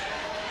right.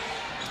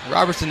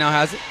 Robertson now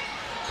has it.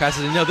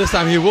 Passes to Neal. This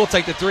time he will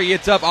take the three.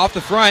 It's up off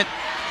the front.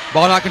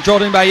 Ball not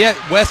controlled in by yet.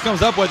 West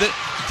comes up with it.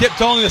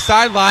 Tiptoeing the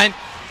sideline.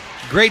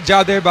 Great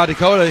job there by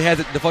Dakota. He has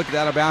it deflected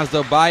out of bounds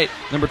though by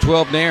number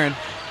 12, Naren.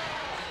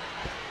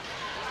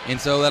 And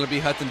so that'll be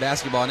Hudson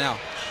basketball now.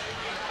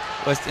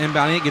 West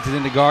inbounding it, gets it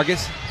into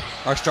Gargis.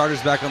 Our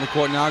starters back on the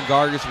court now.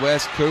 Gargis,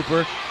 West,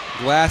 Cooper,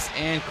 Glass,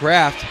 and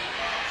Kraft.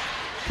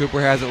 Cooper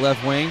has it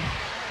left wing.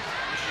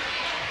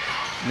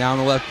 Now in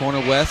the left corner,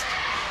 West.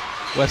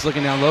 West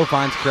looking down low,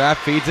 finds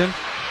Kraft, feeds him.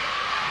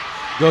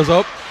 Goes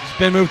up,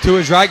 spin move to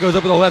his right, goes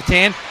up with the left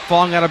hand,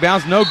 falling out of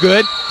bounds, no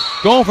good.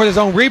 Going for his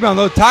own rebound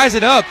though, ties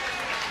it up.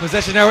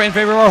 Possession error in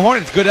favor of our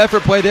Hornets. Good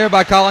effort play there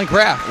by Colin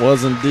Kraft.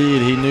 Was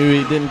indeed. He knew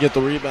he didn't get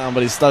the rebound,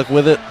 but he stuck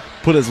with it,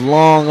 put his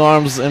long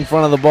arms in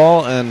front of the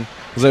ball, and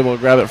was able to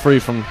grab it free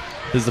from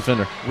his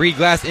defender. Reed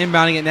Glass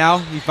inbounding it now.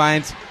 He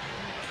finds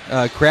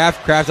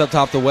Kraft. Kraft's up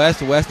top to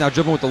West. West now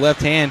dribbling with the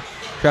left hand.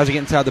 Tries to get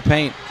inside the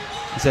paint.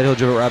 Instead, he'll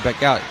dribble right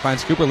back out.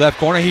 Finds Cooper left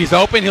corner. He's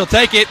open. He'll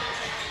take it.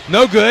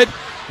 No good.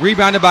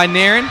 Rebounded by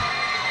Naren.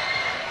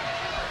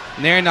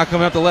 Naren now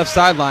coming up the left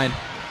sideline.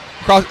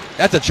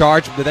 That's a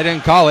charge, but they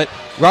didn't call it.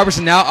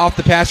 Robertson now off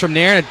the pass from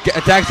Naren.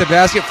 Attacks the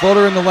basket.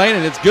 Floater in the lane,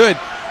 and it's good.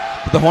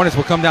 But the Hornets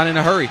will come down in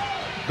a hurry.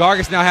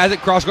 Gargis now has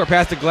it. Cross-court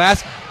pass to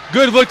Glass.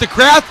 Good look to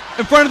Kraft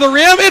in front of the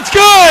rim. It's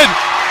good!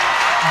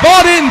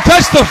 Ball didn't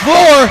touch the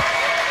floor.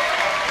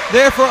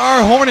 There for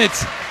our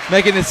Hornets,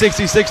 making it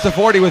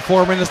 66-40 with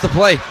 4 minutes to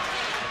play.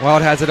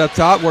 Wild has it up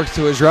top. Works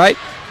to his right.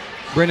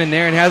 Brendan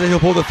Naren has it. He'll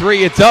pull the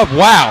three. It's up.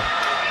 Wow.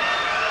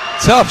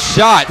 Tough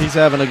shot. He's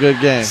having a good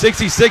game.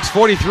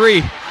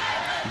 66-43.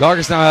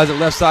 Gargis now has it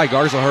left side.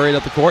 Gargis will hurry it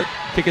up the court.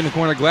 Kick in the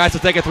corner. Glass to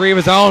take a three of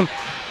his own.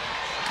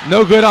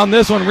 No good on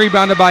this one.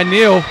 Rebounded by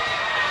Neal.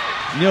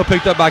 Neal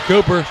picked up by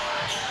Cooper.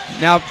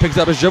 Now picks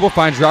up his dribble.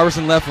 Finds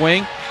Robertson left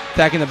wing.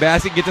 Attacking the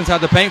basket. Gets inside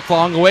the paint.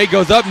 Falling away.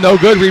 Goes up. No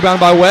good. Rebound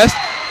by West.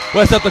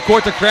 West up the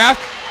court to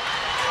Kraft.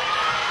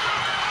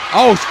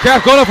 Oh,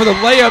 Kraft going up for the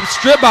layup.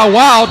 Stripped by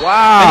Wild.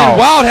 Wow. And then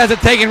Wild has it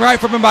taken right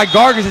from him by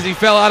Gargis as he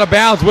fell out of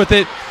bounds with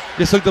it.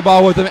 Just took the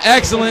ball with him.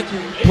 Excellent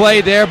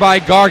play there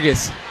by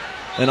Gargis.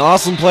 An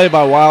awesome play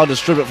by Wild to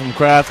strip it from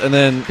Kraft, and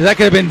then that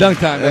could have been dunk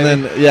time. And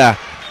then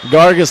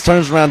Gargis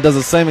turns around, does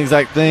the same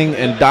exact thing,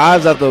 and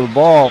dives at the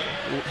ball.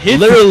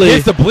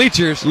 Hits the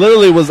bleachers.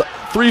 Literally was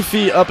 3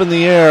 feet up in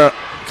the air,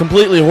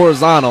 completely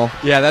horizontal.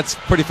 Yeah, that's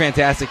pretty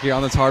fantastic here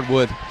on this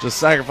hardwood. Just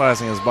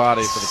sacrificing his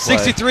body for the play.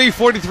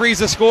 63-43 is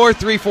the score.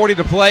 3:40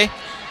 to play.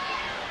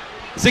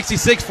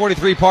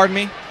 66-43, pardon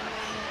me.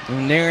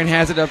 And Naren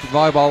has it up the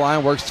volleyball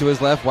line, works to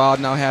his left. Wild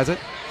now has it.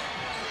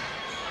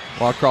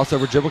 Wild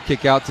crossover dribble,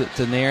 kick out to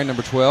Naren,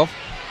 number 12.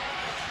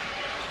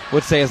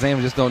 Would say his name,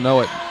 just don't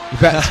know it.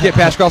 Skip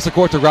pass across the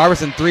court to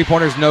Robertson.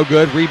 Three-pointer's no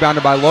good.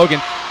 Rebounded by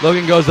Logan.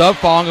 Logan goes up,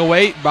 falling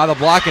away by the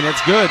block, and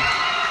it's good.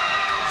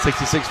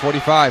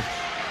 66-45.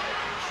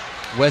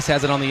 West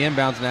has it on the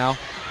inbounds now.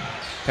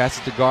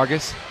 Passes to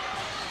Gargis.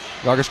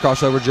 Gargis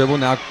crossover dribble,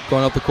 now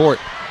going up the court.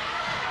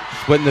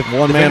 Splitting the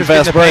one-man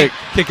fast break.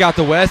 Kick out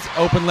to West.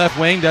 Open left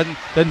wing. Doesn't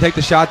take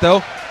the shot,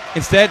 though.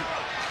 Instead,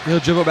 he'll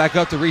dribble back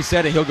up to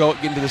reset it. He'll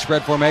get into the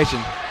spread formation.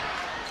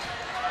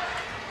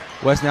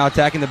 West now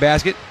attacking the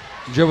basket.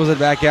 Dribbles it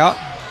back out.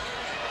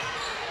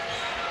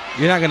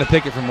 You're not going to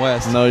pick it from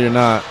West. No, you're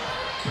not.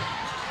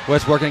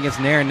 West working against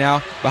Naren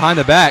now. Behind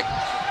the back.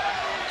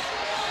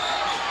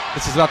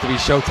 This is about to be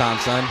showtime,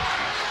 son.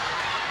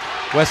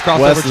 West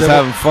crossover West is dribble.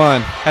 having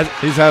fun.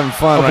 He's having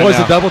fun right now. Avoids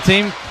the double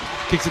team.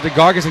 Kicks it to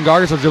Gargis, and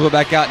Gargis will dribble it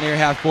back out near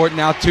half court.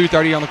 Now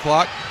 2:30 on the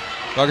clock.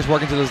 Gargis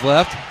working to his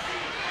left.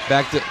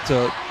 Back to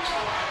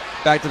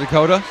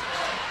Dakota.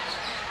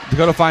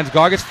 Dakota finds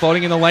Gargis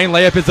floating in the lane.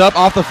 Layup is up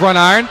off the front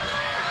iron.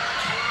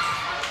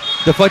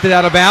 Deflected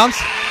out of bounds.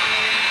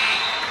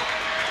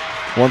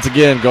 Once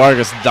again,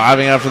 Gargis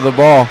diving after the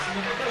ball.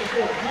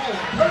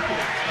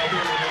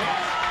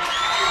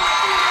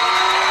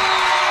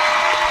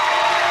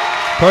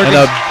 Perkins.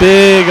 And a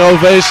big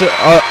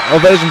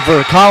ovation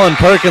for Colin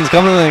Perkins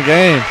coming in the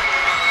game.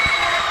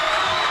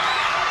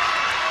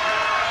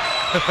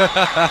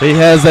 He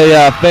has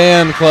a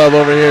fan club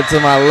over here to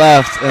my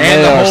left, and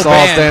they are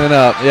all standing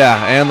up.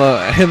 Yeah, and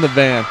the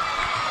band.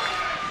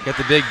 Got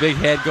the big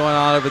head going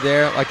on over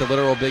there, like the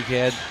literal big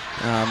head.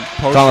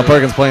 Colin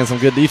Perkins playing some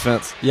good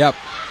defense. Yep.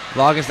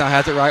 Loggins now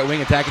has it right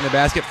wing, attacking the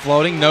basket,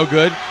 floating, no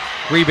good.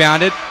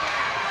 Rebounded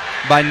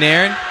by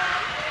Naren.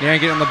 Naren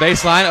getting on the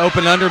baseline,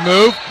 open under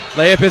move.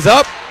 Layup is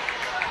up.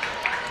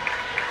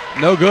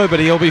 No good, but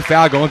he'll be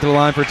fouled going to the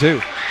line for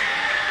two.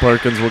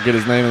 Perkins will get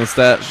his name in the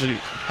stat sheet.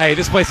 Hey,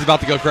 this place is about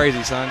to go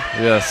crazy, son.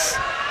 Yes.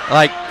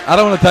 Like, I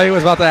don't want to tell you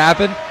what's about to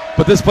happen,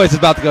 but this place is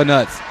about to go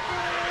nuts.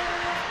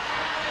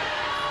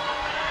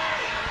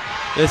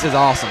 This is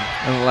awesome.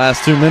 In the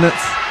last 2 minutes?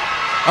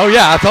 Oh,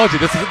 yeah, I told you.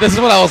 This is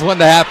what I was wanting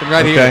to happen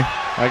right here. Okay,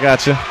 I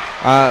got you.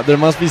 There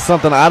must be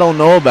something I don't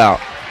know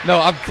about. No,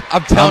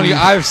 I'm telling you,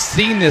 I've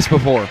seen this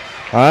before.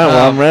 All right,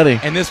 well, I'm ready.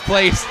 And this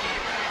place,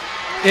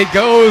 it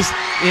goes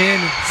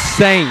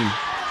insane.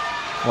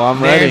 Well,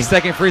 I'm ready. Naren's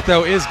second free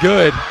throw is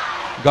good.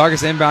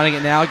 Gargis inbounding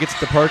it now. Gets it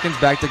to Perkins.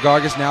 Back to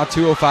Gargis now.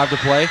 2:05 to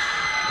play.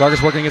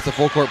 Gargis working against the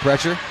full court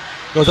pressure.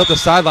 Goes up the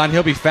sideline.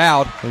 He'll be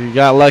fouled. Well, you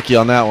got lucky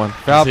on that one.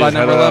 Fouled by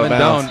number 11,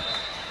 Doan.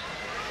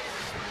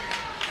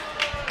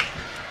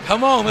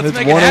 Come on, let's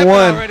make it happen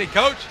already,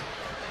 Coach.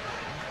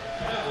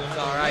 It's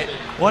all right.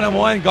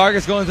 1-on-1.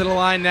 Gargis going to the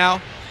line now.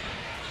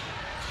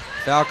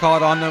 Foul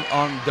called on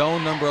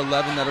Doan, number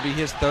 11. That'll be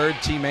his third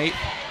teammate.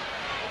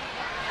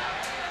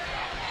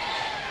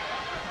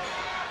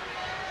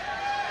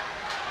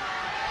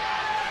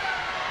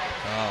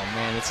 Oh,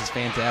 man, this is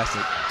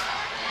fantastic.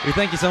 We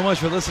thank you so much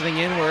for listening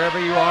in wherever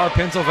you are,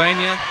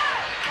 Pennsylvania,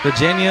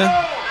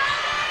 Virginia,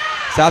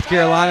 South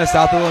Carolina,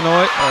 Southern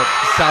Illinois,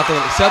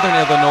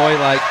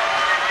 like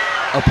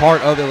a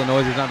part of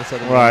Illinois. There's not a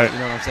Southern right. Illinois, you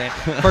know what I'm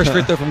saying? First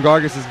free throw from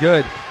Gargis is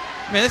good.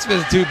 Man, this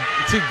has been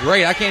too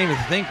great. I can't even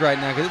think right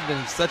now because it's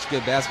been such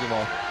good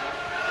basketball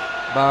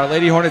by our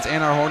Lady Hornets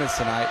and our Hornets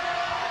tonight.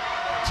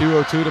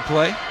 2:02 to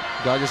play.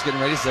 Gargis getting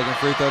ready. Second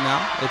free throw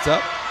now. It's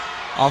up.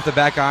 Off the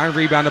back iron.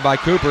 Rebounded by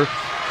Cooper.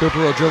 Cooper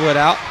will dribble it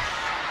out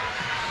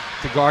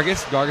to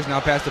Gargis. Gargis now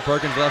past to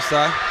Perkins left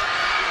side.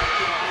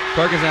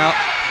 Perkins out.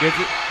 Gets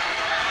it.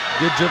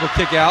 Good dribble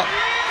kick out.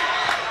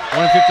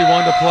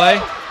 1:51 to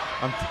play.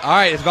 All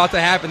right, it's about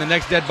to happen. The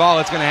next dead ball,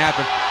 it's going to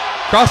happen.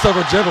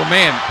 Crossover dribble,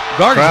 man.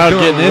 Gargis is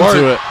doing getting work.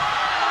 into it.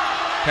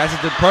 Passes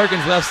to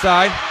Perkins left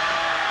side.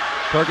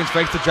 Perkins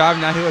fakes the drive.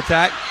 Now he'll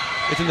attack.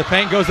 It's in the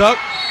paint. Goes up.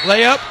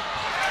 Layup.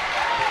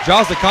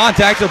 Draws the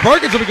contact. So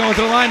Perkins will be going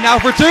to the line now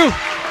for two.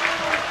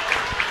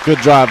 Good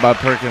drive by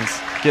Perkins.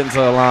 Getting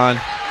to the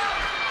line.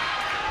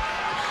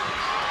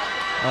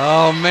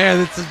 Oh, man,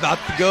 this is about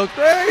to go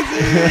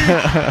crazy.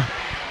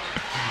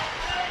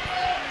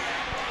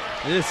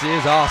 This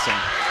is awesome.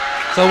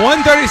 So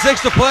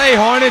 1:36 to play.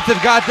 Hornets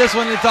have got this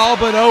one. It's all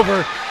but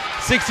over.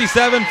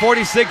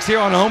 67-46 here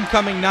on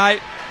homecoming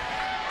night.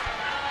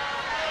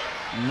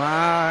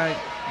 My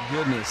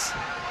goodness.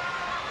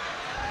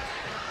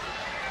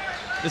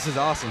 This is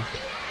awesome.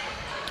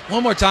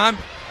 One more time,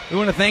 we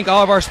want to thank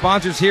all of our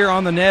sponsors here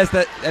on the Nest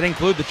that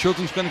include the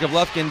Children's Clinic of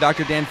Lufkin,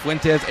 Dr. Dan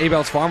Fuentes,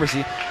 Abel's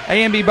Pharmacy,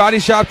 A&B Body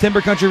Shop, Timber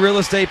Country Real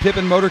Estate,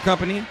 Pippin Motor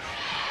Company,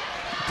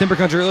 Timber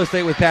Country Real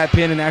Estate with Pat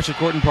Penn and Ashley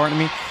Courtney, pardon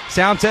me,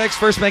 Soundtex,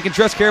 First Bank and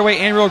Trust, Caraway,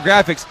 and Real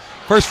Graphics.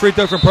 First free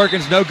throw from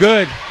Perkins, no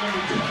good.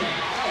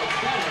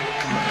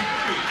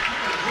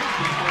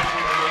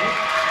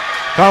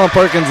 Colin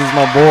Perkins is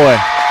my boy.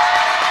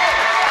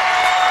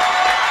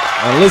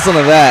 And listen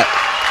to that.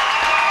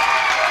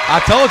 I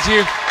told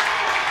you.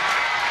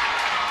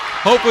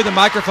 Hopefully the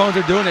microphones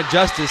are doing it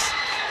justice.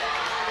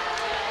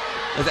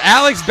 As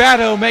Alex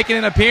Batto making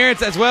an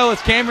appearance, as well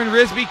as Cameron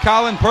Risby,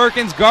 Colin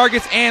Perkins,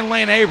 Gargis, and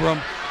Lane Abram.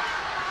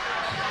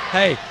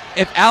 Hey,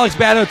 if Alex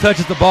Batto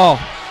touches the ball,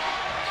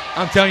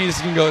 I'm telling you this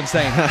is going to go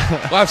insane.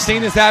 Well, I've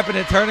seen this happen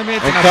at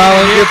tournaments. And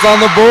Colin gets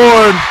on the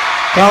board.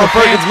 Colin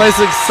Perkins makes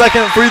his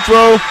second free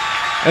throw,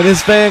 and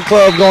his fan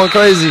club going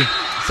crazy.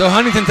 So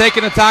Huntington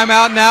taking a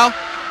timeout now.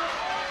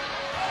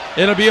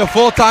 It'll be a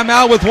full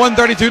timeout with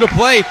 1:32 to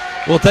play.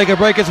 We'll take a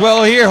break as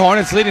well here.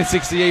 Hornets leading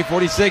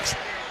 68-46.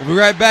 We'll be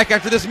right back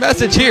after this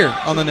message here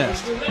on The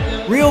Nest.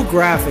 Real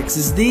Graphics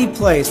is the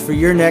place for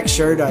your next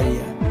shirt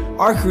idea.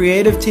 Our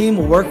creative team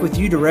will work with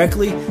you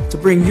directly to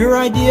bring your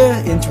idea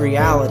into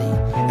reality.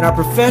 And our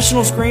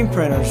professional screen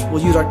printers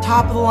will use our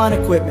top-of-the-line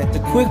equipment to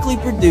quickly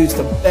produce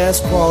the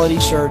best quality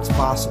shirts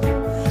possible.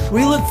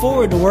 We look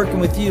forward to working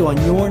with you on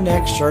your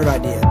next shirt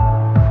idea.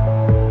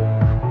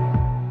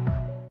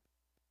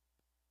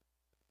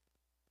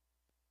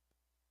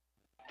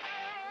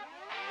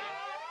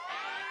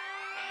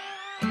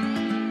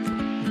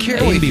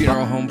 Caraway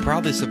Funeral Home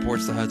proudly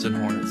supports the Hudson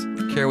Hornets.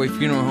 Caraway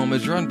Funeral Home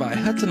is run by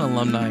Hudson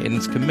alumni and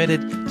is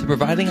committed to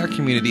providing our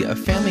community a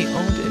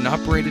family-owned and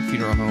operated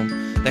funeral home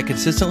that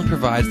consistently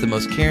provides the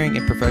most caring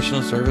and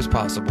professional service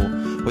possible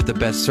with the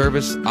best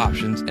service,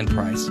 options, and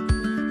price.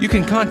 You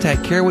can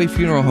contact Caraway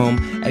Funeral Home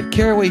at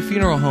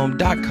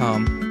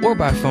carawayfuneralhome.com or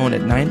by phone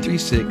at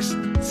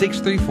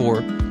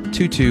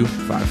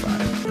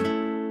 936-634-2255.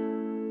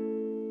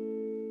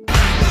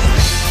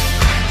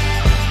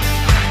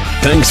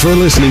 Thanks for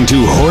listening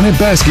to Hornet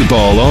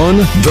Basketball on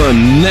The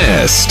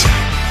Nest.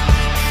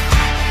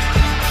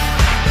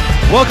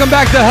 Welcome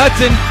back to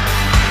Hudson.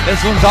 This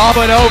one's all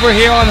but over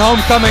here on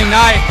homecoming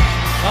night.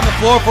 On the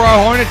floor for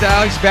our Hornets,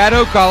 Alex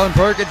Batto, Colin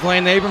Perkins,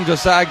 Lane Abram,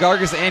 Josiah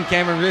Gargis, and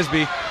Cameron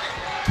Risby.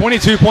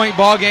 22-point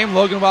ball game.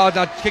 Logan Wild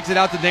now kicks it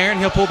out to Darren.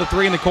 He'll pull the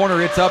three in the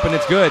corner. It's up and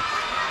it's good,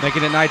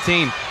 making it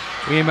 19.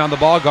 We inbound the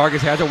ball.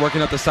 Gargis has it,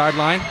 working up the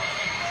sideline.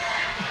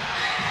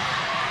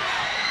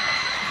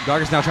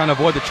 Gargis now trying to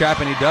avoid the trap,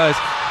 and he does.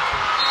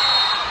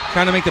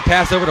 Trying to make the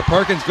pass over to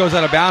Perkins, goes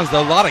out of bounds.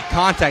 Though. A lot of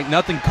contact,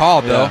 nothing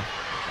called, though.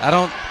 I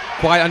don't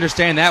quite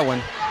understand that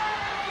one.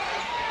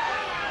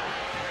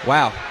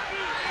 Wow.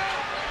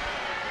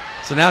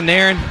 So now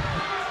Nairn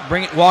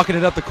walking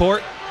it up the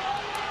court.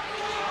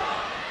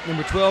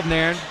 Number 12,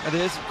 Nairn, that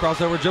is.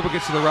 Crossover dribble,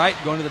 gets to the right,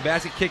 going to the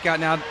basket. Kick out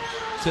now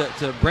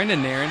to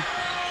Brendan Nairn.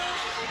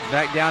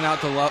 Back down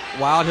out to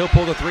Wild. He'll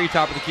pull the three,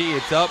 top of the key.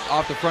 It's up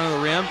off the front of the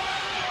rim.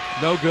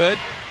 No good.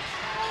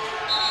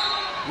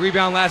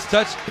 Rebound, last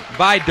touch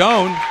by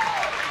Doan.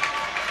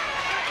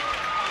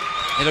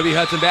 It'll be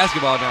Hudson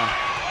basketball now.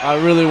 I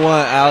really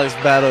want Alex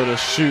Batto to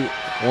shoot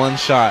one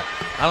shot.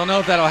 I don't know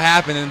if that'll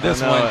happen in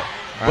this one.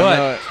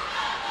 But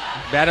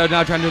Batto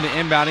now trying to do the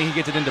inbounding. He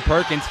gets it into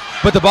Perkins.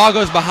 But the ball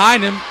goes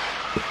behind him.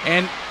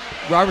 And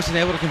Robertson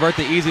able to convert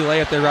the easy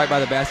layup there right by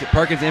the basket.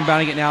 Perkins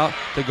inbounding it now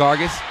to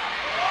Gargis.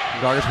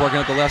 Gargis working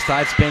up the left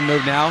side. Spin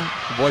move now.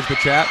 Avoids the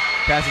trap.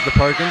 Passes to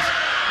Perkins.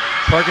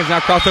 Perkins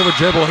now crossover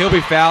dribble. He'll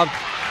be fouled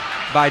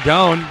by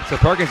Doan. So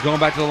Perkins going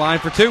back to the line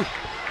for two.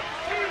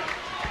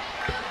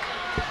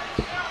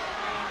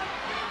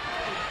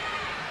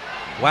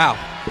 Wow.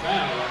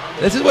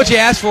 This is what you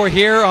asked for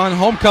here on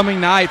homecoming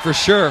night for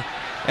sure.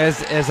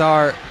 As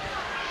our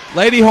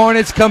Lady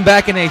Hornets come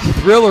back in a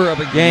thriller of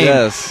a game.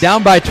 Yes.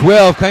 Down by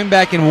 12, coming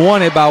back and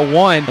won it by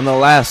 1. In the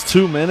last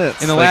 2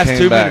 minutes. In the last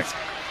 2 minutes.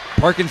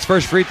 Perkins'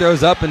 first free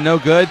throw's up and no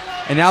good.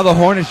 And now the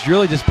Hornets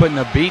really just putting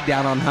a beat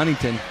down on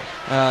Huntington.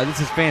 This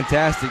is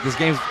fantastic. This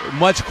game's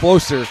much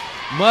closer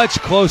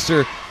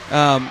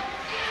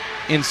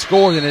in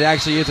score than it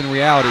actually is in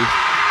reality.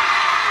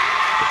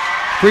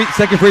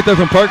 Second free throw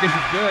from Perkins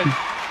is good.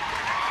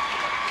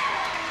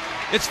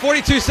 It's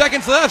 42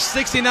 seconds left,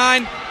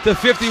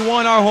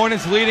 69-51. Our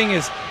Hornets leading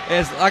as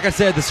like I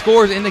said, the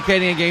score is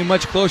indicating a game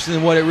much closer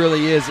than what it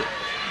really is.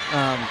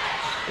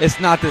 It's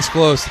not this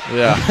close.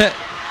 Yeah.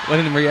 But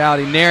in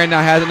reality, Nairn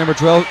now has it, number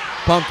 12.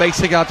 Pump fake,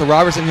 stick out to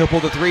Robertson. He'll pull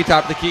the three,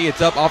 top of the key.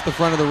 It's up off the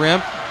front of the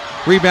rim.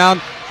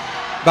 Rebound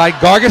by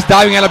Gargis,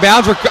 diving out of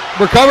bounds.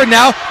 Recovered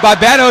now by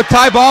Batto.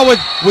 Tie ball with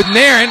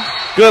Nairn.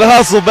 Good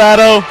hustle,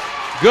 Batto.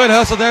 Good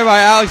hustle there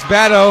by Alex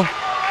Batto.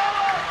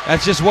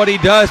 That's just what he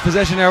does.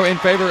 Possession arrow in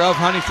favor of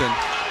Huntington.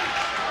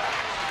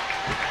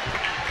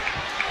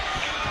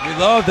 We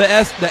love the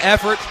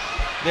effort.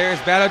 There's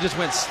Batto just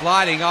went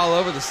sliding all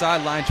over the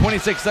sideline.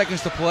 26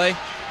 seconds to play.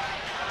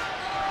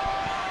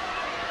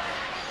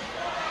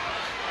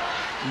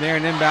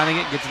 Nairn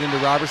inbounding it, gets it into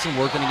Robertson,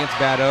 working against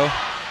Batto.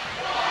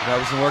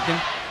 Robertson working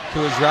to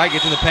his right,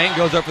 gets in the paint,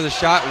 goes up for the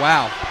shot.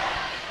 Wow.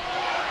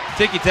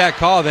 Ticky-tack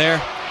call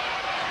there.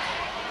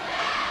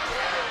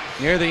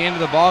 Near the end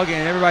of the ball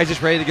game, everybody's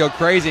just ready to go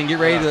crazy and get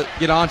ready to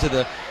get on to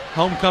the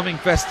homecoming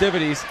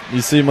festivities.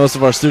 You see most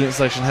of our student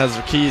section has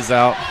their keys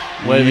out,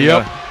 waving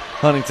to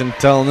Huntington,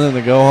 telling them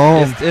to go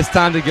home. It's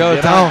time to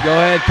go. Go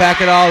ahead,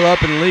 pack it all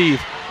up and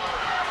leave.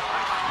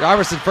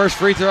 Robertson first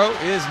free throw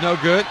is no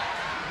good.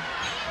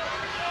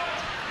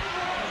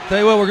 Tell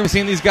you what, we're going to be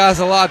seeing these guys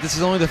a lot. This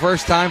is only the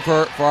first time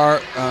for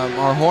our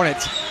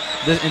Hornets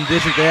in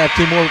district. They have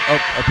 2 more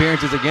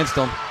appearances against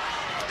them.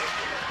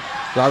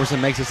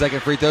 Robertson makes the second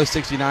free throw,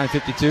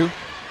 69-52.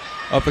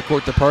 Up the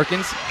court to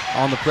Perkins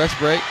on the press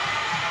break.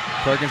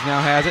 Perkins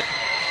now has it.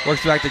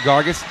 Works back to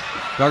Gargis.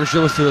 Gargis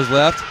dribbles to his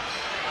left.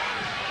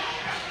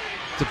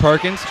 To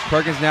Perkins.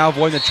 Perkins now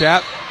avoiding the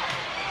trap.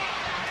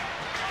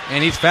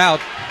 And he's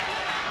fouled.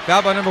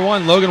 Fouled by number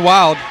 1, Logan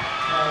Wild.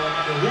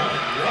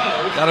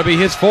 That'll be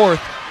his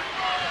 4th.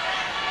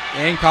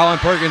 And Colin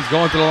Perkins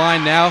going to the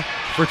line now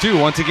for 2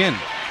 once again.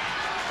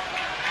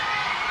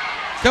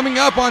 Coming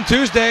up on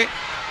Tuesday,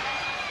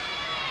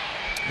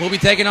 we'll be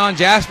taking on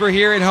Jasper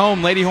here at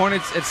home. Lady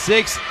Hornets at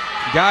 6.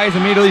 Guys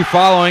immediately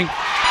following.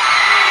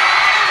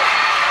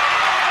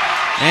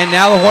 And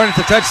now the Hornets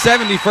to touch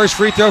 70. First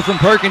free throw from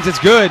Perkins. It's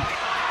good.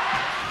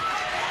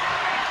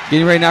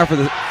 Getting ready now for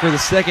the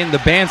second. The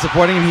band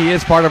supporting him. He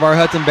is part of our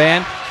Hudson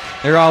band.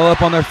 They're all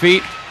up on their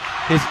feet.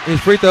 His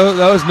free throw,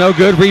 though, is no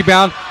good.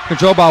 Rebound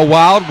controlled by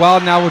Wild.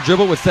 Wild now will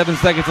dribble with 7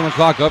 seconds on the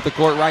clock. Up the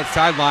court, right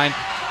sideline.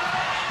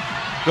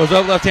 Goes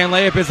up, left-hand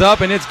layup is up,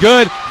 and it's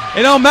good.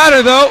 It don't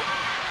matter, though,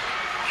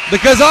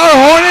 because our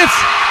Hornets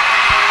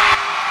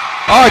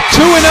are 2-0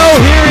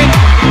 here.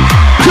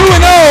 2-0.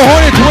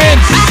 Hornets win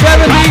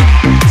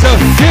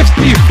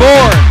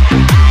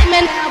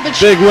 70-54.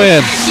 Big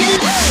win.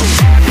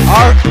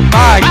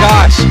 My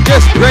gosh,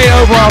 just great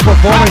overall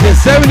performance.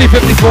 It's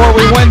 70-54.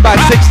 We win by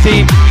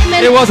 16.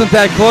 It wasn't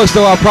that close,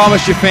 though, I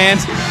promise you,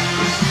 fans.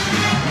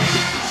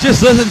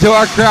 Just listen to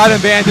our crowd and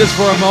band just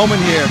for a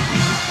moment here.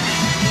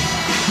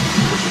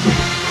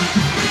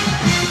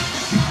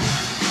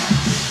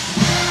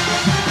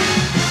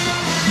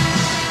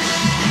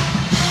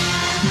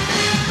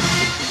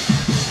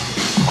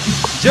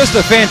 Just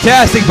a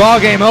fantastic ball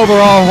game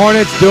overall.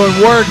 Hornets doing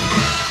work,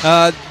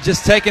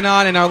 just taking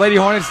on, and our Lady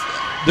Hornets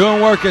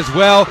doing work as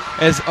well.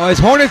 As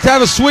Hornets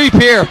have a sweep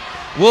here,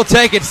 we'll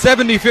take it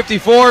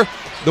 70-54.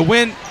 The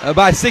win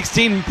by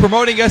 16,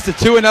 promoting us to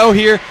 2-0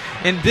 here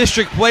in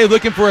district play.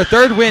 Looking for a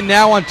 3rd win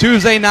now on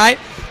Tuesday night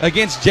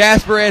against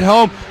Jasper at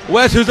home.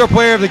 Wes, who's our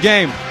player of the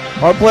game?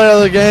 Our player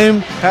of the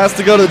game has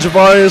to go to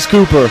Javarius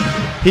Cooper.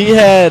 He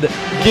had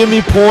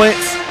gimme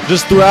points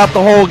just throughout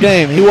the whole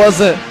game. He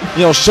wasn't,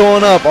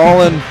 showing up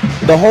all in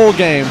the whole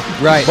game,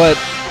 right? But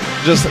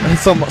just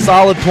some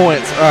solid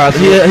points.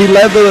 He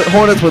led the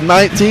Hornets with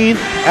 19.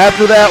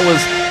 After that was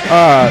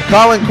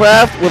Colin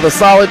Kraft with a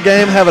solid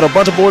game, having a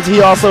bunch of boards. He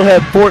also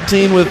had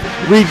 14 with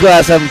Reed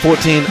Glass having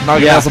 14,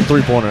 knocking out some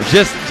 3-pointers.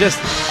 Just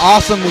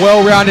awesome,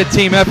 well-rounded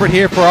team effort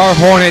here for our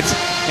Hornets.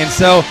 And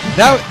so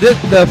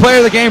the player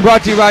of the game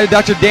brought to you by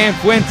Dr. Dan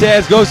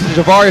Fuentes goes to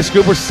Javarius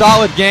Cooper.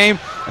 Solid game,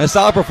 a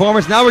solid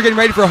performance. Now we're getting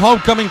ready for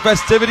homecoming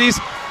festivities.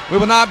 We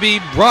will not be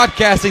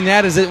broadcasting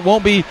that, as it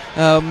won't be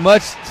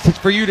much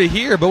for you to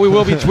hear, but we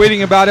will be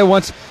tweeting about it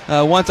once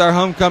our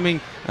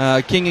homecoming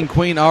king and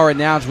queen are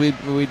announced. We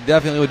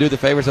definitely will do the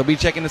favor. So be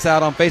checking us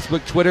out on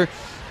Facebook, Twitter,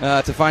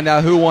 to find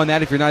out who won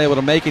that if you're not able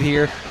to make it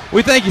here.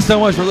 We thank you so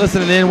much for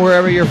listening in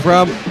wherever you're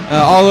from.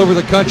 All over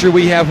the country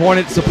we have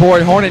Hornet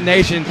support. Hornet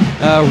Nation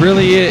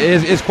really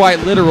is quite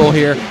literal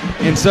here.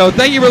 And so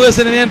thank you for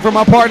listening in. From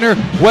my partner,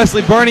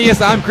 Wesley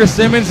Bernius, I'm Chris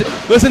Simmons.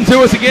 Listen to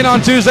us again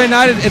on Tuesday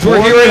night as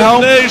we're here at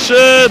home.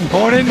 Nation.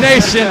 Hornet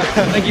Nation.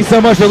 Thank you so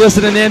much for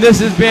listening in. This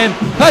has been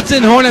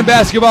Hudson Hornet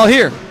Basketball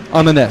here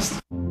on The Nest.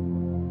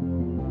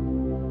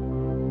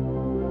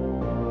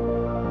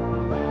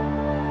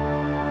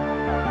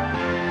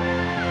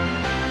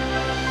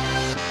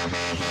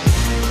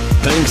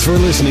 Thanks for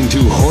listening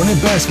to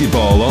Hornet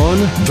Basketball on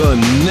The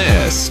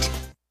Nest.